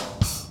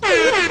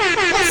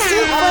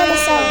 Soup for the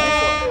soul.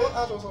 What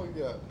outro song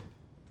you got?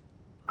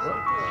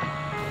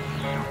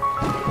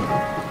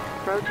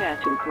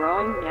 Protest and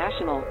growing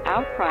national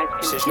outcries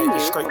continue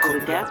over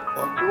the death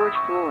of George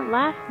Floyd.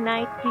 Last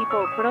night,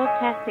 people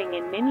protesting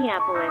in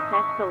Minneapolis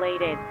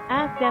escalated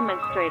as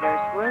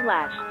demonstrators were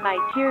lashed by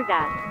tear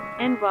gas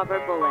and rubber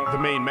bullets. The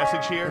main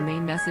message here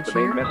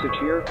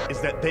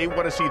is that they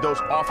want to see those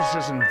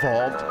officers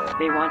involved.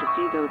 They want to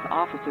see those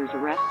officers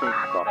arrested.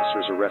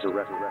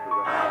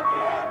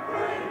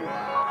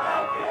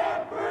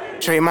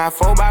 Trade my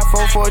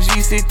 4x4 for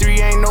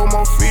GC3, ain't no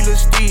more free little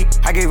Steve.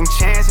 I gave him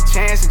chance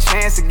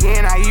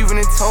again, I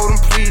even told him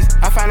please.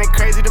 I find it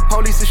crazy the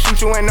police will shoot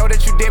you and know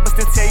that you dead but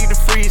still tell you to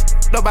freeze.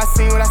 Look, I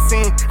seen what I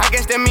seen, I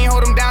guess that mean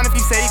hold him down if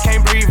he say he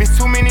can't breathe. It's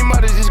too many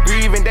mothers just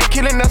grieving, they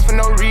killing us for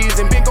no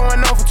reason. Been going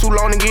on for too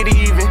long to get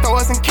even. Throw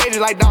us in cages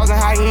like dogs and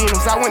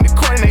hyenas. I went to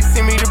court and they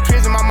sent me to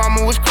prison, my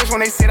mama was crushed when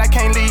they said I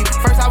can't leave.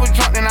 First I was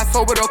drunk, then I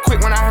sobered up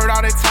quick when I heard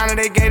all that time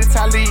that they gave to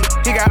Talib.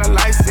 He got a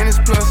life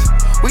sentence plus.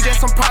 We just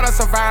some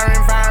products of our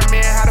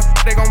environment, how the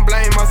f they gon'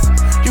 blame us?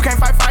 You can't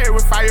fight fire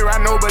with fire,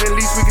 I know, but at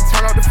least we can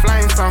turn up the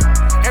flames some.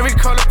 Every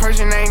color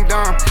person ain't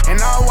dumb,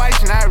 and all whites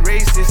not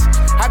racist.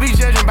 I be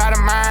judging by the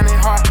mind and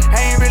heart,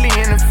 I ain't really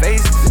in the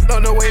faces.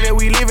 Look, the way that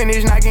we living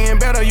is not getting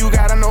better, you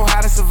gotta know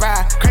how to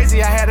survive. Crazy,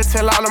 I had to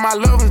tell all of my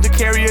loved ones to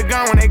carry a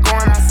gun when they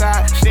going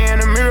outside. Stay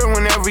in the mirror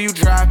whenever you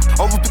drive,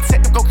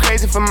 overprotective, go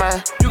crazy for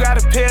mine. You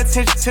gotta pay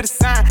attention to the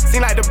sign,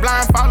 seem like the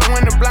blind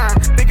following the blind.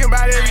 Thinking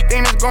about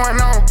everything that's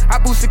going on, I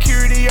boost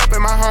security up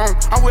in my home.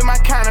 I'm with my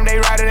kind of, they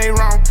right or they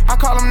wrong. I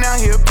call him now,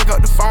 he'll pick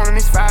up the phone and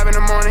it's 5 in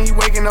the morning, he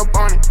waking up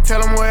on it.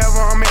 Tell him wherever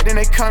I'm at, then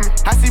they coming.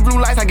 I see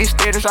blue lights, I get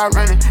scared and start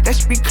running. That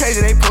should be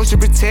crazy, they supposed to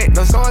protect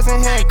us. Swords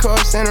and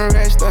handcuffs and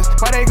arrest us.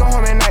 Why they go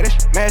home at night,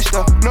 that's messed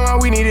up. Knowing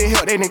we needed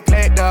help, they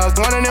neglect us.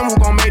 One of them who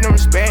gon' make them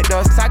respect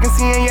us. I can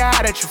see in your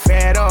eye that you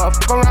fed up.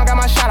 Go around, got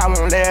my shot, I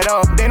won't let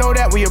up. They know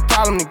that we a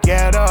problem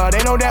together.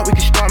 They know that we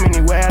can storm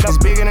anywhere. It's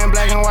bigger than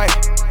black and white.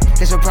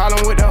 It's a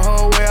problem with the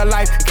whole way of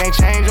life. It can't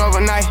change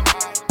overnight,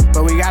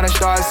 but we gotta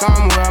start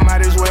somewhere.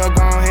 Might as well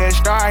go ahead,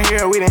 start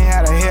here. We done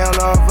had a hell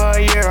of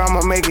a year.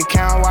 I'ma make it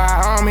count while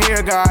I'm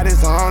here. God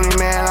is the only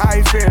man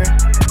I fear.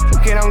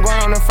 Kid, I'm going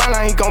on the front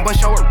line, he gon'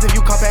 bust your work till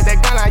you come past that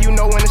gun line. You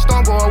know when the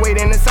storm go away,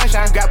 then the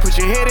sunshine. Got put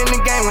your head in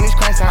the game when it's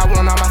crunch time. I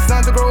want all my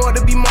sons to grow up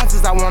to be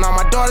monsters. I want all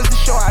my daughters to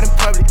show out in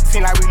public.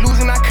 Seem like we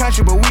losing our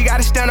country, but we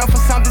gotta stand up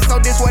for something, so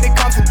this what it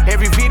comes to.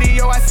 Every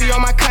video I see on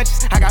my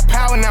conscience, I got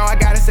power now, I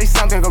gotta say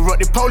something.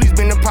 Corrupted police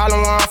been the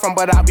problem where I'm from,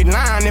 but I'd be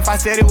lying if I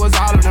said it was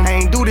all of them. I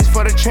ain't do this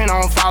for the trend, I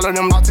don't follow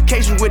them.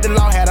 Altercations with the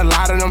law had a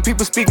lot of them.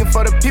 People speaking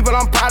for the people,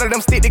 I'm proud of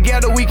them. Stick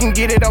together, we can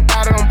get it up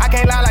out of them. I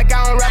can't lie like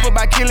I don't rap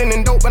about killing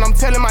and dope, but I'm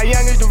telling my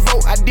youngest to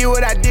vote. I did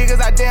what I did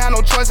cause I didn't have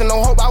no choice and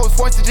no hope. I was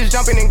forced to just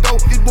jump in and go.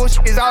 This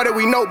bullshit is all that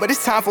we know, but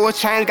it's time for a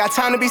change. Got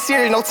time to be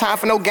serious, no time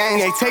for no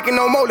games. Ain't taking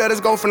no more, let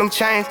us go for them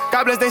chains.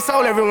 God bless they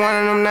soul, every one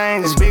of them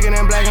names. It's bigger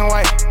than black and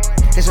white.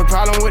 It's a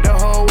problem with the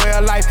whole way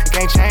of life. It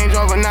can't change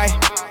overnight,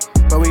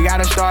 but we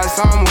gotta start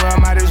somewhere.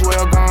 Might as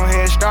well go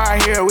ahead,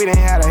 start here. We done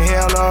had a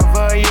hell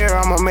of a year.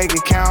 I'ma make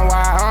it count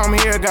while I'm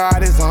here.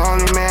 God is the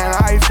only man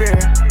I fear.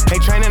 They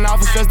training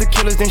officers to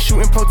killers, then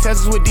shooting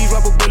protesters with these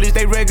rubber bullets.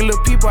 They regular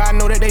people, I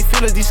know that they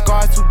feel us. These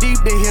scars too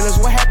deep, they heal us.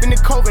 What happened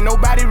to COVID?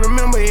 Nobody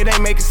remember, it ain't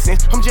making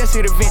sense. I'm just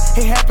here to vent.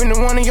 It happened to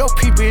one of your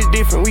people, it's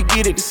different. We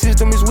get it, the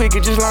system is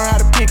wicked, just learn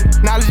how to pick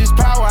it. Knowledge is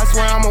power, I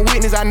swear I'm a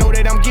witness. I know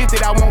that I'm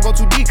gifted, I won't go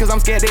too deep, cause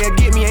I'm scared they'll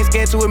get me. Ain't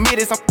scared to admit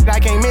it, something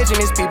I can't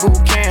mention. It's people who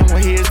can.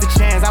 Well, here's the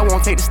chance, I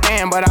won't take the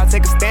stand, but I'll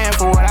take a stand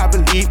for what I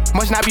believe.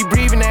 Must not be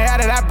breathing the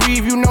air that I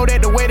breathe. You know that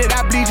the way that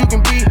I bleed, you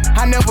can bleed.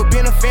 I never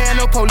been a fan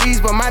of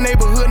police, but my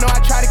neighborhood know I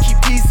try to keep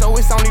peace. So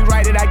it's only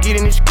right that I get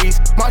in the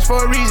streets. March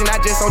for a reason, I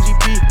just on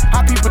GP.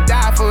 Our people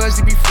died for us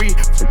to be free.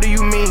 What do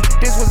you mean?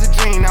 This was a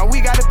dream. Now we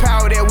got the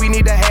power that we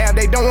need to have.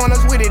 They don't want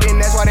us with it,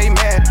 and that's why they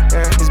mad.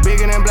 Yeah. It's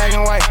bigger than black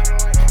and white.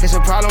 It's a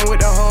problem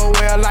with the whole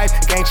way of life.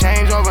 It can't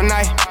change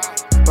overnight,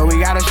 but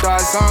we gotta start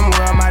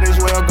somewhere. Might as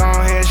well go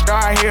ahead,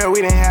 start here.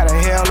 We done had a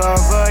hell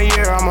of a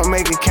year. I'ma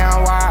make it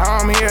count while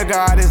I'm here.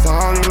 God is the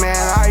only man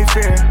I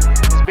fear.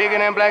 It's bigger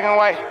than black and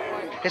white.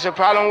 It's a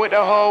problem with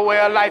the whole way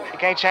of life. It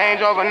can't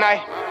change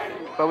overnight,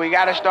 but we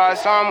gotta start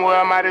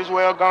somewhere. Might as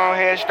well go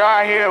ahead,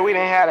 start here. We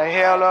done had a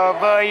hell of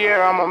a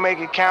year. I'ma make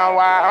it count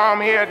while I'm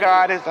here.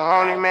 God is the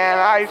only man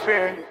I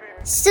fear.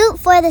 Soup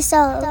for the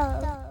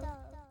soul.